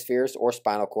cerebral hemispheres or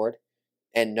spinal cord.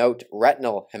 And note,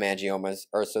 retinal hemangiomas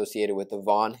are associated with the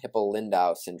von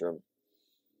Hippel-Lindau syndrome.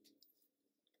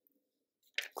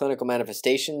 Clinical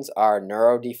manifestations are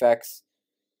neurodefects,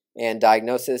 and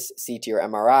diagnosis: CT or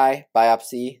MRI,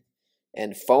 biopsy,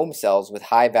 and foam cells with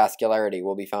high vascularity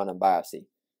will be found on biopsy.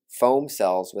 Foam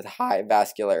cells with high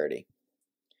vascularity.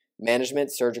 Management: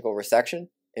 surgical resection,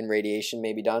 and radiation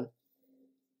may be done.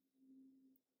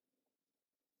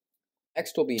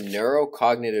 Next will be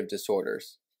neurocognitive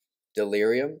disorders.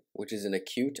 Delirium, which is an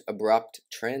acute, abrupt,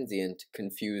 transient,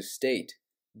 confused state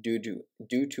due to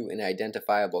an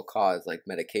identifiable cause like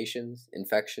medications,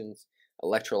 infections,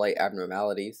 electrolyte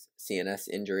abnormalities, CNS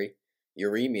injury,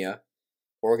 uremia,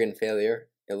 organ failure,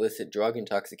 illicit drug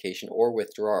intoxication, or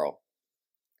withdrawal.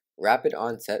 Rapid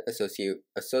onset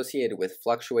associated with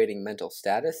fluctuating mental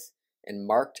status and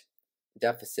marked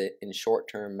deficit in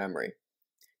short-term memory.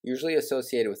 Usually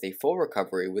associated with a full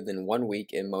recovery within 1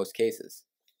 week in most cases.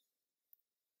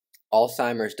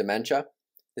 Alzheimer's dementia.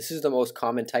 This is the most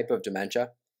common type of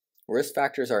dementia. Risk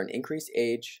factors are an increased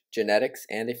age, genetics,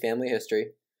 and a family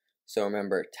history. So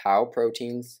remember, tau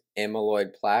proteins,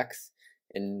 amyloid plaques,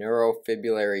 and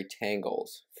neurofibrillary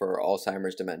tangles for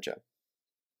Alzheimer's dementia.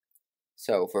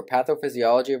 So for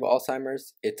pathophysiology of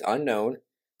Alzheimer's, it's unknown,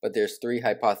 but there's 3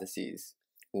 hypotheses.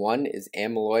 One is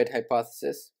amyloid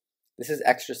hypothesis. This is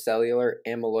extracellular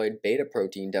amyloid beta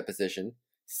protein deposition,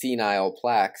 senile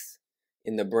plaques,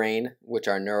 in the brain, which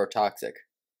are neurotoxic.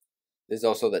 There's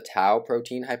also the tau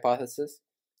protein hypothesis,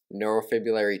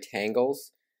 neurofibrillary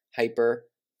tangles,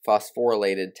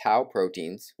 hyperphosphorylated tau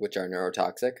proteins, which are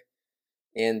neurotoxic,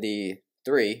 and the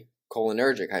 3,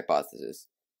 cholinergic hypothesis.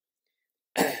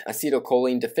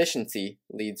 Acetylcholine deficiency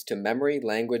leads to memory,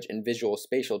 language, and visual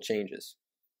spatial changes.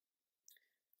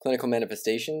 Clinical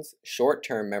manifestations: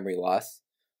 short-term memory loss,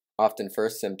 often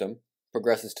first symptom,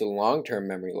 progresses to long-term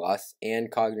memory loss and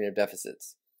cognitive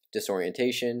deficits,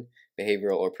 disorientation,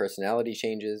 behavioral or personality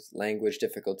changes, language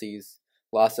difficulties,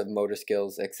 loss of motor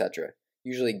skills, etc.,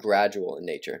 usually gradual in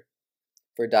nature.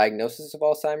 For diagnosis of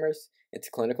Alzheimer's, it's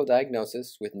a clinical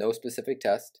diagnosis with no specific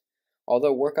test,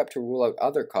 although workup to rule out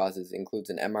other causes includes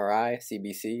an MRI,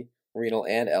 CBC, renal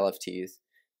and LFTs,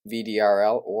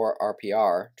 VDRL or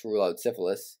RPR to rule out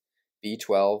syphilis,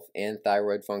 B12, and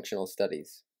thyroid functional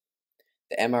studies.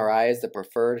 The MRI is the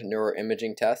preferred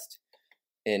neuroimaging test,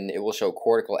 and it will show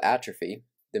cortical atrophy,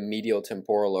 the medial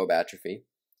temporal lobe atrophy,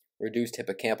 reduced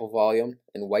hippocampal volume,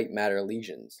 and white matter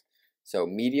lesions. So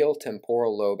medial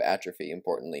temporal lobe atrophy,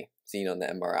 importantly, seen on the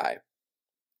MRI.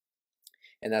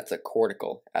 And that's a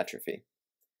cortical atrophy.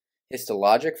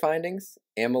 Histologic findings: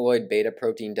 amyloid beta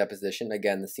protein deposition,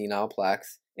 again the senile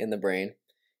plaques in the brain.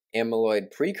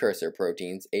 Amyloid precursor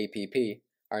proteins, APP,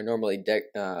 are normally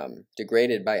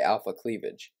degraded by alpha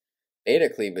cleavage. Beta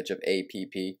cleavage of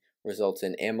APP results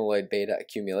in amyloid beta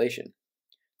accumulation.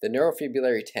 The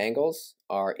neurofibrillary tangles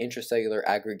are intracellular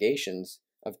aggregations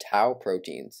of tau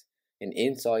proteins, an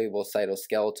insoluble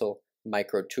cytoskeletal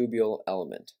microtubule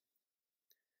element.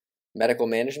 Medical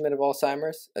management of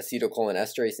Alzheimer's: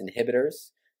 acetylcholinesterase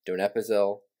inhibitors,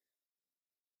 donepezil,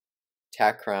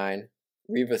 tacrine,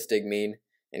 rivastigmine,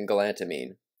 and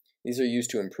galantamine. These are used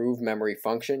to improve memory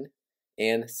function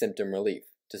and symptom relief.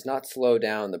 Does not slow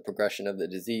down the progression of the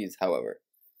disease, however.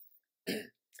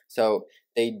 So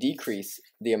they decrease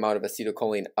the amount of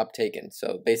acetylcholine uptaken,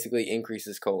 so basically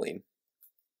increases choline.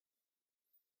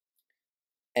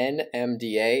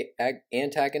 NMDA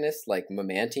antagonists like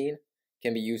memantine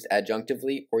can be used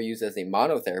adjunctively or used as a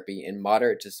monotherapy in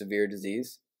moderate to severe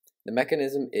disease. The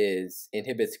mechanism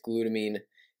inhibits glutamine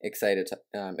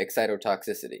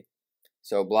excitotoxicity,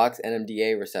 so blocks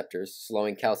NMDA receptors,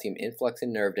 slowing calcium influx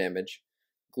and nerve damage.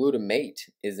 Glutamate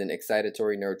is an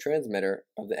excitatory neurotransmitter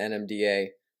of the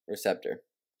NMDA receptor.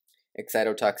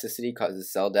 Excitotoxicity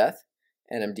causes cell death.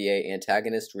 NMDA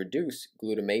antagonists reduce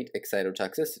glutamate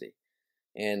excitotoxicity,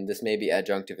 and this may be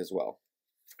adjunctive as well.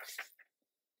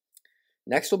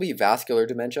 Next will be vascular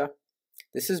dementia.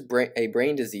 This is a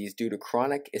brain disease due to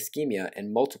chronic ischemia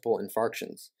and multiple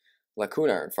infarctions,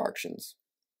 lacunar infarctions,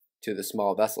 to the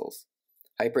small vessels.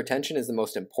 Hypertension is the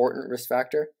most important risk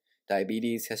factor,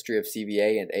 diabetes, history of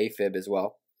CVA, and AFib as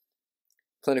well.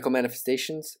 Clinical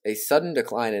manifestations: a sudden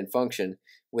decline in function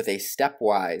with a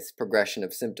stepwise progression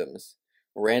of symptoms.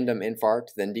 Random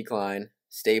infarct, then decline.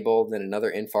 Stable, then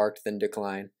another infarct, then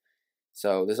decline.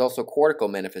 So there's also cortical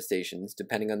manifestations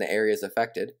depending on the areas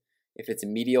affected. If it's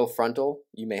medial frontal,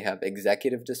 you may have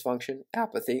executive dysfunction,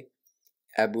 apathy,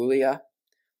 abulia.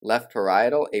 Left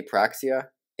parietal, apraxia,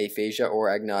 aphasia or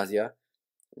agnosia.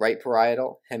 Right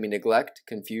parietal, hemineglect,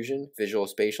 confusion, visual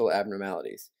spatial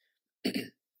abnormalities.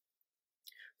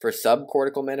 For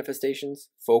subcortical manifestations,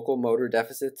 focal motor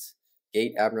deficits,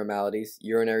 gait abnormalities,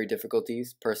 urinary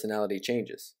difficulties, personality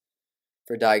changes.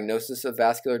 For diagnosis of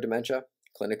vascular dementia,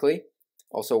 clinically,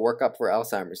 also work up for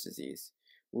Alzheimer's disease.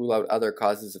 Rule out other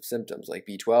causes of symptoms like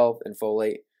B12 and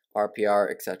folate,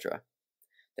 RPR, etc.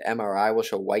 The MRI will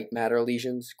show white matter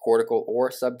lesions, cortical or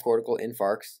subcortical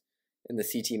infarcts, and the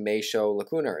CT may show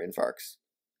lacunar infarcts.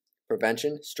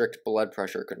 Prevention: strict blood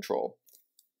pressure control.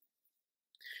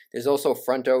 There's also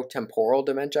frontotemporal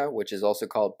dementia, which is also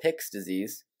called Pick's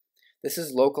disease. This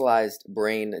is localized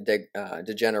brain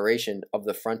degeneration of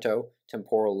the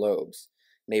frontotemporal lobes.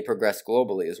 May progress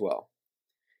globally as well.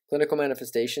 Clinical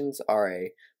manifestations are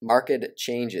marked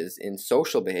changes in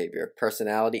social behavior,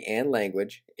 personality, and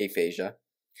language, aphasia,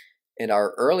 and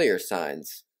are earlier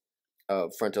signs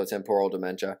of frontotemporal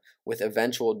dementia with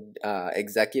eventual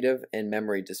executive and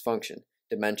memory dysfunction,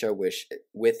 dementia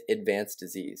with advanced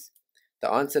disease. The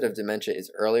onset of dementia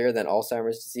is earlier than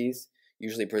Alzheimer's disease,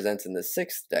 usually presents in the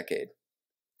 6th decade.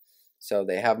 So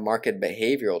they have marked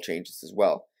behavioral changes as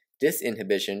well.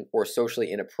 Disinhibition or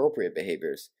socially inappropriate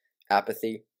behaviors,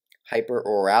 apathy,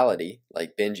 hyperorality,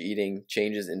 like binge eating,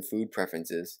 changes in food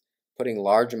preferences, putting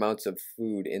large amounts of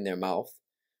food in their mouth,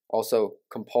 also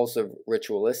compulsive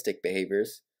ritualistic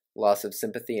behaviors, loss of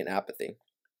sympathy and apathy.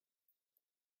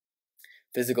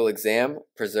 Physical exam: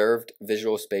 preserved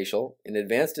visual spatial. In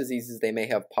advanced diseases, they may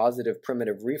have positive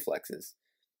primitive reflexes,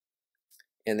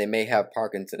 and they may have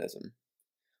Parkinsonism.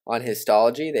 On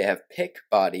histology, they have Pick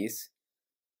bodies,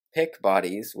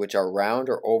 which are round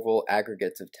or oval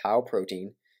aggregates of tau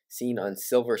protein seen on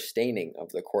silver staining of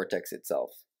the cortex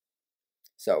itself.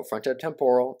 So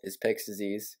frontotemporal is Pick's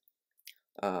disease.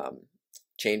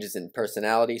 Changes in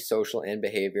personality, social and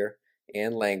behavior,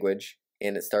 and language,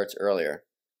 and it starts earlier.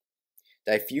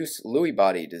 Diffuse Lewy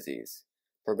body disease.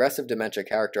 Progressive dementia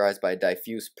characterized by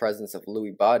diffuse presence of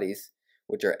Lewy bodies,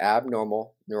 which are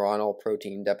abnormal neuronal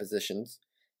protein depositions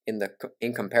in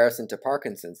comparison to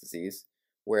Parkinson's disease,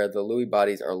 where the Lewy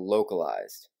bodies are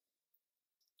localized.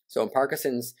 So in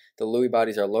Parkinson's, the Lewy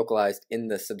bodies are localized in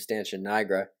the substantia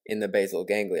nigra in the basal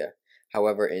ganglia.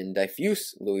 However, in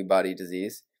diffuse Lewy body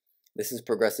disease, this is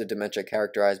progressive dementia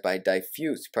characterized by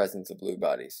diffuse presence of Lewy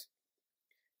bodies.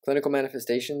 Clinical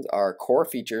manifestations are core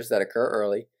features that occur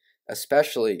early,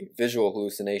 especially visual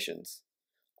hallucinations.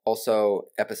 Also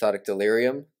episodic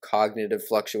delirium, cognitive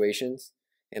fluctuations,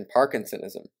 and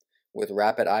Parkinsonism with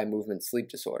rapid eye movement sleep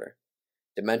disorder.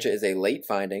 Dementia is a late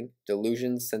finding,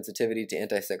 delusions, sensitivity to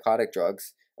antipsychotic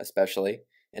drugs, especially,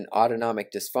 and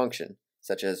autonomic dysfunction,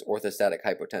 such as orthostatic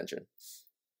hypotension.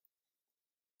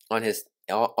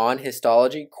 On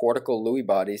histology, cortical Lewy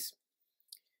bodies,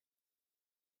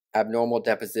 abnormal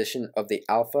deposition of the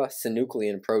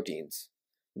alpha-synuclein proteins,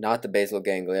 not the basal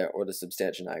ganglia or the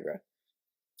substantia nigra.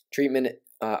 Treatment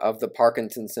of the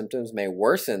Parkinson's symptoms may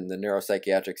worsen the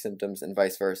neuropsychiatric symptoms and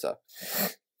vice versa.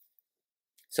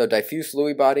 So diffuse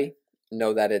Lewy body,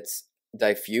 know that it's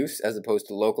diffuse as opposed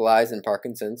to localized in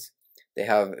Parkinson's. They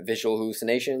have visual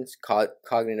hallucinations,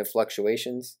 cognitive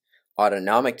fluctuations,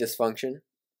 autonomic dysfunction,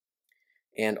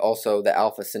 and also the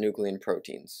alpha-synuclein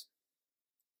proteins.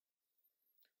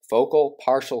 Focal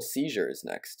partial seizure is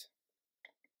next.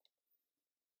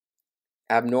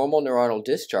 abnormal neuronal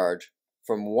discharge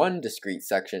from one discrete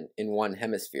section in one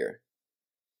hemisphere.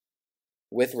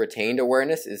 With retained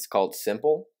awareness is called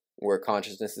simple, where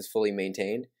consciousness is fully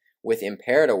maintained. With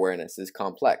impaired awareness is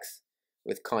complex,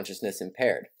 with consciousness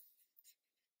impaired.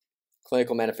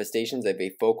 Clinical manifestations of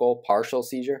a focal partial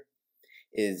seizure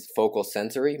is focal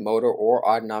sensory, motor, or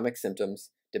autonomic symptoms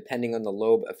depending on the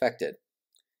lobe affected.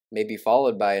 May be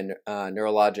followed by a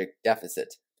neurologic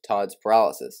deficit, Todd's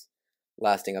paralysis,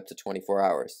 lasting up to 24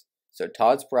 hours. So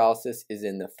Todd's paralysis is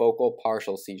in the focal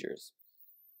partial seizures.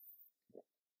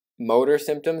 Motor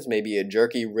symptoms may be a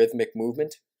jerky rhythmic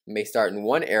movement, may start in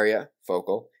one area,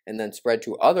 focal, and then spread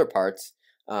to other parts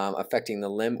affecting the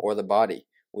limb or the body,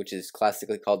 which is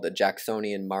classically called the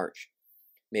Jacksonian march.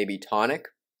 May be tonic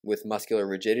with muscular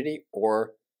rigidity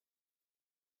or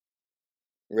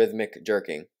rhythmic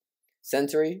jerking.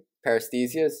 Sensory,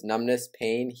 paresthesias, numbness,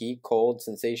 pain, heat, cold,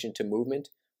 sensation to movement,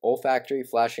 olfactory,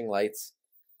 flashing lights.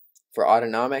 For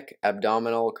autonomic,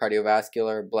 abdominal,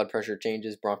 cardiovascular, blood pressure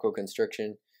changes,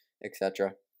 bronchoconstriction,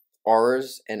 etc.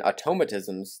 Aurors and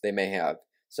automatisms they may have,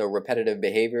 so repetitive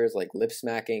behaviors like lip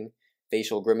smacking,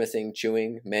 facial grimacing,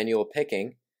 chewing, manual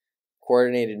picking,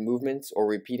 coordinated movements, or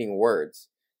repeating words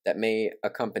that may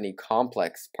accompany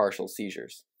complex partial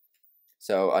seizures.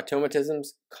 So automatisms,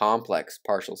 complex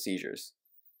partial seizures.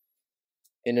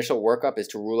 Initial workup is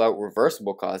to rule out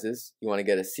reversible causes. You want to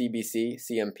get a CBC,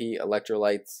 CMP,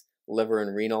 electrolytes, liver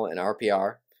and renal, and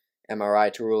RPR,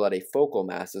 MRI to rule out a focal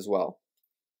mass as well.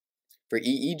 For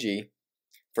EEG,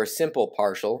 for simple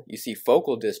partial, you see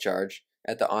focal discharge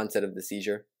at the onset of the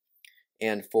seizure.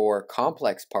 And for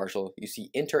complex partial, you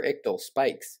see interictal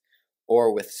spikes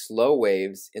or with slow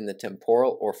waves in the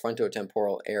temporal or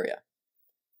frontotemporal area.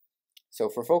 So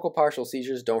for focal partial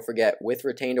seizures, don't forget with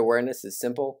retained awareness is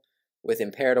simple, with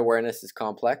impaired awareness is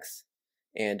complex,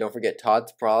 and don't forget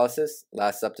Todd's paralysis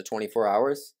lasts up to 24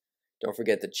 hours. Don't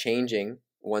forget the changing,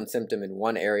 one symptom in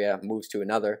one area moves to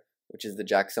another, which is the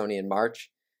Jacksonian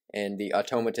march, and the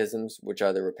automatisms, which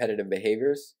are the repetitive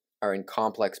behaviors, are in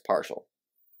complex partial.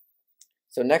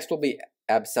 So next will be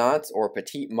absence or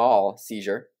petit mal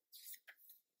seizure.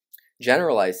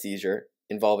 Generalized seizure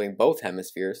involving both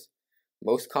hemispheres,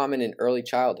 most common in early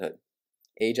childhood.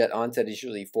 Age at onset is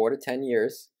usually 4 to 10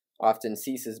 years, often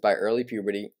ceases by early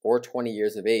puberty or 20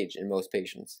 years of age in most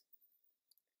patients.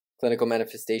 Clinical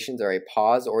manifestations are a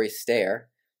pause or a stare,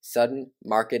 sudden,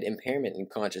 marked impairment in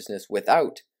consciousness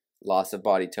without loss of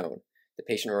body tone. The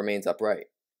patient remains upright.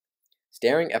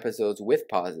 Staring episodes with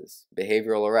pauses,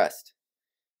 behavioral arrest.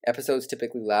 Episodes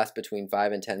typically last between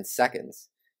 5 and 10 seconds.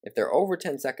 If they're over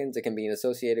 10 seconds, it can be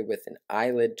associated with an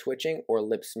eyelid twitching or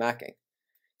lip smacking.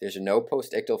 There's no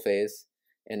postictal phase,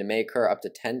 and it may occur up to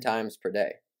 10 times per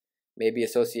day. May be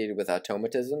associated with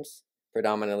automatisms,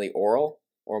 predominantly oral,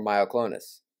 or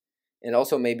myoclonus, and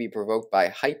also may be provoked by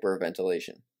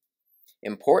hyperventilation.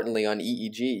 Importantly, on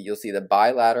EEG, you'll see the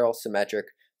bilateral symmetric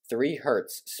 3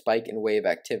 Hz spike in wave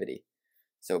activity.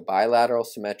 So bilateral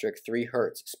symmetric 3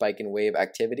 Hz spike in wave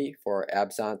activity for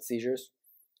absence seizures,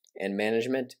 and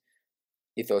management,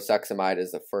 ethosuximide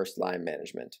is the first line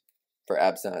management for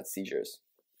absence seizures.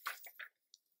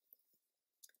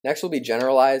 Next will be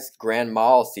generalized grand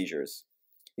mal seizures.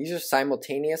 These are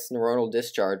simultaneous neuronal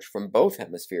discharge from both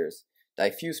hemispheres,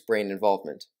 diffuse brain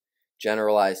involvement.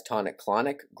 Generalized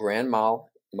tonic-clonic, grand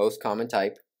mal, most common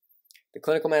type. The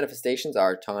clinical manifestations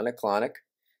are tonic-clonic,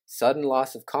 sudden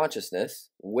loss of consciousness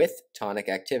with tonic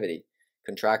activity,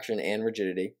 contraction and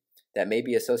rigidity, that may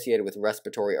be associated with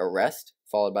respiratory arrest,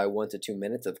 followed by 1 to 2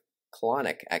 minutes of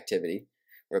clonic activity,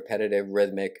 repetitive,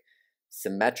 rhythmic,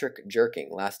 symmetric jerking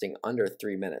lasting under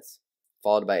 3 minutes,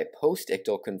 followed by a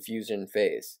postictal confusion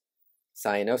phase.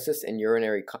 Cyanosis and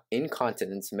urinary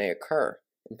incontinence may occur,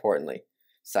 importantly.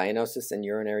 Cyanosis and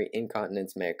urinary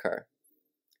incontinence may occur.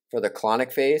 For the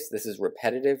clonic phase, this is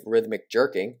repetitive rhythmic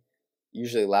jerking,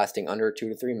 usually lasting under 2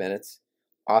 to 3 minutes,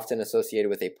 often associated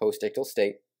with a postictal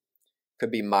state.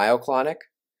 Could be myoclonic.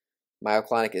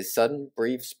 Myoclonic is sudden,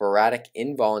 brief, sporadic,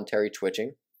 involuntary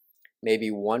twitching. Maybe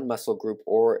one muscle group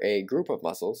or a group of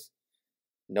muscles.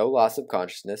 No loss of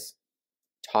consciousness.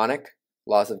 Tonic,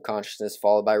 loss of consciousness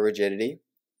followed by rigidity.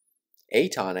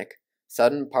 Atonic,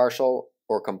 sudden, partial,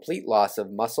 or complete loss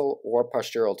of muscle or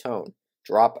postural tone.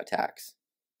 Drop attacks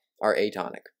are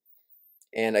atonic.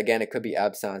 And again, it could be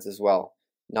absence as well.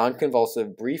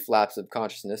 Non-convulsive, brief lapse of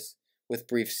consciousness with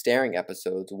brief staring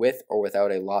episodes with or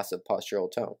without a loss of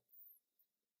postural tone.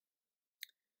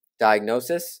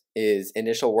 Diagnosis is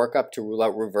initial workup to rule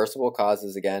out reversible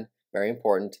causes again, very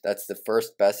important. That's the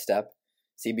first best step.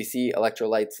 CBC,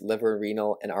 electrolytes, liver,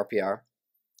 renal, and RPR.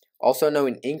 Also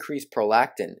knowing increased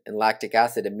prolactin and lactic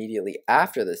acid immediately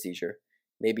after the seizure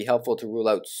may be helpful to rule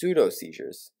out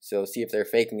pseudo-seizures, so see if they're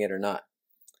faking it or not.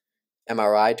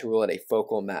 MRI to rule out a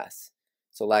focal mass.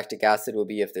 So lactic acid will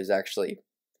be if there's actually,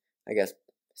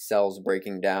 cells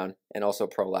breaking down, and also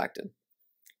prolactin.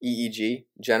 EEG,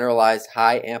 generalized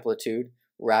high amplitude,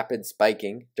 rapid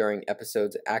spiking during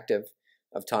episodes active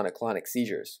of tonic-clonic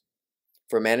seizures.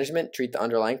 For management, treat the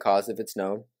underlying cause if it's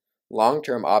known.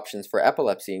 Long-term options for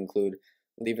epilepsy include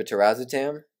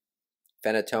levetiracetam,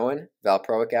 phenytoin,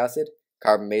 valproic acid,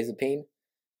 carbamazepine,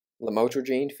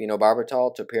 lamotrigine,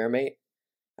 phenobarbital, topiramate.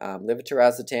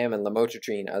 Levetiracetam and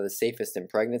lamotrigine are the safest in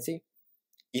pregnancy.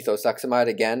 Ethosuximide,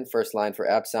 again, first line for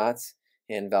absence,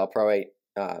 and valproate,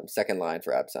 second line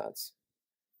for absence.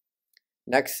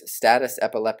 Next, status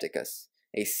epilepticus,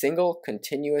 a single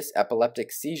continuous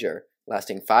epileptic seizure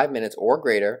lasting 5 minutes or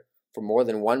greater for more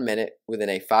than 1 minute within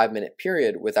a 5-minute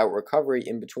period without recovery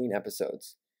in between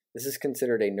episodes. This is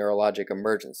considered a neurologic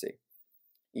emergency.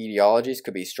 Etiologies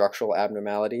could be structural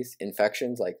abnormalities,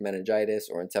 infections like meningitis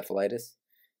or encephalitis,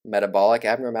 metabolic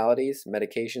abnormalities,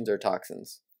 medications or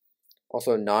toxins.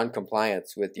 Also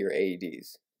non-compliance with your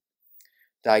AEDs.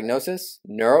 Diagnosis,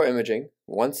 neuroimaging,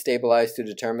 once stabilized to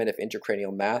determine if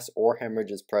intracranial mass or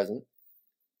hemorrhage is present.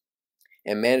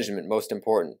 And management, most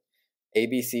important.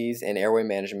 ABCs and airway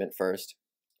management first.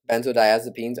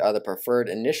 Benzodiazepines are the preferred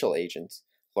initial agents.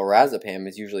 Lorazepam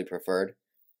is usually preferred.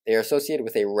 They are associated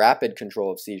with a rapid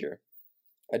control of seizure.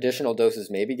 Additional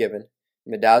doses may be given.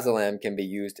 Midazolam can be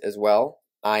used as well,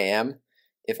 IM,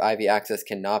 if IV access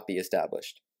cannot be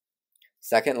established.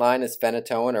 Second line is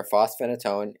phenytoin or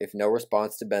fosphenytoin if no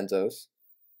response to benzos.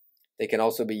 They can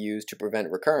also be used to prevent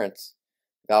recurrence.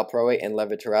 Valproate and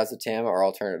levetiracetam are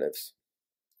alternatives.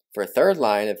 For third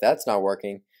line, if that's not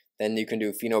working, then you can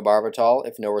do phenobarbital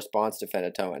if no response to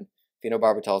phenytoin.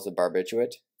 Phenobarbital is a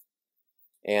barbiturate,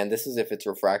 and this is if it's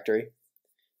refractory.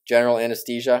 General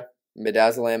anesthesia,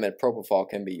 midazolam and propofol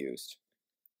can be used.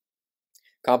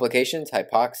 Complications,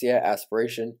 hypoxia,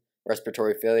 aspiration,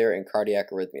 respiratory failure, and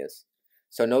cardiac arrhythmias.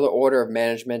 So know the order of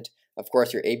management. Of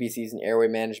course, your ABCs and airway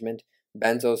management.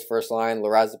 Benzos first line,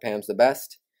 lorazepam's the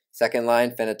best. Second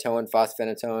line, phenytoin,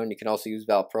 fosphenytoin. You can also use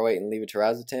valproate and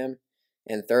levetiracetam.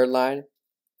 And third line,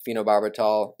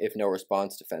 phenobarbital if no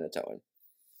response to phenytoin.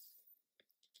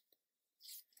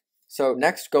 So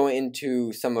next, go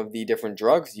into some of the different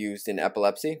drugs used in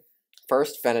epilepsy.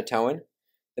 First, phenytoin.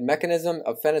 The mechanism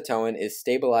of phenytoin is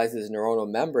stabilizes neuronal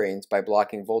membranes by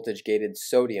blocking voltage-gated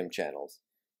sodium channels.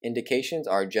 Indications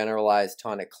are generalized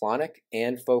tonic-clonic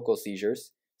and focal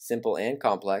seizures, simple and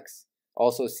complex,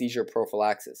 also seizure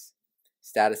prophylaxis,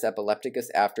 status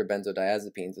epilepticus after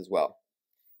benzodiazepines as well.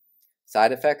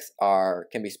 Side effects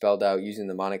can be spelled out using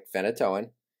the mnemonic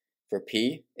phenytoin. For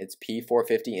P, it's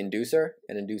P450 inducer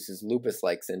and induces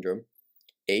lupus-like syndrome.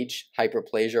 H,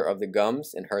 hyperplasia of the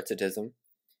gums and hirsutism.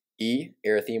 E,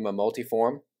 erythema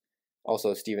multiforme,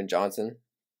 also Stevens-Johnson.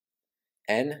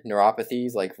 N,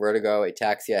 neuropathies like vertigo,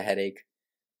 ataxia, headache.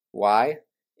 Y,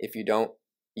 if you don't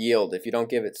yield, if you don't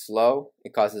give it slow,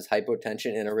 it causes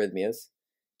hypotension and arrhythmias.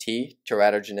 T,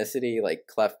 teratogenicity like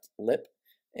cleft lip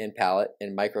and palate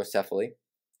and microcephaly.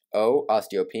 O,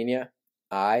 osteopenia.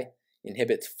 I,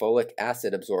 inhibits folic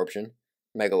acid absorption,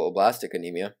 megaloblastic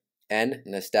anemia. N,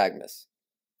 nystagmus.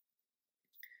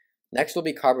 Next will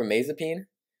be carbamazepine.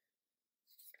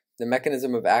 The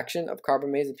mechanism of action of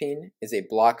carbamazepine is it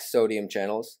blocks sodium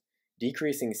channels,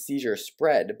 decreasing seizure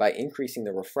spread by increasing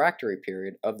the refractory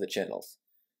period of the channels.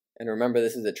 And remember,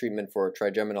 this is a treatment for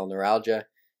trigeminal neuralgia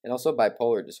and also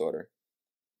bipolar disorder.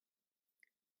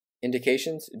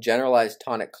 Indications, generalized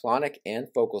tonic-clonic and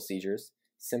focal seizures,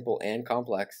 simple and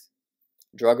complex.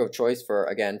 Drug of choice for,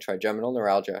 again, trigeminal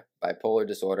neuralgia, bipolar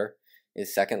disorder,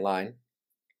 is second line.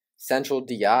 Central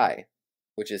DI,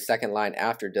 which is second line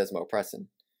after desmopressin.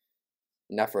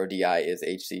 Nephro-DI is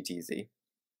HCTZ.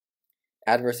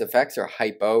 Adverse effects are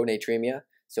hyponatremia,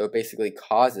 so it basically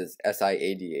causes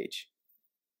SIADH.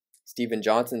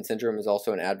 Stevens-Johnson syndrome is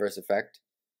also an adverse effect.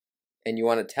 And you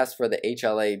want to test for the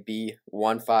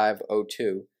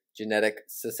HLA-B1502 genetic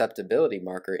susceptibility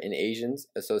marker in Asians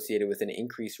associated with an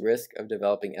increased risk of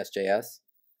developing SJS.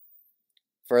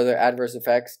 Further adverse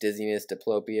effects, dizziness,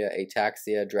 diplopia,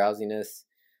 ataxia, drowsiness.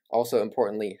 Also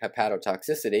importantly,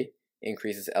 hepatotoxicity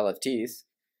increases LFTs,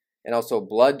 and also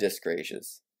blood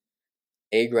dyscrasias,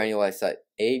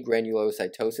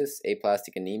 agranulocytosis,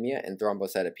 aplastic anemia, and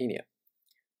thrombocytopenia.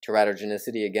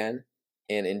 Teratogenicity again,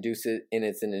 and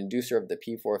it's an inducer of the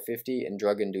P450 and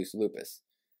drug-induced lupus.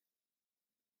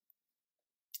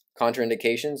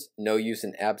 Contraindications, no use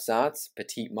in absence,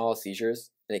 petit mal seizures,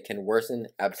 and it can worsen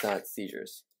absence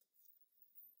seizures.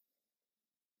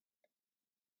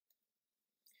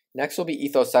 Next will be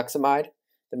ethosuximide.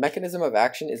 The mechanism of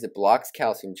action is it blocks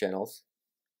calcium channels,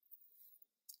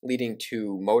 leading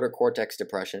to motor cortex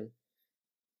depression,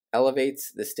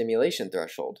 elevates the stimulation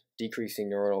threshold, decreasing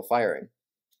neuronal firing.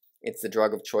 It's the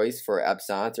drug of choice for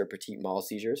absence or petit mal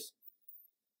seizures.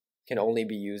 Can only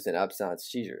be used in absence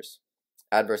seizures.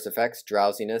 Adverse effects,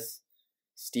 drowsiness,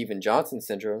 Stevens-Johnson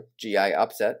syndrome, GI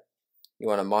upset. You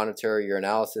want to monitor your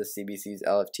analysis, CBCs,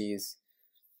 LFTs.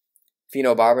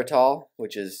 Phenobarbital,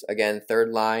 which is, again, third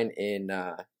line in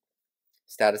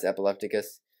status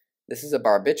epilepticus. This is a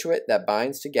barbiturate that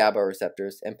binds to GABA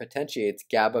receptors and potentiates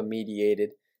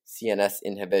GABA-mediated CNS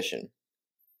inhibition.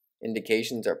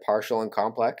 Indications are partial and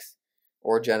complex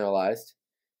or generalized.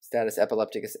 Status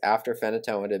epilepticus after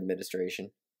phenytoin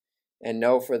administration. And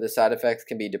no further side effects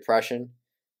can be depression,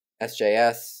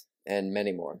 SJS, and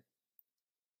many more.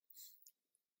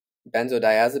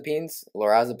 Benzodiazepines,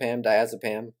 lorazepam,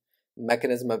 diazepam.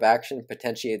 Mechanism of action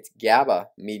potentiates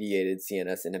GABA-mediated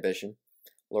CNS inhibition.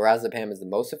 Lorazepam is the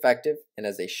most effective and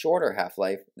has a shorter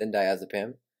half-life than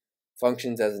diazepam.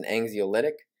 Functions as an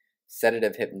anxiolytic,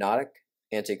 sedative hypnotic,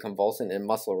 anticonvulsant, and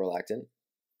muscle relaxant.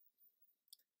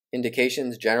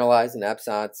 Indications: generalized and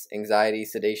absence, anxiety,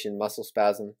 sedation, muscle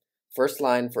spasm. First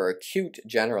line for acute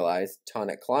generalized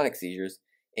tonic-clonic seizures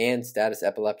and status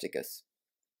epilepticus.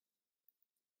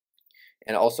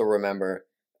 And also remember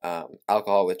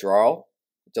alcohol withdrawal,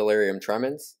 delirium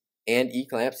tremens, and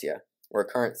eclampsia,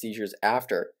 recurrent seizures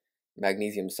after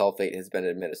magnesium sulfate has been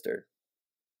administered.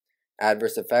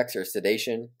 Adverse effects are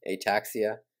sedation,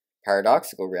 ataxia,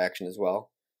 paradoxical reaction as well.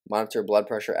 Monitor blood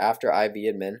pressure after IV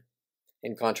admin,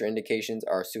 and contraindications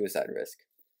are suicide risk.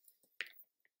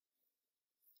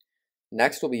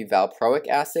 Next will be valproic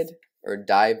acid, or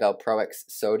divalproic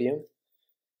sodium.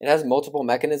 It has multiple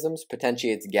mechanisms,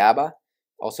 potentiates GABA,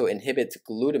 also inhibits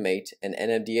glutamate and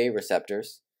NMDA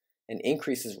receptors, and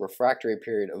increases refractory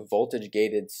period of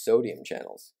voltage-gated sodium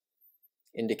channels.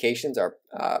 Indications are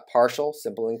partial,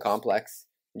 simple and complex,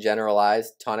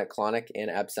 generalized, tonic-clonic, and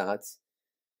absence.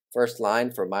 First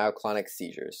line for myoclonic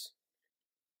seizures.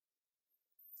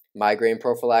 Migraine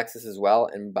prophylaxis as well,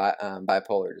 and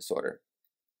bipolar disorder.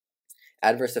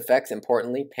 Adverse effects,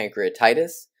 importantly,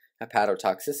 pancreatitis,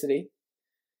 hepatotoxicity.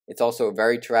 It's also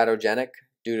very teratogenic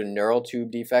due to neural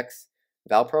tube defects.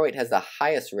 Valproate has the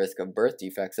highest risk of birth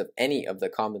defects of any of the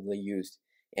commonly used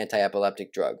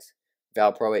anti-epileptic drugs.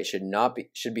 Valproate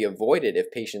should be avoided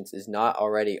if patient is not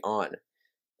already on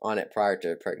it prior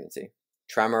to pregnancy.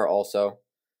 Tremor also.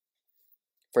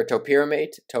 For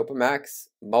topiramate, Topamax,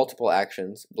 multiple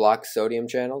actions, blocks sodium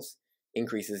channels,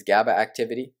 increases GABA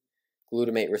activity,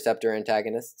 glutamate receptor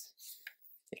antagonists.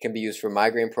 It can be used for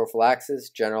migraine prophylaxis,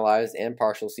 generalized and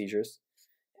partial seizures.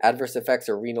 Adverse effects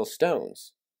are renal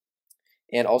stones,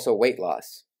 and also weight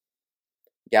loss.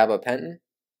 Gabapentin,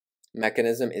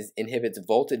 mechanism inhibits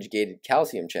voltage-gated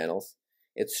calcium channels.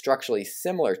 It's structurally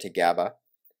similar to GABA,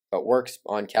 but works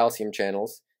on calcium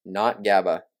channels, not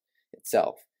GABA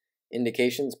itself.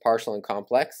 Indications: partial and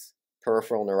complex,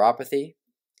 peripheral neuropathy,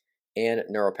 and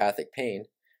neuropathic pain,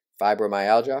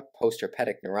 fibromyalgia,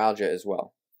 postherpetic neuralgia as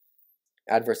well.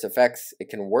 Adverse effects: it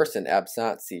can worsen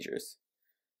absence seizures,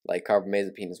 like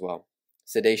carbamazepine as well.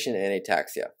 Sedation and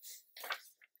ataxia.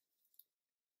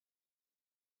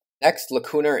 Next,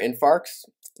 lacunar infarcts.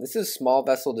 This is small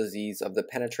vessel disease of the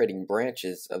penetrating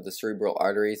branches of the cerebral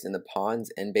arteries in the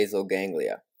pons and basal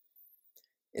ganglia.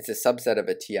 It's a subset of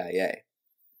a TIA.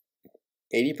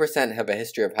 80% have a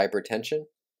history of hypertension,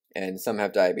 and some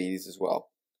have diabetes as well.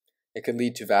 It could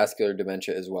lead to vascular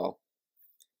dementia as well.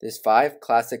 There's 5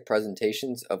 classic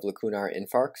presentations of lacunar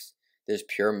infarcts. There's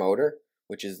pure motor,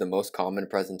 which is the most common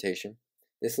presentation.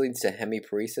 This leads to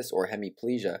hemiparesis or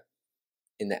hemiplegia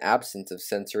in the absence of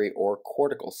sensory or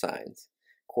cortical signs.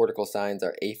 Cortical signs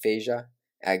are aphasia,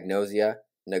 agnosia,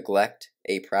 neglect,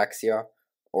 apraxia,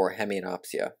 or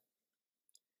hemianopsia.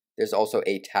 There's also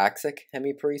ataxic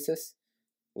hemiparesis,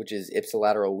 which is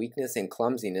ipsilateral weakness and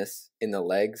clumsiness in the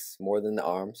legs more than the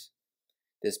arms.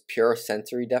 There's pure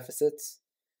sensory deficits.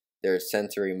 There's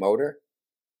sensory motor.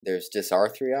 There's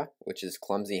dysarthria, which is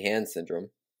clumsy hand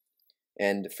syndrome.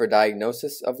 And for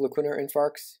diagnosis of lacunar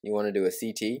infarcts, you want to do a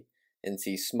CT and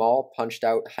see small punched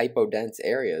out hypodense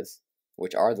areas,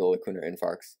 which are the lacunar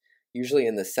infarcts, usually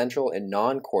in the central and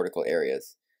non-cortical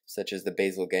areas, such as the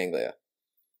basal ganglia.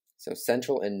 So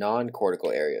central and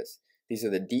non-cortical areas. These are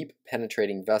the deep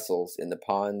penetrating vessels in the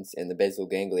pons and the basal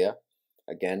ganglia,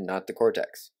 again, not the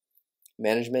cortex.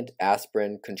 Management: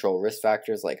 aspirin, control risk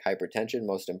factors like hypertension,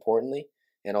 most importantly,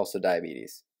 and also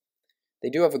diabetes. They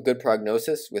do have a good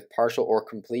prognosis with partial or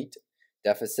complete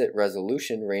deficit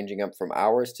resolution ranging up from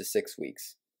hours to 6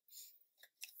 weeks.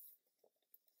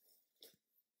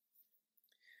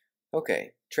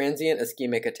 Okay, transient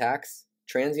ischemic attacks,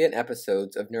 transient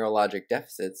episodes of neurologic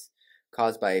deficits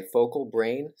caused by a focal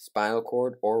brain, spinal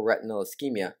cord, or retinal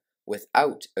ischemia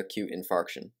without acute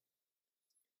infarction.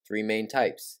 Three main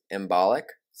types: embolic,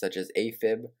 such as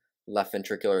AFib, left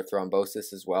ventricular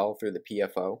thrombosis as well through the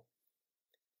PFO.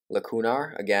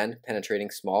 Lacunar, again,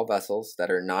 penetrating small vessels that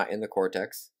are not in the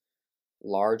cortex.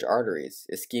 Large arteries,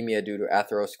 ischemia due to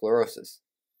atherosclerosis.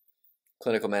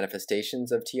 Clinical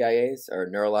manifestations of TIAs are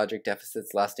neurologic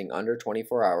deficits lasting under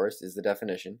 24 hours is the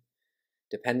definition.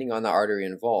 Depending on the artery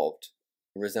involved,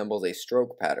 resembles a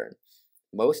stroke pattern.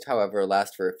 Most, however,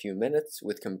 last for a few minutes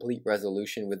with complete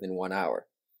resolution within 1 hour.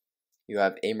 You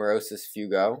have amaurosis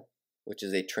fugae, which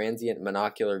is a transient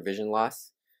monocular vision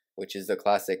loss, which is the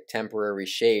classic temporary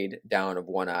shade down of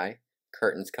one eye,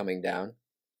 curtains coming down.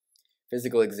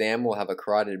 Physical exam will have a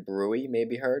carotid bruit may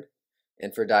be heard,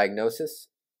 and for diagnosis,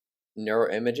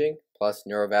 neuroimaging plus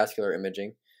neurovascular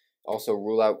imaging, also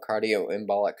rule out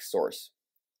cardioembolic source.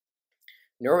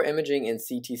 Neuroimaging and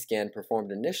CT scan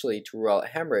performed initially to rule out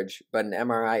hemorrhage, but an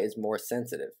MRI is more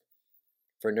sensitive.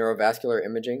 For neurovascular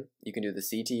imaging, you can do the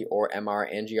CT or MR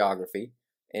angiography,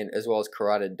 and as well as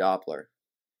carotid Doppler.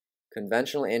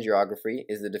 Conventional angiography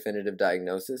is the definitive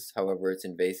diagnosis, however it's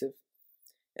invasive.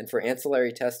 And for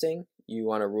ancillary testing, you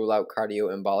want to rule out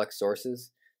cardioembolic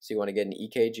sources, so you want to get an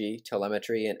EKG,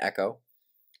 telemetry, and echo.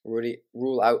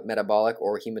 Rule out metabolic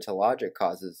or hematologic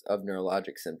causes of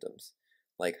neurologic symptoms,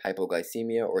 like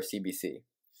hypoglycemia or CBC.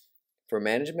 For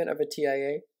management of a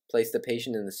TIA, place the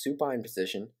patient in the supine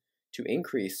position to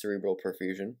increase cerebral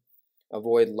perfusion.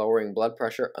 Avoid lowering blood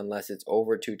pressure unless it's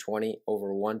over 220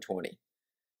 over 120.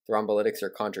 Thrombolytics are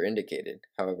contraindicated,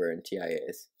 however, in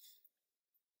TIAs.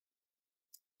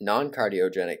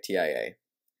 Non-cardiogenic TIA.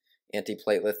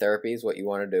 Antiplatelet therapy is what you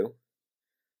want to do.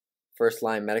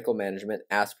 First-line medical management,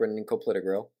 aspirin and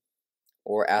clopidogrel,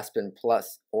 or aspirin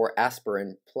plus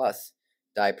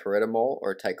dipyridamole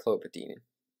or ticlopidine.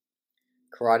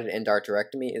 Carotid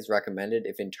endarterectomy is recommended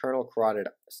if internal carotid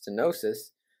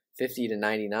stenosis, 50 to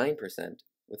 99%,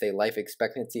 with a life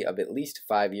expectancy of at least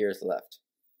 5 years left.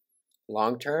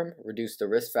 Long-term, reduce the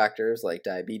risk factors like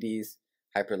diabetes,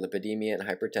 hyperlipidemia, and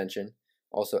hypertension,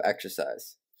 also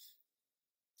exercise.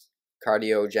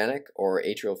 Cardiogenic or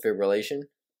atrial fibrillation,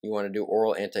 you want to do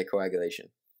oral anticoagulation.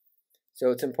 So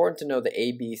it's important to know the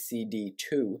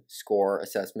ABCD2 score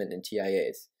assessment in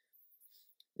TIAs.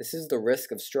 This is the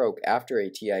risk of stroke after a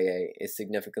TIA is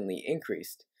significantly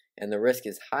increased, and the risk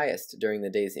is highest during the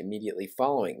days immediately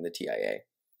following the TIA.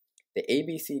 The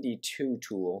ABCD2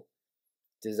 tool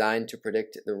designed to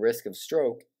predict the risk of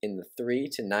stroke in the 3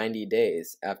 to 90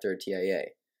 days after a TIA.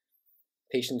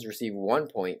 Patients receive 1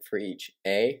 point for each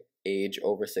A, age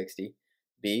over 60,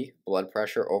 B, blood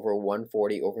pressure over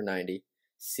 140 over 90,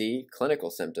 C,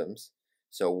 clinical symptoms,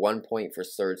 so 1 point for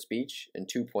slurred speech and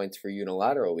 2 points for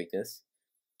unilateral weakness,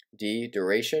 D,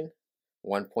 duration,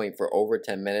 1 point for over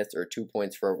 10 minutes or 2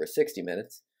 points for over 60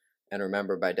 minutes, and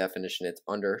remember by definition it's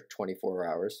under 24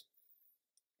 hours,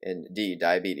 and D,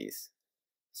 diabetes.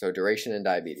 So duration and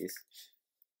diabetes.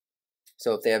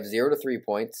 So if they have 0 to 3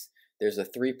 points, there's a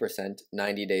 3%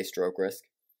 90-day stroke risk.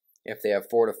 If they have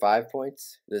 4 to 5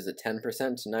 points, there's a 10%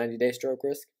 90-day stroke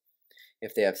risk.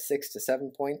 If they have 6 to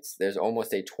 7 points, there's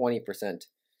almost a 20%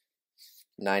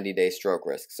 90-day stroke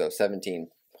risk, so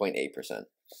 17.8%.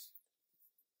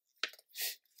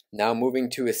 Now moving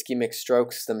to ischemic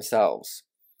strokes themselves.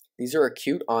 These are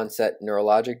acute onset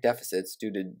neurologic deficits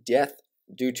due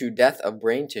to death of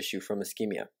brain tissue from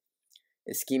ischemia.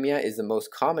 Ischemia is the most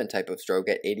common type of stroke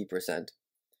at 80%.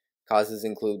 Causes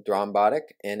include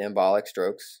thrombotic and embolic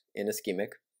strokes in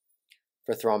ischemic.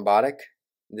 For thrombotic,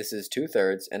 this is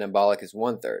 2/3 and embolic is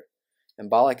 1/3.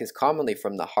 Embolic is commonly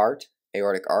from the heart,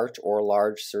 aortic arch, or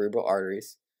large cerebral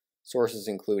arteries. Sources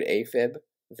include AFib,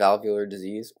 valvular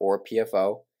disease, or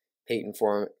PFO, patent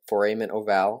foramen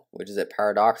ovale, which is a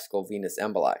paradoxical venous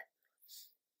emboli,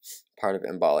 part of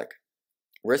embolic.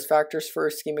 Risk factors for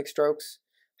ischemic strokes.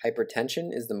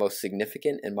 Hypertension is the most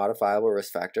significant and modifiable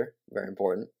risk factor, very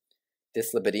important.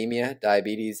 Dyslipidemia,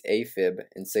 diabetes, AFib,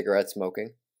 and cigarette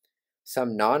smoking.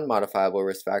 Some non-modifiable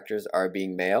risk factors are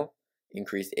being male,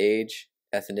 increased age,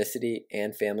 ethnicity,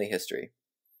 and family history.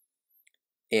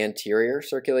 Anterior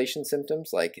circulation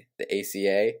symptoms like the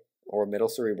ACA or middle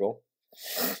cerebral.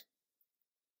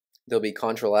 There'll be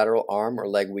contralateral arm or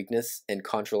leg weakness and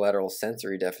contralateral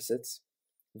sensory deficits.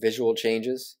 Visual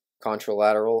changes,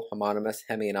 contralateral homonymous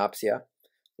hemianopsia,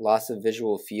 loss of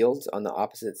visual fields on the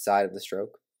opposite side of the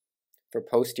stroke. For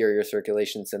posterior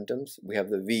circulation symptoms, we have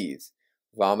the V's,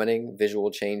 vomiting, visual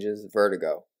changes,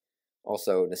 vertigo.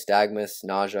 Also nystagmus,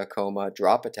 nausea, coma,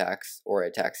 drop attacks, or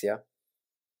ataxia.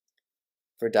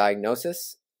 For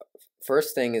diagnosis,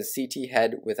 first thing is CT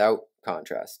head without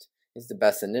contrast. It's the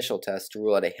best initial test to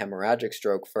rule out a hemorrhagic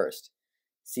stroke first.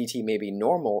 CT may be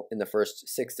normal in the first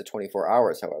 6 to 24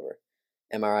 hours, however.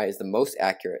 MRI is the most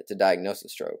accurate to diagnose a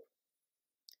stroke.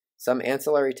 Some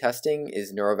ancillary testing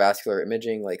is neurovascular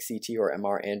imaging like CT or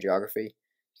MR angiography.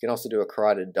 You can also do a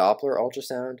carotid Doppler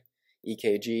ultrasound,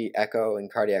 EKG, echo,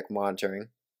 and cardiac monitoring.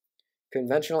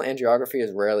 Conventional angiography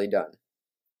is rarely done.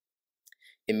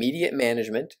 Immediate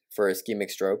management for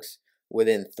ischemic strokes,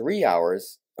 within 3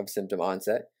 hours of symptom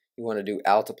onset, you want to do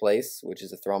alteplase, which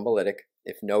is a thrombolytic,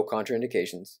 if no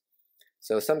contraindications.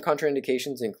 So some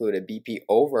contraindications include a BP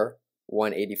over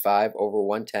 185 over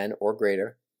 110 or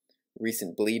greater,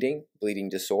 recent bleeding, bleeding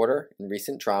disorder, and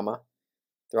recent trauma.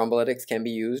 Thrombolytics can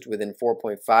be used within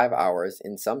 4.5 hours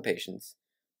in some patients,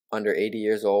 under 80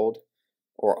 years old,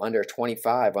 or under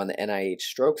 25 on the NIH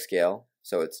stroke scale,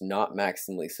 so it's not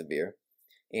maximally severe,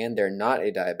 and they're not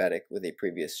a diabetic with a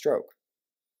previous stroke.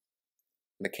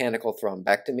 Mechanical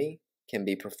thrombectomy can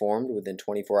be performed within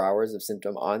 24 hours of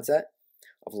symptom onset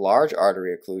of large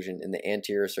artery occlusion in the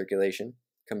anterior circulation.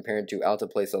 Compared to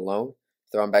alteplase alone,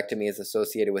 thrombectomy is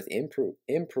associated with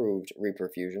improved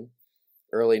reperfusion,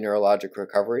 early neurologic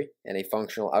recovery, and a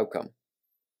functional outcome.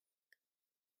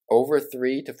 Over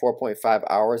 3 to 4.5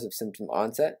 hours of symptom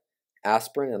onset,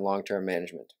 aspirin and long-term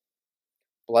management.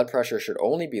 Blood pressure should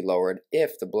only be lowered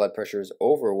if the blood pressure is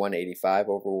over 185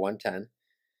 over 110,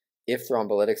 if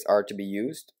thrombolytics are to be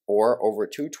used, or over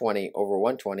 220 over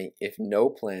 120 if no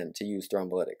plan to use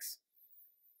thrombolytics.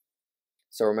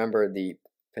 So remember, the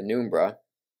penumbra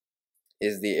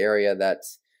is the area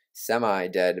that's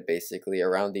semi-dead, basically,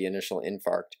 around the initial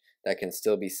infarct that can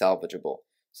still be salvageable.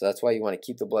 So that's why you want to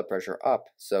keep the blood pressure up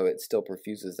so it still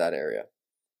perfuses that area.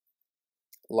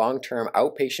 Long-term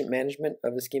outpatient management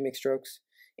of ischemic strokes,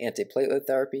 antiplatelet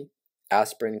therapy,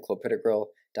 aspirin, clopidogrel,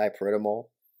 dipyridamole.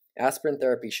 Aspirin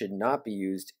therapy should not be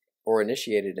used or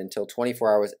initiated until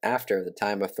 24 hours after the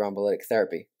time of thrombolytic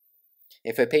therapy.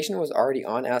 If a patient was already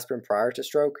on aspirin prior to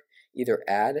stroke, either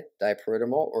add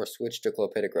dipyridamole or switch to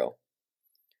clopidogrel.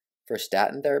 For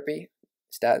statin therapy,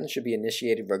 statins should be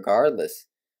initiated regardless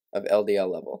of LDL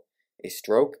level. A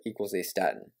stroke equals a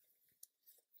statin.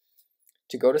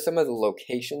 To go to some of the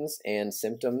locations and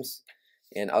symptoms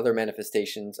and other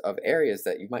manifestations of areas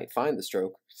that you might find the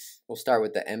stroke, we'll start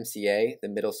with the MCA, the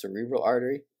middle cerebral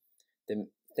artery.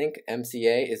 Think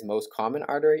MCA is most common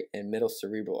artery and middle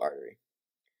cerebral artery.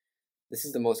 This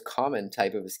is the most common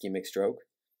type of ischemic stroke.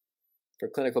 For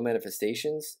clinical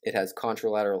manifestations, it has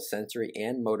contralateral sensory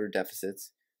and motor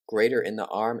deficits, greater in the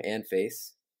arm and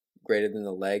face, greater than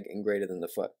the leg, and greater than the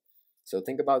foot. So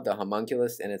think about the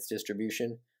homunculus and its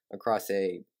distribution across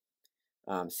a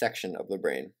section of the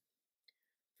brain.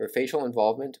 For facial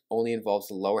involvement, only involves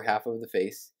the lower half of the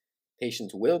face.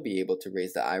 Patients will be able to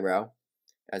raise the eyebrow,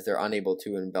 as they're unable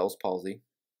to in Bell's palsy.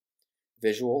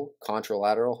 Visual,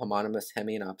 contralateral homonymous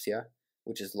hemianopsia,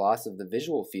 which is loss of the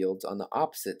visual fields on the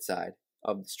opposite side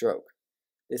of the stroke.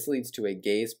 This leads to a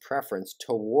gaze preference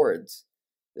towards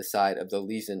the side of the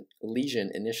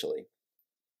lesion initially.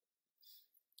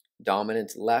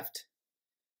 Dominant left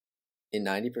in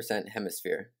 90%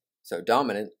 hemisphere. So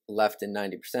dominant left in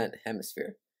 90%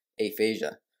 hemisphere.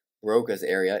 Aphasia. Broca's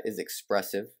area is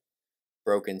expressive.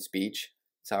 Broken speech.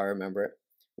 That's how I remember it.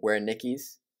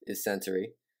 Wernicke's is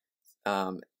sensory.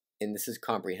 And this is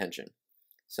comprehension.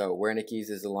 So Wernicke's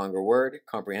is a longer word.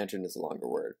 Comprehension is a longer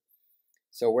word.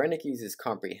 So Wernicke's is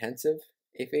comprehensive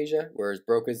aphasia, whereas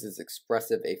Broca's is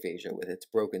expressive aphasia with its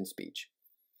broken speech.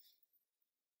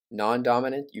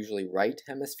 Non-dominant, usually right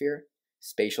hemisphere.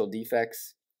 Spatial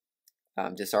defects,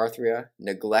 dysarthria,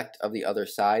 neglect of the other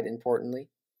side, importantly.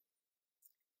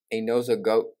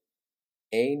 Anosognosia,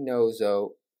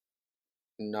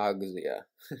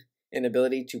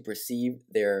 inability to perceive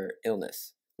their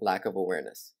illness, lack of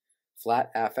awareness.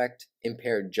 Flat affect,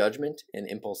 impaired judgment, and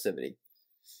impulsivity.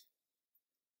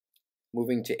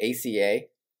 Moving to ACA,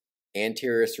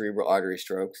 anterior cerebral artery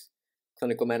strokes.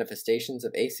 Clinical manifestations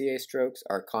of ACA strokes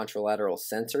are contralateral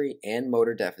sensory and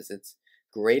motor deficits,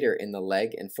 greater in the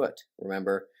leg and foot.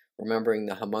 Remembering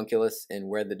the homunculus and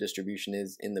where the distribution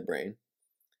is in the brain.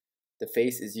 The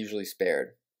face is usually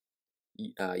spared.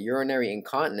 Urinary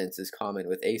incontinence is common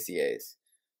with ACAs.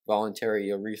 Voluntary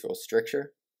urethral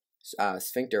sphincter,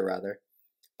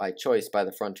 by choice by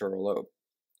the frontal lobe.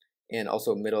 And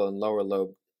also middle and lower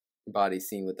lobe bodies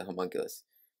seen with the homunculus.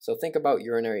 So think about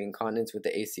urinary incontinence with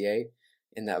the ACA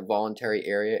in that voluntary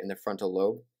area in the frontal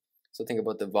lobe. So think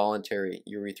about the voluntary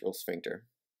urethral sphincter.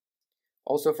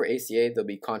 Also for ACA, there'll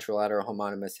be contralateral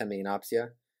homonymous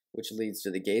hemianopsia, which leads to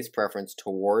the gaze preference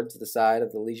towards the side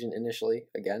of the lesion initially,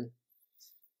 again.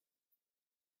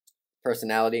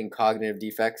 Personality and cognitive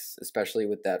defects, especially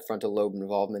with that frontal lobe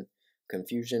involvement,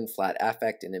 confusion, flat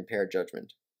affect, and impaired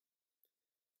judgment.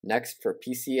 Next, for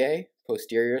PCA,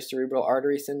 posterior cerebral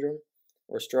artery syndrome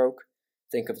or stroke,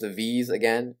 think of the V's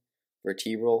again: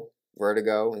 vertebral,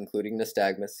 vertigo, including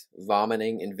nystagmus,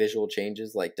 vomiting, and visual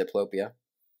changes like diplopia.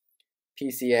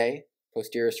 PCA,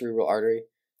 posterior cerebral artery,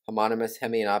 homonymous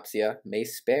hemianopsia may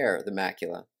spare the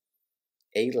macula.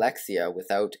 Alexia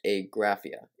without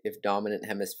agraphia if dominant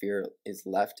hemisphere is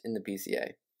left in the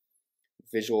PCA.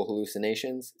 Visual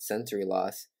hallucinations, sensory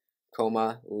loss,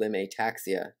 coma, limb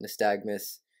ataxia,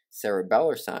 nystagmus,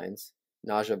 cerebellar signs,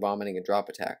 nausea, vomiting, and drop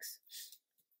attacks.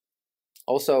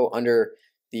 Also, under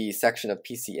the section of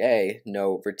PCA,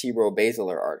 note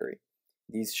vertebrobasilar artery.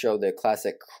 These show the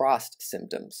classic crossed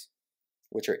symptoms,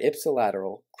 which are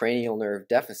ipsilateral cranial nerve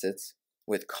deficits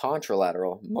with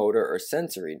contralateral motor or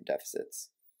sensory deficits.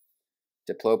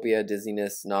 Diplopia,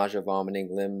 dizziness, nausea, vomiting,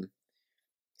 limb,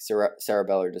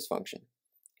 cerebellar dysfunction.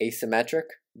 Asymmetric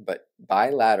but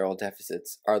bilateral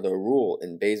deficits are the rule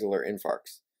in basilar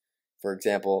infarcts. For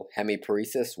example,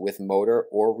 hemiparesis with motor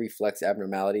or reflex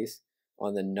abnormalities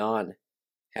on the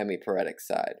non-hemiparetic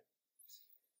side.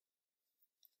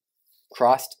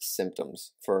 Crossed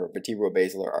symptoms for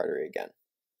vertebrobasilar artery again.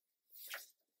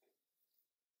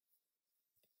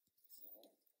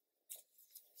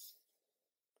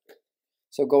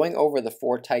 So going over the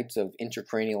 4 types of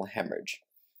intracranial hemorrhage.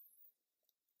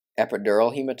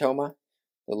 Epidural hematoma,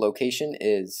 the location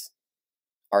is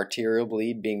arterial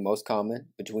bleed being most common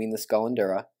between the skull and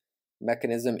dura.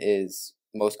 Mechanism is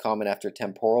most common after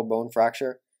temporal bone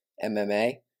fracture,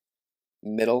 MMA,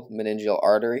 middle meningeal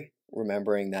artery,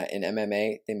 remembering that in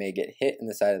MMA they may get hit in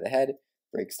the side of the head,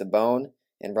 breaks the bone,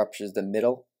 and ruptures the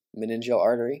middle meningeal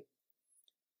artery.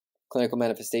 Clinical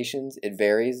manifestations, it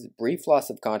varies: brief loss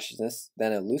of consciousness,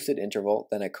 then a lucid interval,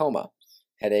 then a coma,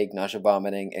 headache, nausea,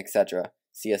 vomiting, etc.,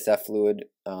 CSF fluid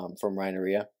from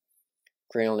rhinorrhea,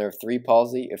 cranial nerve 3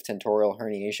 palsy if tentorial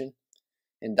herniation.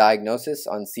 In diagnosis,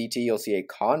 on CT you'll see a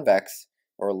convex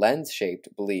or lens-shaped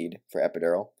bleed for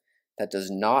epidural that does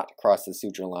not cross the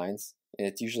suture lines, and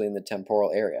it's usually in the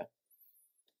temporal area.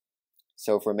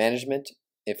 So for management,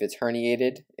 if it's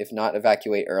herniated, if not,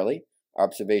 evacuate early,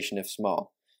 observation if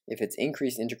small. If it's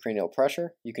increased intracranial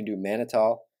pressure, you can do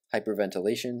mannitol,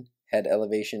 hyperventilation, head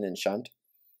elevation, and shunt.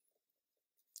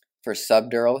 For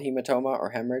subdural hematoma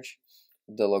or hemorrhage,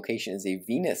 the location is a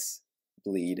venous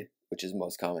bleed, which is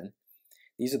most common.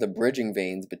 These are the bridging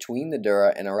veins between the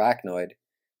dura and arachnoid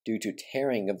due to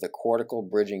tearing of the cortical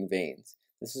bridging veins.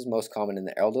 This is most common in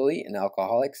the elderly and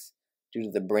alcoholics due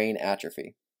to the brain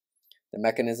atrophy. The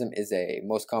mechanism is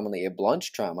most commonly a blunt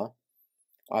trauma,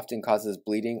 often causes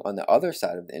bleeding on the other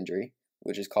side of the injury,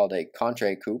 which is called a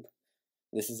contre-coupe.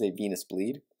 This is a venous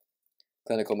bleed.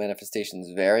 Clinical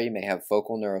manifestations vary, may have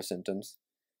focal neurosymptoms.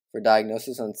 For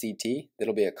diagnosis on CT,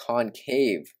 it'll be a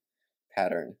concave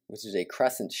pattern, which is a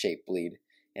crescent-shaped bleed,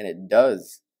 and it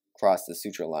does cross the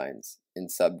suture lines in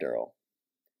subdural.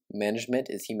 Management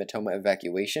is hematoma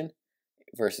evacuation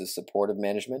versus supportive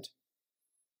management.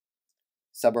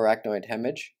 Subarachnoid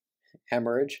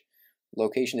hemorrhage.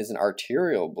 Location is an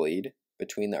arterial bleed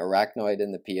between the arachnoid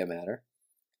and the pia mater.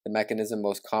 The mechanism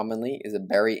most commonly is a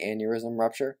berry aneurysm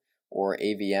rupture or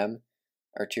AVM,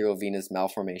 arterial venous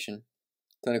malformation.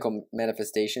 Clinical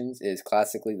manifestations is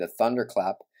classically the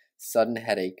thunderclap, sudden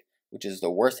headache, which is the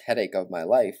worst headache of my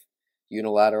life,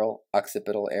 unilateral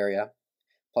occipital area,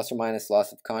 plus or minus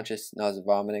loss of consciousness, nausea,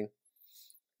 vomiting.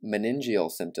 Meningeal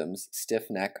symptoms, stiff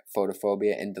neck,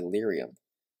 photophobia, and delirium.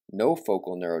 No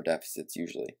focal neurodeficits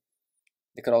usually.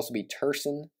 It could also be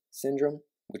Terson syndrome,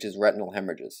 which is retinal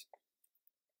hemorrhages.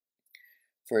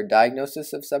 For a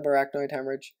diagnosis of subarachnoid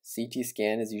hemorrhage, CT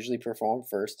scan is usually performed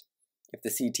first. If the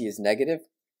CT is negative,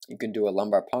 you can do a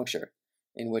lumbar puncture,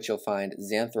 in which you'll find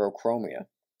xanthrochromia,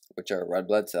 which are red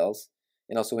blood cells,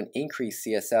 and also an increased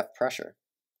CSF pressure.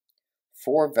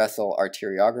 4-vessel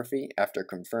arteriography after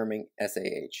confirming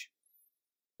SAH.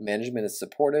 Management is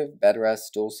supportive, bed rest,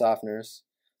 stool softeners,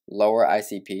 lower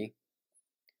ICP,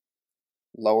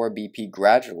 lower BP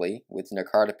gradually with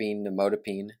nicardipine,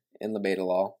 nimodipine, and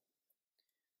labetalol.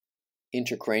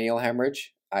 Intracranial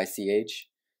hemorrhage, ICH.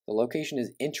 The location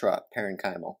is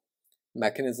intraparenchymal.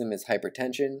 Mechanism is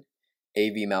hypertension,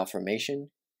 AV malformation.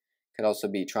 Could also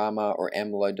be trauma or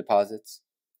amyloid deposits.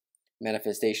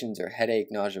 Manifestations are headache,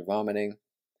 nausea, vomiting.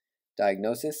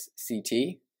 Diagnosis,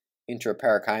 CT,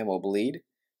 intraparenchymal bleed.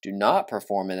 Do not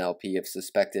perform an LP if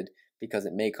suspected because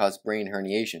it may cause brain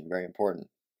herniation, very important.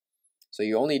 So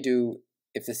you only do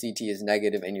if the CT is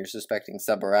negative and you're suspecting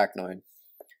subarachnoid,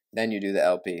 then you do the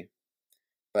LP,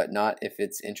 but not if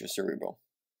it's intracerebral.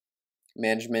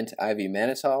 Management IV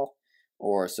mannitol,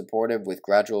 or supportive with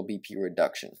gradual BP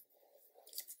reduction.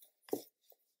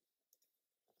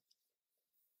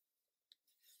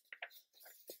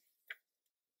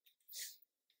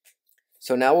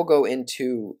 So now we'll go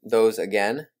into those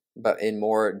again, but in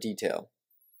more detail.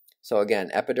 So again,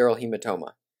 epidural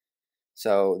hematoma.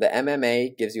 So the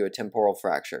MMA gives you a temporal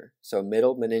fracture. So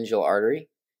middle meningeal artery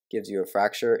gives you a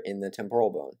fracture in the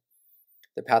temporal bone.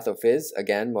 The pathophys,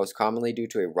 again, most commonly due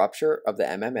to a rupture of the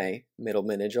MMA, middle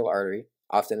meningeal artery,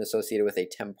 often associated with a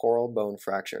temporal bone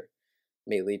fracture,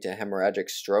 may lead to hemorrhagic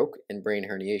stroke and brain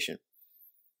herniation.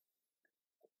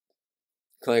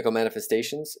 Clinical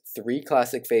manifestations, 3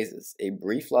 classic phases: a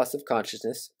brief loss of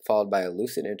consciousness followed by a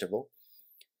lucid interval.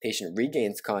 Patient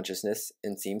regains consciousness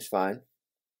and seems fine,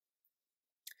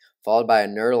 followed by a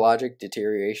neurologic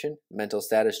deterioration, mental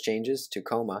status changes to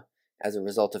coma as a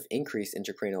result of increased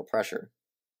intracranial pressure.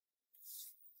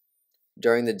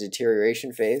 During the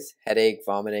deterioration phase, headache,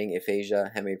 vomiting,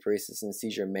 aphasia, hemiparesis, and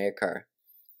seizure may occur.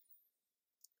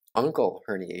 Uncal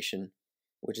herniation,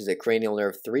 which is a cranial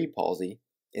nerve 3 palsy,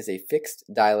 is a fixed,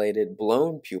 dilated,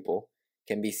 blown pupil,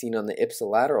 can be seen on the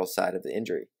ipsilateral side of the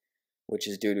injury, which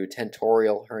is due to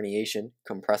tentorial herniation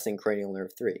compressing cranial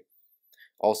nerve 3.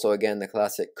 Also, again, the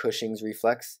classic Cushing's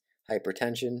reflex,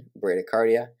 hypertension,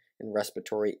 bradycardia, and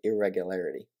respiratory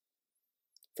irregularity.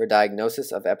 For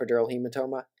diagnosis of epidural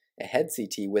hematoma, a head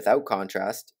CT without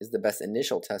contrast is the best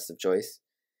initial test of choice.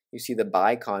 You see the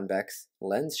biconvex,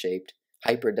 lens-shaped,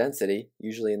 hyperdensity,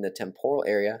 usually in the temporal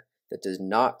area, that does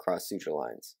not cross suture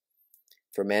lines.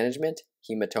 For management,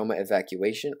 hematoma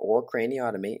evacuation or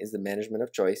craniotomy is the management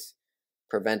of choice.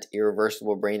 Prevent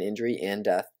irreversible brain injury and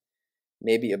death.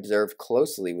 May be observed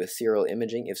closely with serial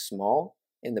imaging if small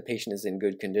and the patient is in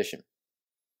good condition.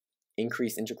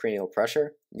 Increase intracranial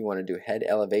pressure, you want to do head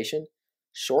elevation,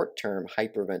 short-term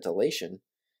hyperventilation,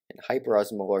 and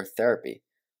hyperosmolar therapy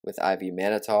with IV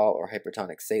mannitol or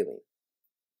hypertonic saline.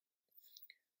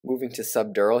 Moving to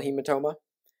subdural hematoma,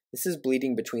 this is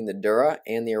bleeding between the dura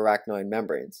and the arachnoid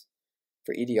membranes.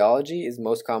 For etiology, is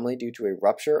most commonly due to a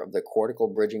rupture of the cortical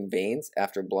bridging veins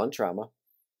after blunt trauma.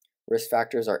 Risk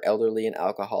factors are elderly and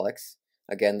alcoholics.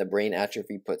 Again, the brain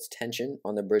atrophy puts tension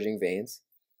on the bridging veins.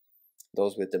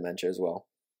 Those with dementia as well.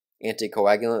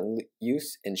 Anticoagulant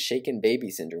use and shaken baby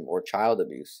syndrome or child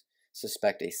abuse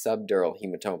suspect a subdural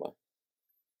hematoma.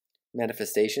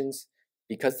 Manifestations: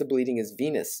 because the bleeding is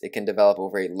venous, it can develop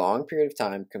over a long period of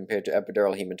time compared to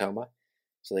epidural hematoma,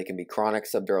 so they can be chronic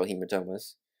subdural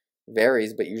hematomas.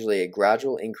 Varies, but usually a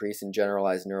gradual increase in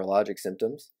generalized neurologic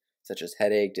symptoms, such as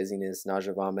headache, dizziness,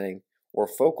 nausea, vomiting, or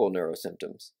focal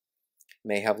neurosymptoms.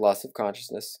 May have loss of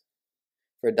consciousness.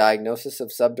 For diagnosis of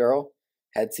subdural,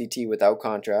 head CT without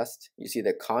contrast, you see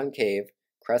the concave,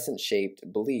 crescent-shaped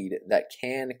bleed that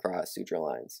can cross suture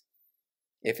lines.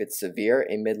 If it's severe,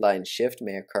 a midline shift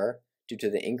may occur due to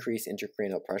the increased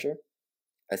intracranial pressure.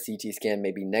 A CT scan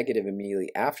may be negative immediately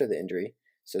after the injury,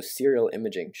 so serial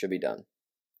imaging should be done.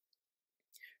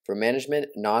 For management,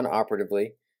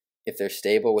 non-operatively, if they're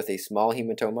stable with a small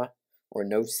hematoma or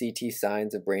no CT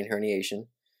signs of brain herniation,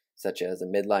 such as a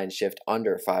midline shift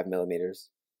under 5 mm,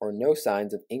 or no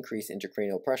signs of increased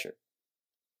intracranial pressure.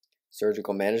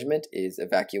 Surgical management is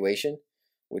evacuation,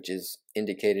 which is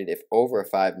indicated if over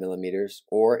 5 mm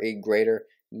or a greater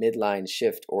midline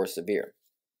shift or severe.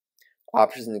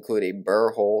 Options include a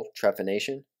burr hole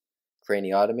trephination,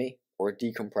 craniotomy, or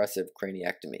decompressive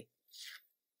craniectomy.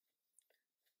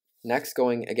 Next,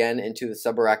 going again into the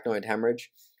subarachnoid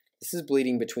hemorrhage. This is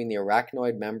bleeding between the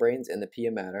arachnoid membranes and the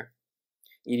pia mater.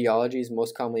 Etiology is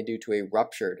most commonly due to a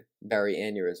ruptured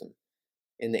baryaneurysm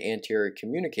in the anterior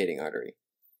communicating artery.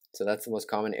 So that's the most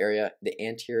common area, the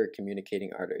anterior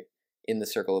communicating artery in the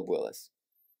circle of Willis.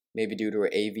 Maybe due to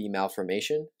an AV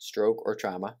malformation, stroke, or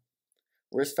trauma.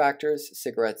 Risk factors: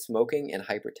 cigarette smoking and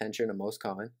hypertension are most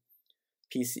common.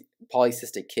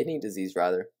 Polycystic kidney disease,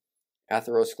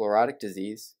 atherosclerotic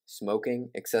disease,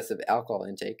 smoking, excessive alcohol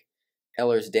intake,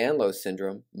 Ehlers-Danlos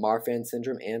syndrome, Marfan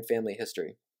syndrome, and family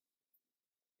history.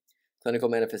 Clinical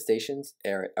manifestations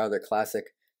are the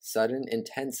classic sudden,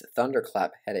 intense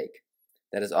thunderclap headache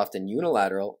that is often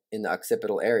unilateral in the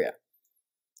occipital area.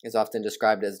 Is often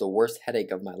described as the worst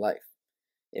headache of my life.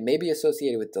 It may be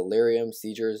associated with delirium,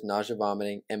 seizures, nausea,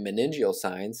 vomiting, and meningeal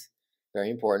signs, very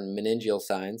important, meningeal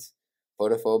signs,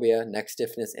 photophobia, neck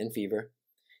stiffness, and fever,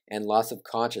 and loss of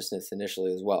consciousness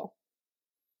initially as well.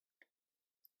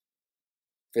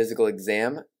 Physical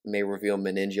exam may reveal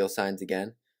meningeal signs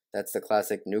again. That's the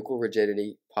classic nuchal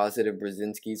rigidity, positive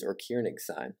Brzezinski's or Kiernig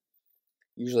sign.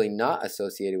 Usually not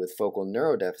associated with focal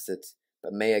neurodeficits,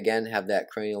 but may again have that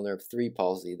cranial nerve 3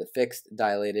 palsy, the fixed,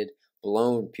 dilated,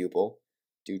 blown pupil,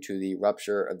 due to the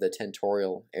rupture of the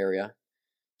tentorial area,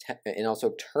 and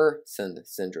also Terson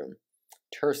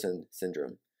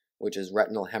syndrome, which is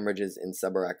retinal hemorrhages in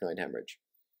subarachnoid hemorrhage.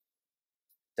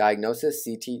 Diagnosis: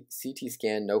 CT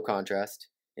scan, no contrast.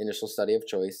 Initial study of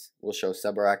choice will show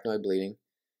subarachnoid bleeding.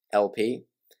 LP.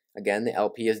 Again, the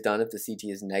LP is done if the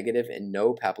CT is negative and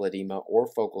no papilledema or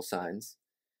focal signs.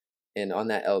 And on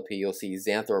that LP, you'll see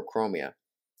xanthochromia.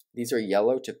 These are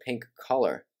yellow to pink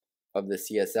color of the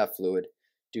CSF fluid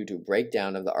due to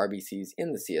breakdown of the RBCs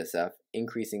in the CSF,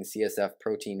 increasing CSF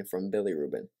protein from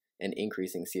bilirubin and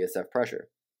increasing CSF pressure.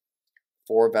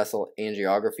 4-vessel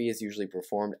angiography is usually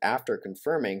performed after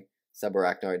confirming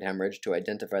subarachnoid hemorrhage to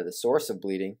identify the source of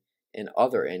bleeding and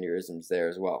other aneurysms there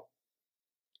as well.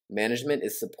 Management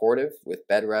is supportive with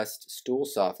bed rest, stool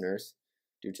softeners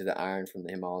due to the iron from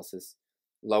the hemolysis,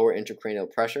 lower intracranial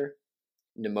pressure.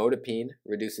 Nimodipine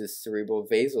reduces cerebral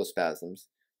vasospasms,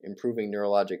 improving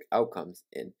neurologic outcomes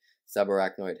in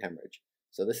subarachnoid hemorrhage.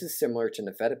 So this is similar to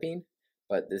nifedipine,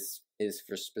 but this is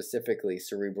for specifically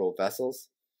cerebral vessels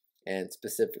and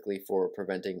specifically for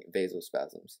preventing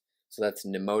vasospasms. So that's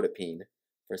nimodipine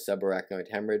for subarachnoid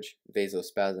hemorrhage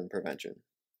vasospasm prevention.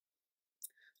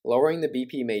 Lowering the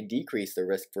BP may decrease the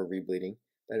risk for rebleeding,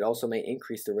 but it also may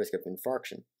increase the risk of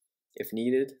infarction. If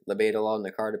needed, labetalol,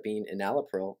 nicardipine, and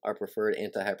enalapril are preferred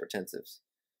antihypertensives.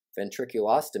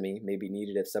 Ventriculostomy may be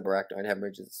needed if subarachnoid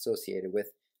hemorrhage is associated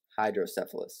with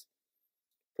hydrocephalus.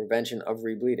 Prevention of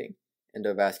rebleeding: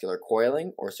 endovascular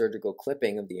coiling or surgical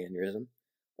clipping of the aneurysm,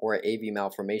 or AV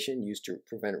malformation used to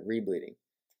prevent rebleeding.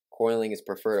 Coiling is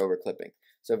preferred over clipping.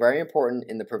 So very important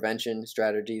in the prevention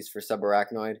strategies for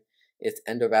subarachnoid, it's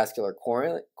endovascular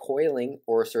coiling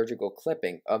or surgical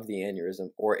clipping of the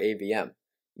aneurysm, or AVM,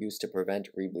 used to prevent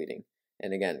rebleeding.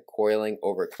 And again, coiling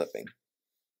over clipping.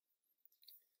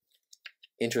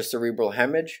 Intracerebral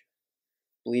hemorrhage: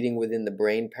 bleeding within the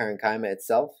brain parenchyma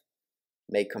itself,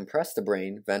 may compress the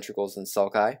brain, ventricles, and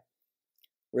sulci.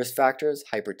 Risk factors: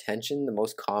 hypertension, the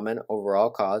most common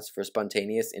overall cause for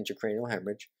spontaneous intracranial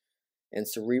hemorrhage, and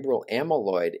cerebral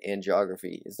amyloid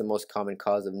angiography is the most common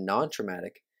cause of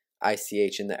non-traumatic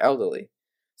ICH in the elderly.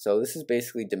 So this is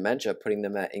basically dementia, putting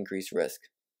them at increased risk.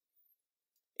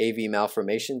 AV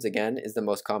malformations, again, is the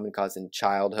most common cause in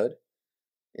childhood,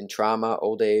 in trauma,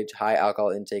 old age, high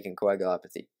alcohol intake, and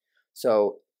coagulopathy.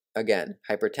 So again,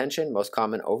 hypertension, most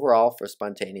common overall for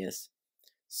spontaneous.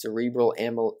 Cerebral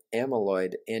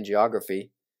amyloid angiography,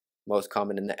 most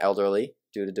common in the elderly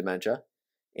due to dementia,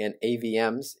 and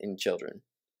AVMs in children.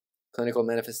 Clinical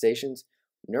manifestations: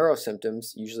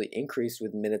 neurosymptoms usually increase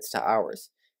with minutes to hours.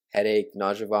 Headache,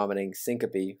 nausea, vomiting,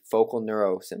 syncope, focal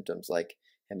neurosymptoms like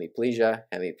hemiplegia,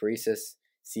 hemiparesis,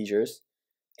 seizures,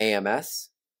 AMS,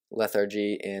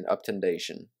 lethargy, and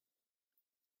obtundation.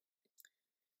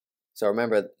 So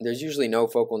remember, there's usually no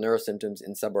focal neurosymptoms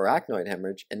in subarachnoid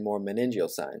hemorrhage and more meningeal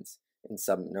signs in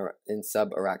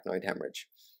subarachnoid hemorrhage.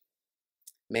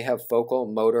 May have focal,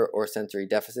 motor, or sensory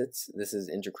deficits. This is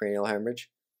intracranial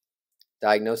hemorrhage.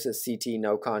 Diagnosis: CT,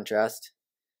 no contrast.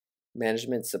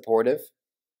 Management: supportive.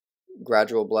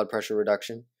 Gradual blood pressure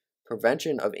reduction.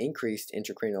 Prevention of increased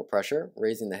intracranial pressure,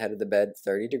 raising the head of the bed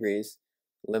 30 degrees,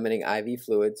 limiting IV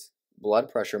fluids, blood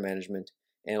pressure management,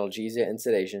 analgesia and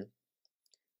sedation.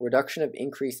 Reduction of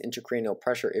increased intracranial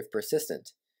pressure if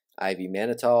persistent, IV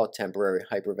mannitol, temporary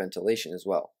hyperventilation as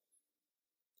well.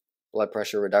 Blood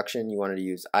pressure reduction, you wanted to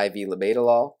use IV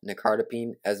labetalol,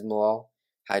 nicardipine, esmolol,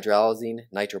 hydralazine,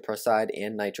 nitroprusside,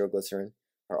 and nitroglycerin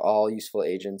are all useful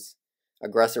agents.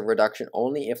 Aggressive reduction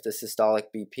only if the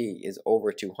systolic BP is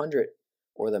over 200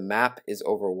 or the MAP is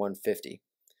over 150.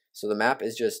 So the MAP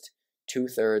is just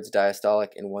 2/3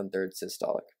 diastolic and 1/3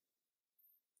 systolic.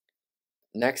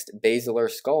 Next, basilar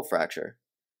skull fracture.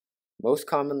 Most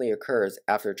commonly occurs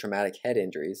after traumatic head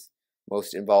injuries.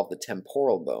 Most involve the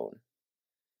temporal bone.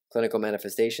 Clinical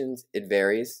manifestations: it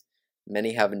varies.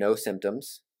 Many have no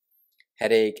symptoms.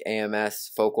 Headache, AMS,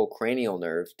 focal cranial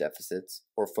nerve deficits,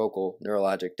 or focal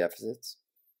neurologic deficits.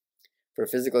 For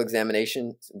physical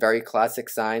examination, very classic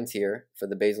signs here for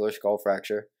the basilar skull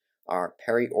fracture are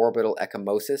periorbital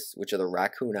ecchymosis, which are the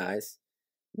raccoon eyes,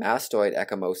 mastoid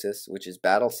ecchymosis, which is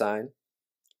battle sign,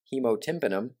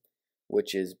 hemotympanum,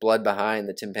 which is blood behind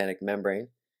the tympanic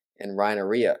membrane, and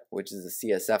rhinorrhea, which is a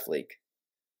CSF leak.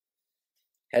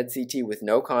 Head CT with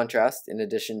no contrast in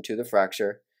addition to the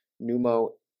fracture,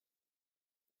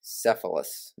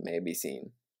 pneumocephalus may be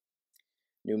seen.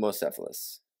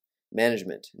 Pneumocephalus.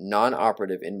 Management: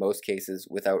 non-operative in most cases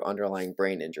without underlying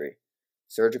brain injury.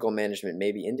 Surgical management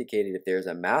may be indicated if there is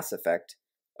a mass effect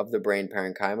of the brain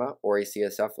parenchyma or a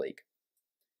CSF leak.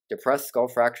 Depressed skull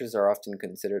fractures are often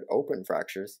considered open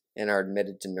fractures and are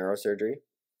admitted to neurosurgery.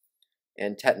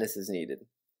 and tetanus is needed.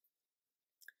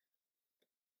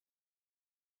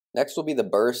 Next will be the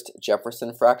burst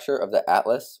Jefferson fracture of the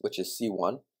atlas, which is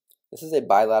C1. This is a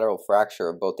bilateral fracture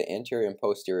of both the anterior and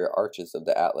posterior arches of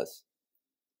the atlas.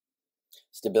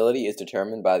 Stability is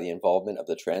determined by the involvement of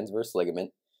the transverse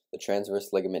ligament. The transverse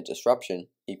ligament disruption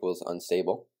equals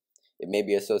unstable. It may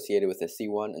be associated with a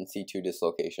C1 and C2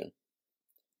 dislocation.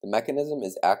 The mechanism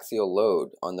is axial load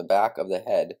on the back of the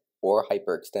head or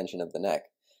hyperextension of the neck,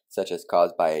 such as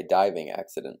caused by a diving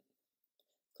accident.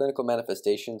 Clinical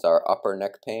manifestations are upper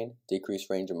neck pain, decreased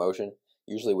range of motion,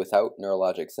 usually without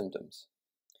neurologic symptoms.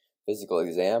 Physical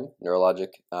exam,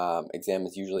 neurologic exam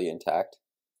is usually intact.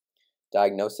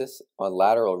 Diagnosis, on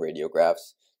lateral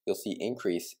radiographs, you'll see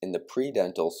increase in the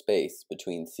predental space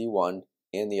between C1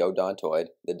 and the odontoid,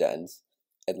 the dens,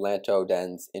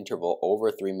 atlanto-dens interval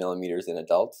over 3 mm in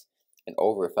adults and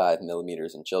over 5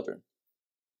 mm in children.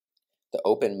 The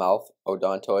open mouth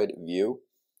odontoid view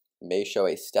may show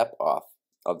a step off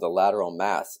of the lateral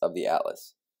mass of the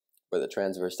atlas, where the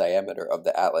transverse diameter of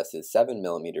the atlas is 7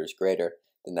 mm greater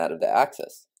than that of the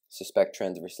axis. Suspect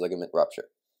transverse ligament rupture.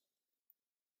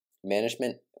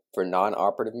 Management, for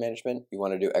non-operative management, you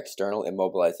want to do external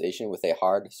immobilization with a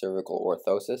hard cervical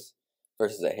orthosis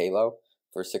versus a halo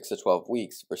for 6 to 12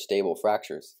 weeks for stable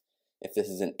fractures, if this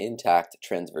is an intact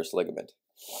transverse ligament.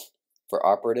 For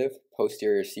operative,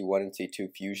 posterior C1 and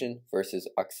C2 fusion versus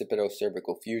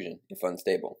occipito-cervical fusion if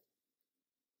unstable.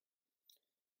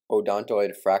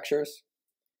 Odontoid fractures.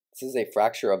 This is a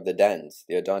fracture of the dens,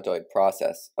 the odontoid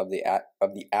process of the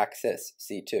axis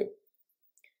C2.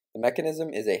 The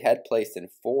mechanism is a head placed in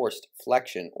forced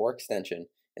flexion or extension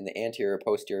in the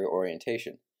anterior-posterior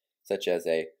orientation, such as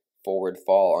a forward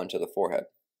fall onto the forehead.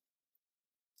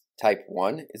 Type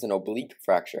 1 is an oblique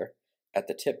fracture at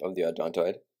the tip of the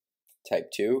odontoid. Type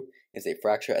 2 is a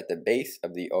fracture at the base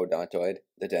of the odontoid,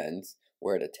 the dens,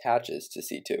 where it attaches to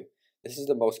C2. This is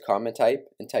the most common type,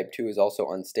 and type 2 is also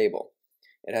unstable.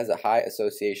 It has a high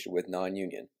association with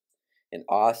non-union. An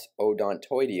os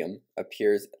odontoideum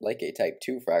appears like a type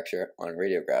 2 fracture on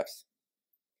radiographs.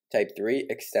 Type 3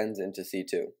 extends into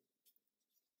C2.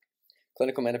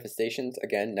 Clinical manifestations,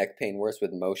 again, neck pain worse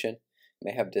with motion,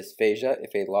 may have dysphagia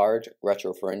if a large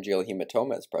retropharyngeal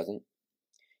hematoma is present.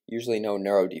 Usually no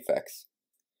neurodefects.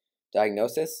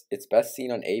 Diagnosis, it's best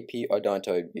seen on AP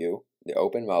odontoid view, the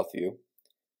open mouth view.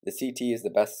 The CT is the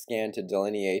best scan to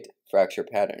delineate fracture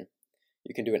pattern.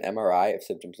 You can do an MRI of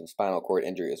symptoms of spinal cord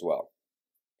injury as well.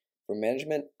 For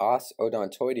management, os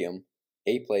odontoideum,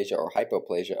 aplasia or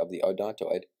hypoplasia of the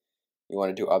odontoid, you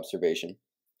want to do observation.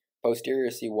 Posterior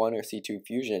C1 or C2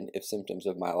 fusion if symptoms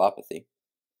of myelopathy.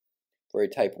 For a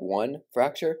type 1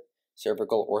 fracture,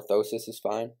 cervical orthosis is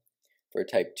fine. For a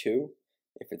type 2,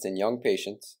 if it's in young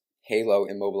patients, halo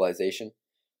immobilization,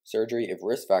 surgery if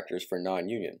risk factors for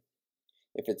non-union.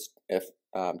 If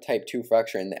type 2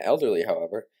 fracture in the elderly,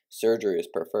 however, surgery is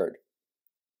preferred.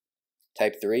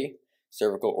 Type 3,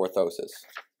 cervical orthosis.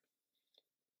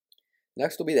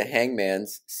 Next will be the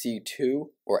hangman's C2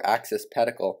 or axis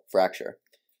pedicle fracture.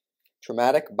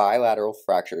 Traumatic bilateral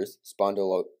fractures,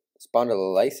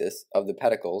 spondylolysis of the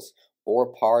pedicles,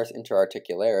 or pars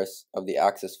interarticularis of the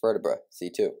axis vertebra,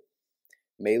 C2,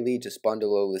 may lead to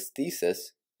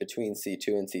spondylolisthesis between C2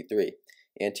 and C3,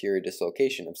 anterior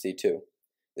dislocation of C2.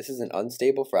 This is an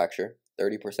unstable fracture.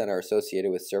 30% are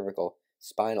associated with cervical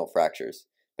spinal fractures,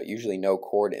 but usually no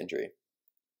cord injury.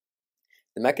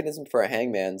 The mechanism for a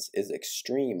hangman's is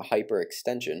extreme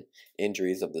hyperextension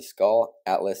injuries of the skull,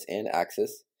 atlas, and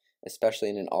axis, especially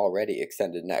in an already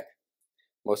extended neck,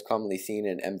 most commonly seen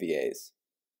in MVAs.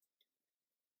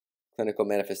 Clinical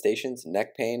manifestations,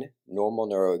 neck pain, normal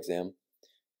neuroexam.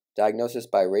 Diagnosis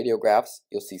by radiographs,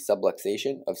 you'll see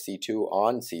subluxation of C2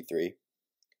 on C3.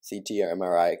 CT or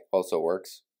MRI also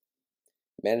works.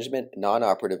 Management,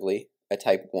 non-operatively, a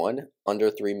type 1, under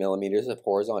 3 mm of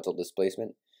horizontal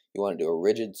displacement. You want to do a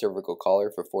rigid cervical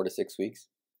collar for 4 to 6 weeks.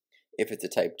 If it's a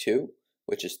type 2,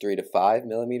 which is 3 to 5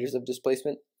 mm of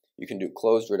displacement, you can do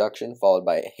closed reduction followed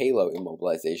by a halo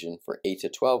immobilization for 8 to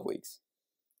 12 weeks.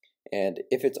 And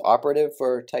if it's operative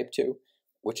for type 2,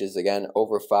 which is again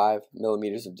over 5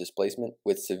 mm of displacement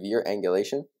with severe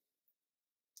angulation,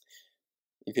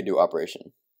 you could do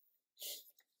operation.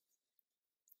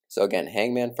 So again,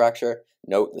 hangman fracture,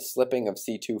 note the slipping of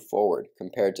C2 forward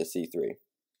compared to C3.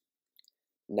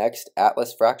 Next,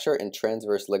 atlas fracture and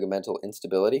transverse ligamental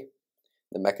instability.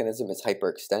 The mechanism is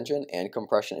hyperextension and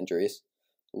compression injuries.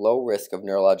 Low risk of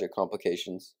neurologic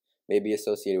complications, may be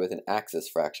associated with an axis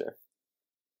fracture.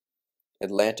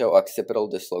 Atlanto-occipital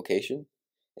dislocation,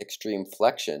 extreme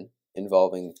flexion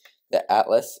involving the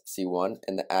atlas C1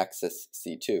 and the axis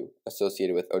C2,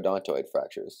 associated with odontoid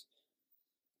fractures.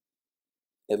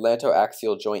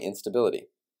 Atlantoaxial joint instability.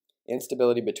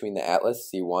 Instability between the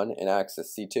atlas C1 and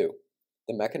axis C2.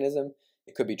 The mechanism,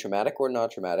 it could be traumatic or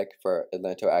non-traumatic for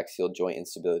atlantoaxial joint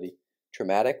instability.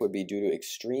 Traumatic would be due to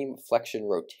extreme flexion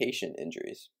rotation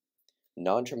injuries.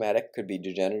 Non-traumatic could be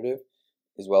degenerative,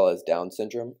 as well as Down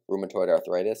syndrome, rheumatoid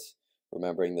arthritis,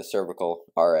 remembering the cervical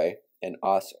RA, and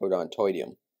os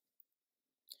odontoideum.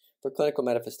 For clinical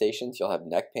manifestations, you'll have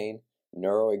neck pain.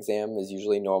 Neuro exam is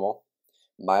usually normal.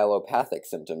 Myelopathic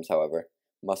symptoms, however,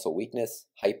 muscle weakness,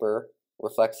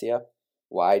 hyperreflexia,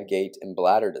 wide gait, and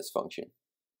bladder dysfunction.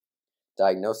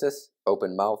 Diagnosis,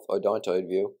 open mouth odontoid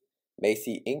view, may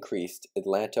see increased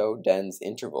atlanto-dens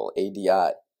interval,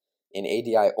 ADI. An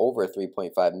ADI over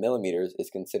 3.5 millimeters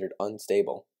is considered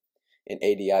unstable. An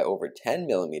ADI over 10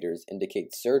 millimeters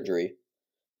indicates surgery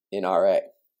in RA.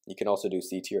 You can also do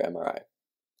CT or MRI.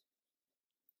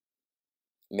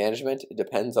 Management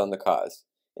depends on the cause.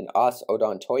 An os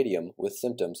odontoideum with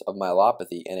symptoms of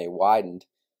myelopathy and a widened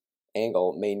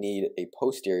angle may need a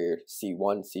posterior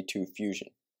C1, C2 fusion.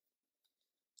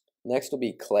 Next will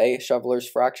be clay shoveler's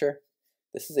fracture.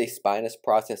 This is a spinous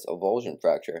process avulsion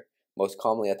fracture, most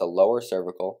commonly at the lower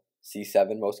cervical,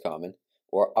 C7 most common,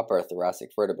 or upper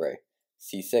thoracic vertebrae,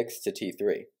 C6 to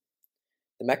T3.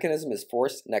 The mechanism is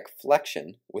forced neck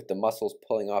flexion with the muscles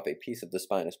pulling off a piece of the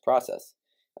spinous process,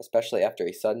 especially after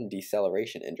a sudden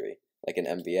deceleration injury, like an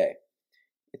MVA.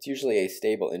 It's usually a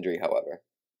stable injury, however.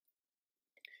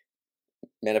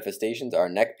 Manifestations are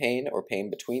neck pain or pain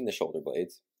between the shoulder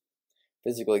blades.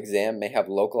 Physical exam may have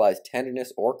localized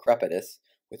tenderness or crepitus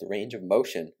with range of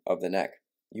motion of the neck,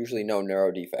 usually no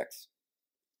neuro defects.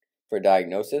 For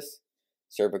diagnosis,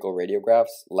 cervical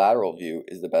radiographs, lateral view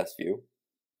is the best view.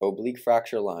 Oblique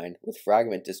fracture line with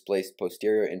fragment displaced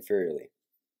posterior inferiorly.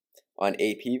 On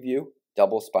AP view,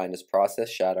 double spinous process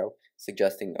shadow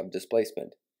suggesting of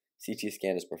displacement. CT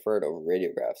scan is preferred over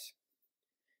radiographs.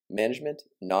 Management,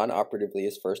 non-operatively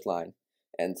is first line.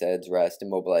 NSAIDs, rest,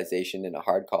 immobilization, and a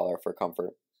hard collar for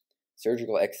comfort.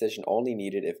 Surgical excision only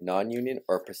needed if non-union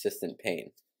or persistent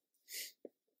pain.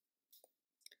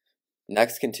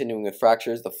 Next, continuing with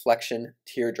fractures, the flexion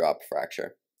teardrop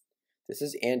fracture. This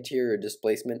is anterior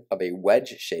displacement of a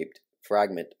wedge-shaped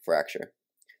fragment fracture,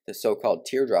 the so-called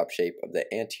teardrop shape of the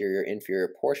anterior inferior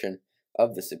portion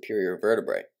of the superior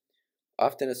vertebrae,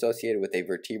 often associated with a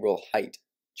vertebral height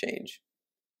change.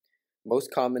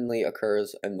 Most commonly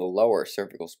occurs in the lower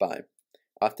cervical spine,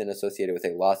 often associated with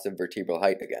a loss of vertebral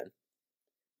height again.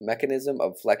 Mechanism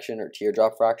of flexion or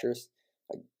teardrop fractures.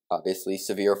 Obviously,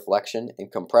 severe flexion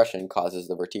and compression causes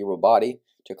the vertebral body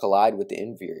to collide with the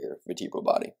inferior vertebral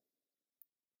body.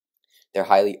 They're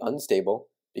highly unstable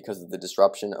because of the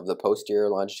disruption of the posterior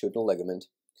longitudinal ligament,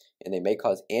 and they may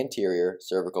cause anterior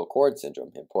cervical cord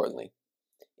syndrome, importantly.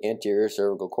 Anterior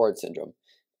cervical cord syndrome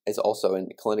is also in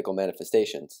clinical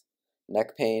manifestations.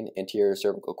 Neck pain, anterior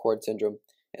cervical cord syndrome,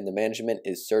 and the management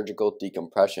is surgical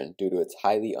decompression due to its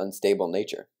highly unstable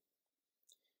nature.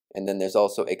 And then there's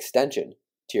also extension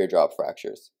teardrop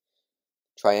fractures.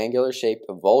 Triangular shaped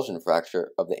avulsion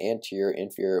fracture of the anterior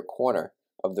inferior corner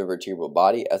of the vertebral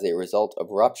body as a result of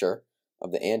rupture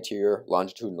of the anterior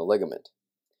longitudinal ligament.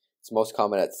 It's most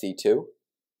common at C2,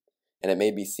 and it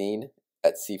may be seen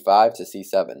at C5 to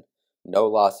C7. No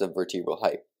loss of vertebral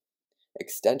height.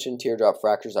 Extension teardrop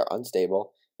fractures are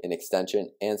unstable in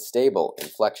extension and stable in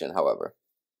flexion, however.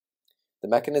 The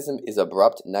mechanism is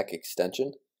abrupt neck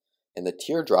extension, and the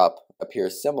teardrop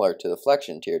appears similar to the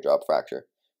flexion teardrop fracture.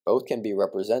 Both can be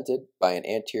represented by an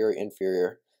anterior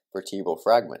inferior vertebral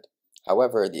fragment.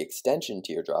 However, the extension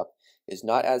teardrop is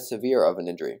not as severe of an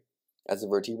injury, as the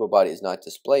vertebral body is not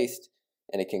displaced,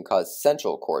 and it can cause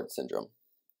central cord syndrome,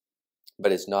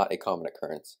 but is not a common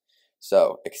occurrence.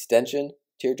 So, extension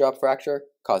teardrop fracture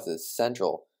causes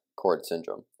central cord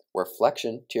syndrome, where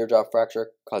flexion teardrop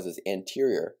fracture causes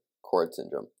anterior cord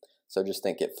syndrome. So just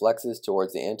think it flexes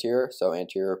towards the anterior, so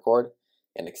anterior cord,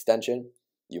 and extension,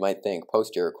 you might think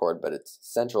posterior cord, but it's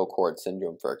central cord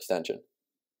syndrome for extension.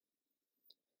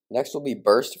 Next will be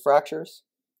burst fractures.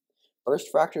 Burst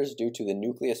fractures due to the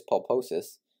nucleus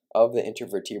pulposus of the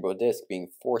intervertebral disc being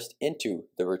forced into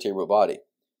the vertebral body,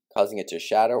 causing it to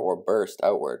shatter or burst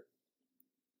outward,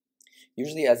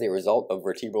 usually as a result of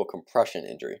vertebral compression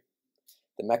injury.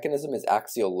 The mechanism is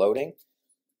axial loading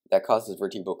that causes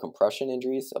vertebral compression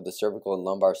injuries of the cervical and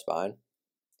lumbar spine.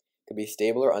 It could be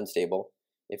stable or unstable.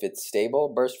 If it's stable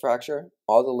burst fracture,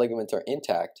 all the ligaments are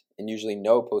intact and usually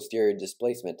no posterior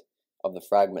displacement of the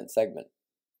fragment segment.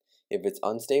 If it's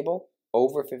unstable,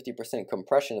 over 50%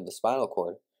 compression of the spinal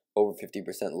cord, over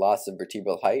 50% loss of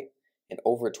vertebral height, and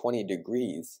over 20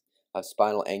 degrees of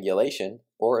spinal angulation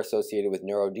or associated with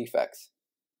neurodefects.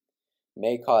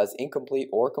 May cause incomplete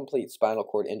or complete spinal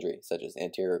cord injury, such as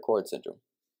anterior cord syndrome.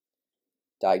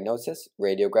 Diagnosis: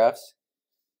 radiographs.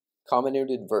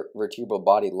 Comminuted vertebral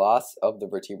body loss of the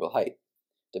vertebral height,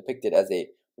 depicted as a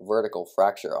vertical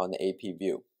fracture on the AP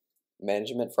view.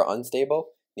 Management for unstable: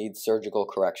 needs surgical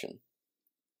correction.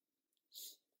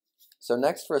 So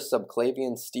next for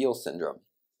subclavian steal syndrome.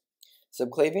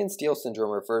 Subclavian steal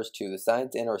syndrome refers to the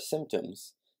signs and/or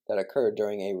symptoms that occur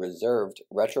during a reserved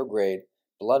retrograde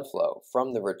blood flow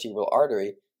from the vertebral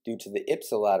artery due to the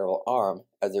ipsilateral arm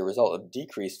as a result of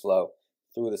decreased flow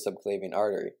through the subclavian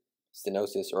artery,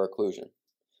 stenosis or occlusion.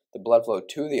 The blood flow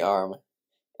to the arm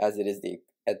as it is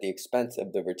at the expense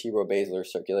of the vertebrobasilar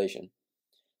circulation.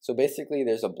 So basically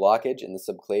there's a blockage in the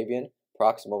subclavian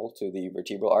proximal to the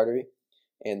vertebral artery,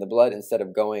 and the blood, instead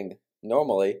of going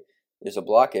normally, there's a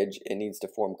blockage. It needs to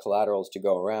form collaterals to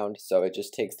go around, so it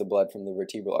just takes the blood from the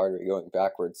vertebral artery going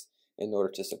backwards in order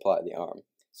to supply the arm.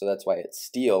 So that's why it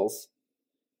steals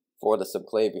for the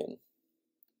subclavian.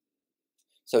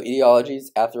 So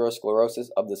etiologies: atherosclerosis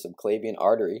of the subclavian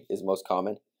artery is most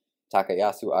common,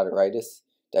 Takayasu arteritis,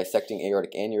 dissecting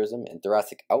aortic aneurysm, and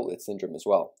thoracic outlet syndrome as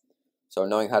well. So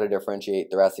knowing how to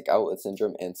differentiate thoracic outlet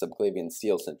syndrome and subclavian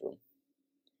steal syndrome.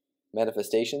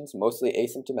 Manifestations: mostly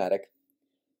asymptomatic.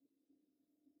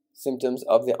 Symptoms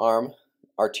of the arm: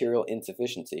 arterial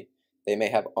insufficiency. They may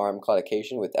have arm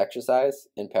claudication with exercise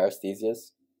and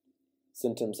paresthesias.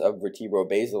 Symptoms of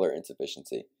vertebrobasilar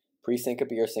insufficiency: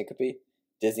 presyncope or syncope,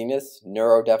 dizziness,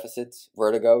 neurodeficits,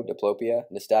 vertigo, diplopia,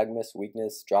 nystagmus,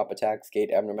 weakness, drop attacks,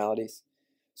 gait abnormalities.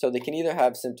 So they can either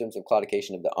have symptoms of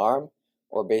claudication of the arm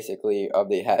or basically of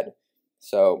the head.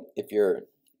 So if you're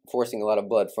forcing a lot of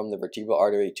blood from the vertebral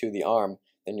artery to the arm,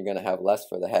 then you're going to have less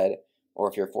for the head. Or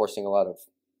if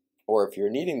you're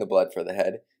needing the blood for the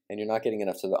head and you're not getting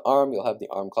enough to the arm, you'll have the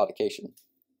arm claudication.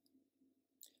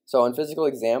 So on physical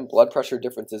exam, blood pressure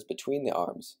differences between the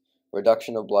arms.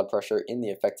 Reduction of blood pressure in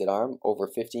the affected arm over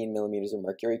 15 millimeters of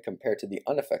mercury compared to the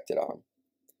unaffected arm.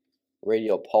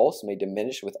 Radial pulse may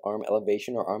diminish with arm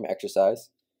elevation or arm exercise.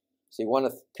 So you want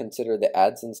to consider the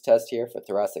Adson's test here for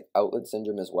thoracic outlet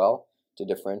syndrome as well to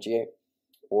differentiate,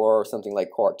 or something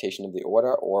like coarctation of the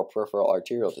aorta or peripheral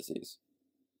arterial disease.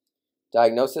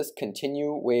 Diagnosis: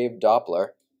 continue wave Doppler,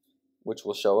 which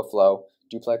will show a flow,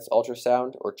 duplex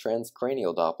ultrasound, or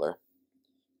transcranial Doppler.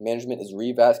 Management is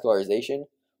revascularization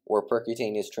or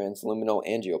percutaneous transluminal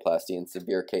angioplasty in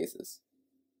severe cases.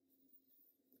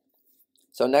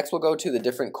 So next we'll go to the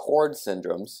different cord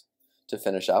syndromes to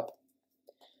finish up.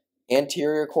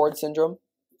 Anterior cord syndrome,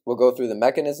 we'll go through the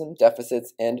mechanism,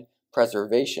 deficits, and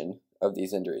preservation of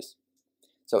these injuries.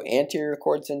 So anterior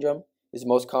cord syndrome is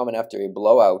most common after a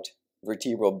blowout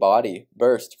vertebral body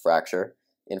burst fracture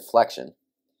in flexion,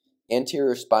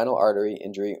 anterior spinal artery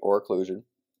injury or occlusion.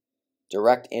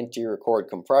 Direct anterior cord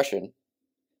compression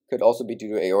could also be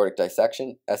due to aortic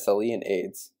dissection, SLE, and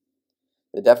AIDS.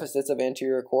 The deficits of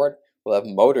anterior cord will have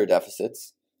motor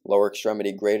deficits, lower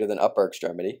extremity greater than upper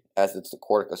extremity, as it's the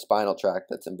corticospinal tract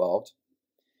that's involved.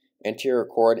 Anterior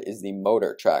cord is the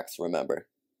motor tracts, remember.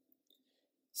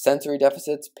 Sensory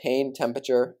deficits: pain,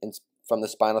 temperature from the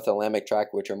spinothalamic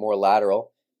tract, which are more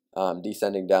lateral,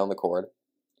 descending down the cord.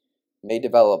 May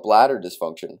develop bladder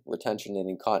dysfunction, retention, and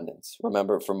incontinence,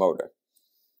 remember, for motor.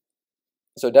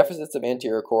 So deficits of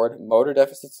anterior cord: motor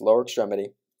deficits, lower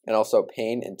extremity, and also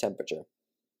pain and temperature.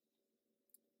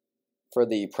 For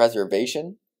the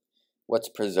preservation, what's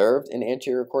preserved in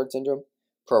anterior cord syndrome?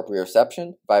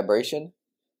 Proprioception, vibration,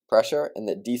 pressure, and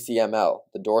the DCML,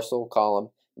 the dorsal column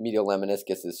medial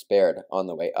lemniscus, is spared on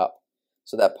the way up.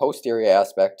 So that posterior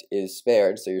aspect is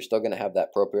spared, so you're still going to have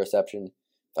that proprioception,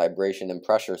 vibration, and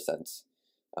pressure sense,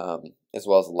 as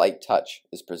well as light touch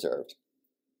is preserved.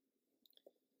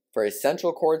 For a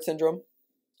central cord syndrome,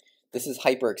 this is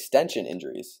hyperextension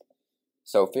injuries.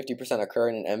 So 50% occur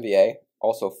in an MVA,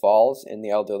 also falls in the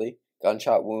elderly,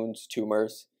 gunshot wounds,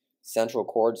 tumors, central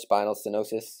cord spinal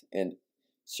stenosis, and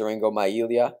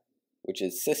syringomyelia, which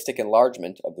is cystic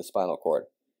enlargement of the spinal cord.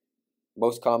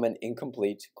 Most common,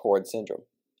 incomplete cord syndrome.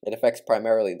 It affects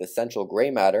primarily the central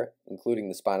gray matter, including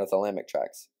the spinothalamic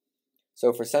tracts.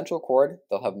 So for central cord,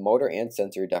 they'll have motor and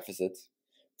sensory deficits.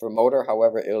 For motor,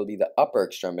 however, it will be the upper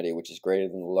extremity, which is greater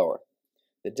than the lower.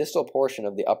 The distal portion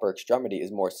of the upper extremity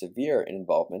is more severe in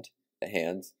involvement, the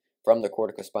hands, from the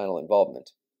corticospinal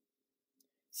involvement.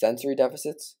 Sensory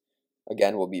deficits,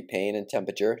 again, will be pain and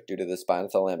temperature due to the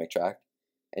spinothalamic tract,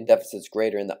 and deficits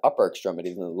greater in the upper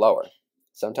extremity than the lower,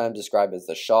 sometimes described as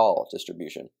the shawl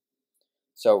distribution.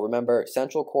 So remember,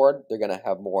 central cord, they're going to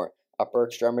have more upper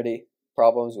extremity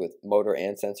problems with motor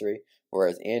and sensory,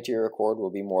 whereas anterior cord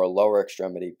will be more lower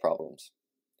extremity problems.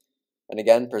 And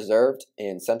again, preserved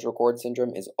in central cord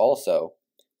syndrome is also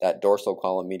that dorsal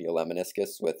column medial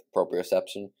lemniscus with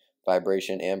proprioception,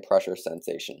 vibration, and pressure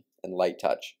sensation, and light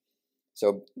touch.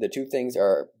 So the two things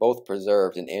are both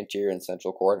preserved in anterior and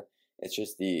central cord. It's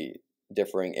just the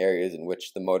differing areas in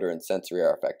which the motor and sensory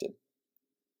are affected.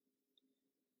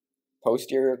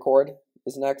 Posterior cord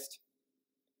is next.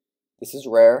 This is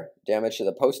rare, damage to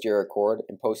the posterior cord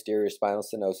and posterior spinal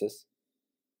stenosis,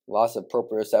 loss of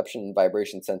proprioception and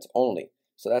vibration sense only.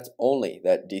 So that's only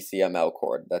that DCML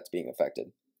cord that's being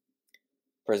affected.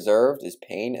 Preserved is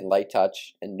pain and light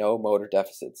touch and no motor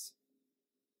deficits.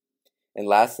 And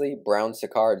lastly,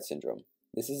 Brown-Séquard syndrome.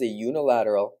 This is a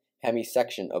unilateral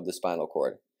hemisection of the spinal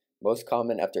cord, most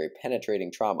common after a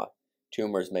penetrating trauma.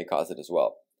 Tumors may cause it as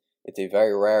well. It's a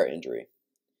very rare injury.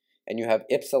 And you have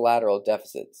ipsilateral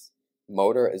deficits,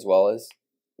 motor as well as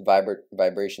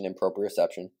vibration and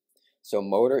proprioception. So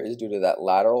motor is due to that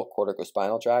lateral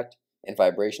corticospinal tract, and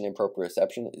vibration and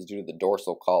proprioception is due to the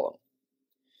dorsal column.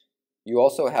 You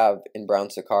also have in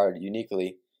Brown-Séquard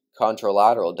uniquely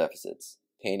contralateral deficits,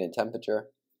 pain and temperature,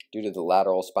 due to the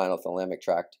lateral spinal thalamic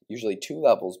tract, usually 2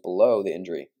 levels below the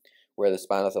injury, where the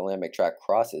spinal thalamic tract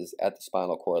crosses at the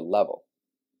spinal cord level.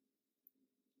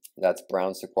 That's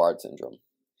Brown-Séquard syndrome.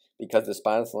 Because the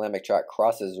spinal thalamic tract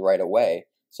crosses right away,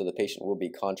 so the patient will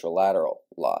be contralateral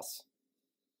loss.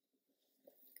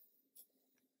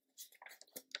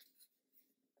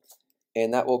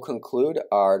 And that will conclude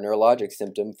our neurologic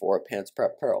symptom for Pance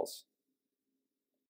Prep Pearls.